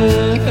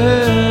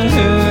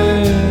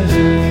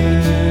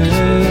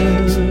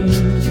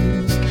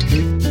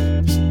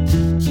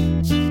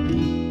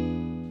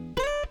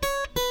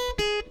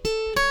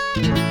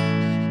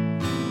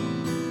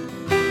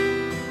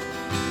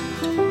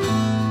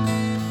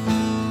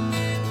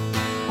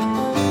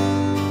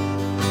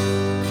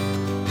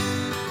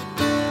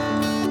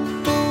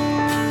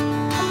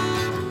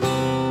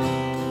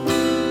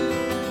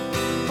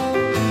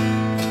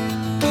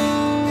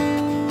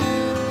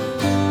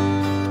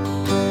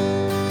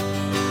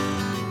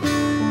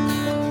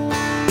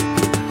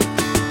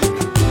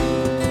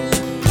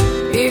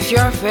 If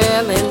you're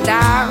feeling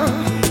down,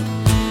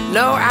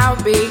 know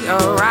I'll be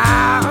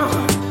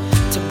around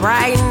to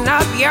brighten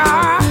up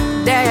your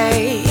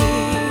day.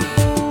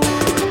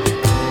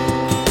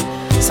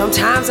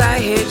 Sometimes I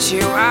hit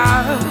you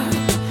up,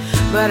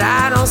 but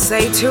I don't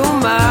say too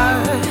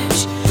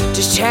much,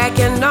 just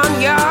checking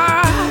on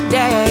your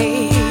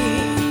day.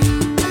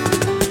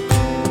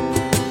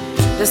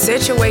 The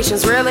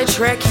situation's really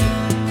tricky,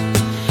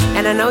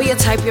 and I know your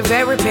type, you're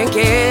very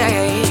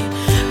picky,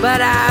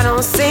 but I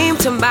don't seem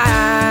to mind.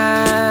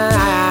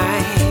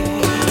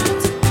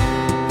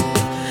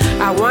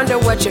 I wonder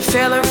what you're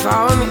feeling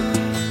for me.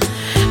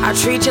 I'll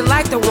treat you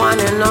like the one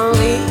and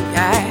only,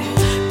 yeah.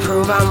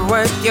 Prove I'm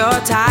worth your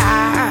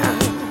time,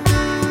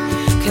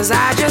 'cause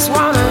I just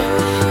wanna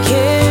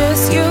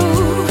kiss you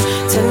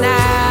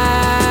tonight,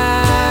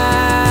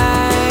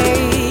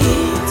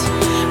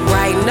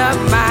 brighten up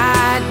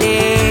my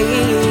day.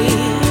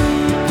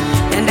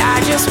 And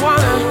I just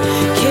wanna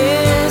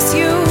kiss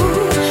you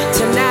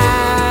tonight.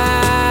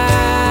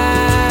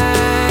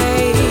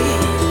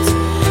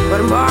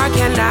 What more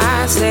can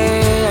I say?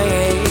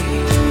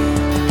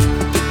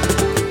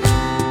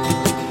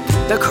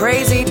 The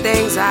crazy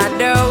things I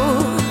do,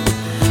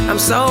 I'm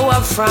so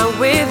upfront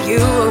with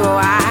you.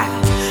 I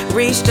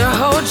reach to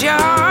hold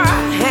your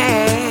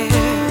hand.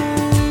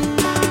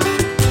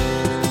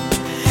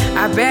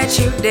 I bet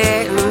you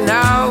didn't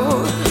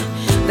know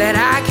that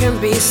I can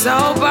be so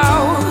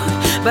bold,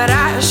 but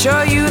I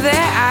assure you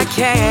that I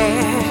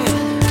can.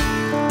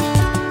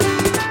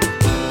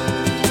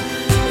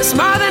 It's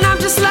more than I'm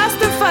just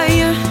lusting for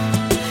you,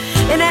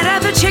 and that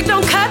other chick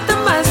don't cut the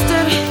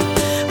mustard.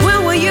 When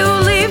will you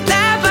leave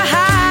that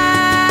behind?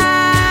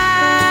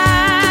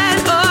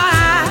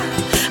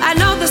 Oh, I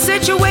know the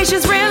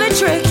situation's really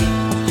tricky.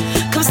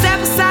 Come step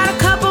aside a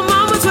couple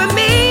moments with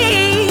me.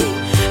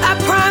 I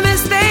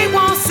promise they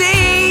won't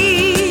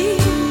see,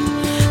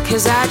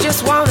 'cause I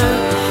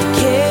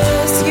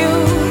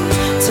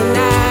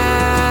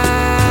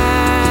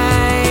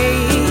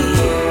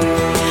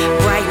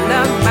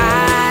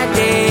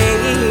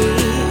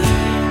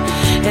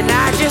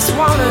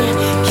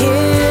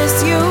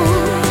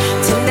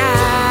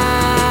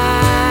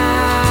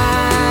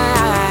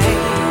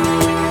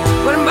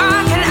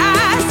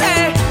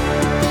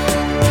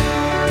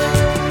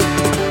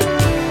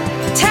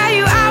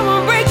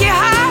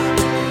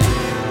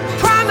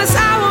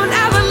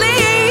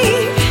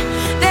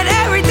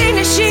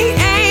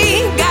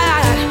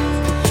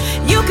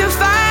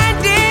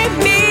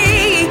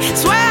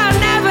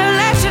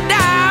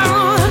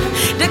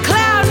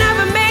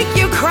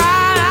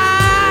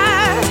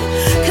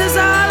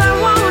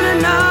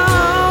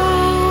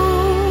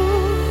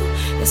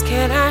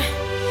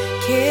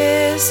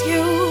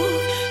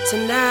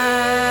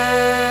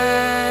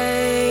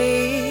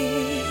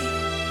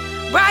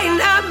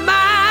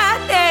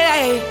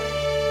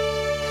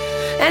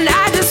And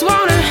I just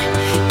wanna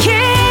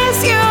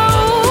kiss you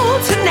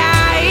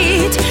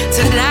tonight,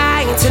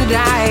 tonight,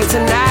 tonight,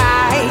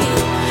 tonight.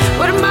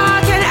 What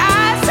more can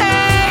I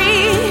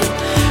say?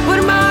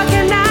 What more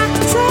can I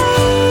say?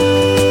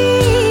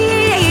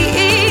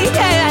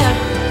 Yeah.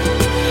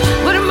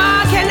 What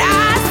more can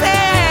I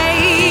say?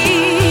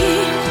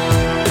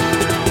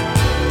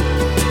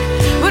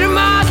 What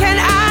more can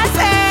I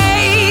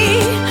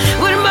say?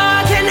 What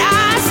more can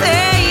I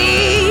say?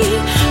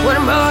 What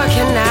more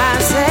can I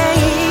say?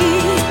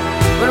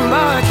 What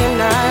more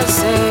can I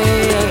say?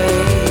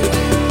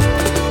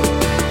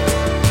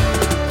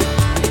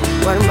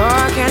 What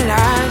more can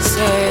I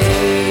say?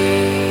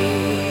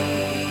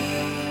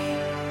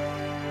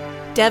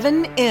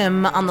 Devin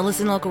M. on the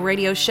Listen Local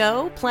radio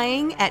show,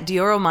 playing at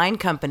Dioro Mine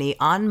Company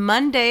on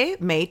Monday,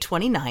 May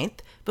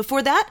 29th.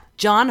 Before that,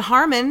 John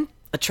Harmon,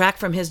 a track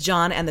from his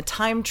John and the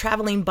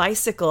Time-Traveling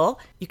Bicycle.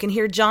 You can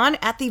hear John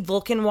at the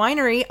Vulcan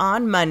Winery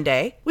on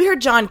Monday. We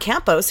heard John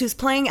Campos, who's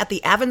playing at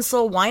the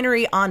Avansole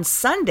Winery on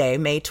Sunday,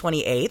 May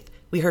 28th.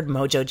 We heard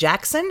Mojo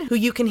Jackson, who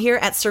you can hear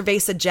at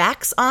Cerveza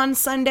Jack's on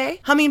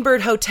Sunday.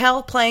 Hummingbird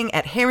Hotel playing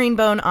at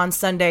Herringbone on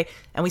Sunday.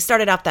 And we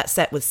started off that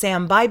set with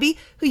Sam Bybee,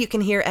 who you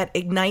can hear at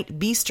Ignite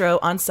Bistro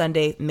on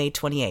Sunday, May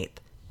 28th.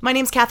 My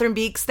name's Catherine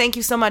Beeks. Thank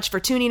you so much for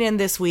tuning in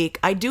this week.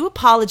 I do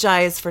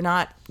apologize for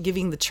not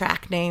giving the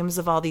track names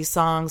of all these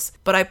songs,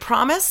 but I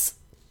promise,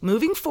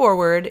 moving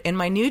forward in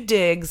my new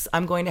digs,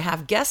 I'm going to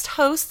have guest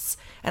hosts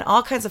and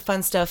all kinds of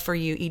fun stuff for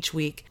you each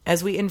week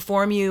as we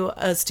inform you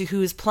as to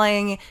who is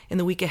playing in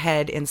the week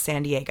ahead in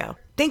San Diego.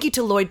 Thank you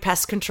to Lloyd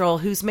Pest Control,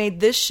 who's made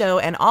this show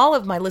and all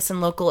of my Listen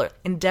Local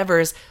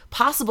endeavors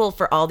possible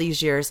for all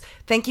these years.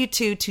 Thank you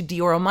to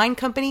Dioro Mine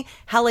Company,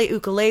 Halle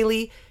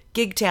Ukulele,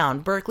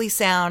 Gigtown, Berkeley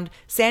Sound,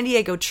 San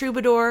Diego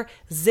Troubadour,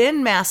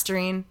 Zen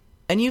Mastering,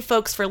 and you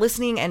folks for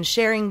listening and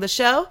sharing the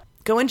show.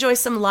 Go enjoy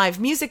some live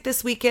music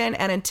this weekend,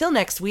 and until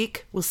next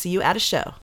week, we'll see you at a show.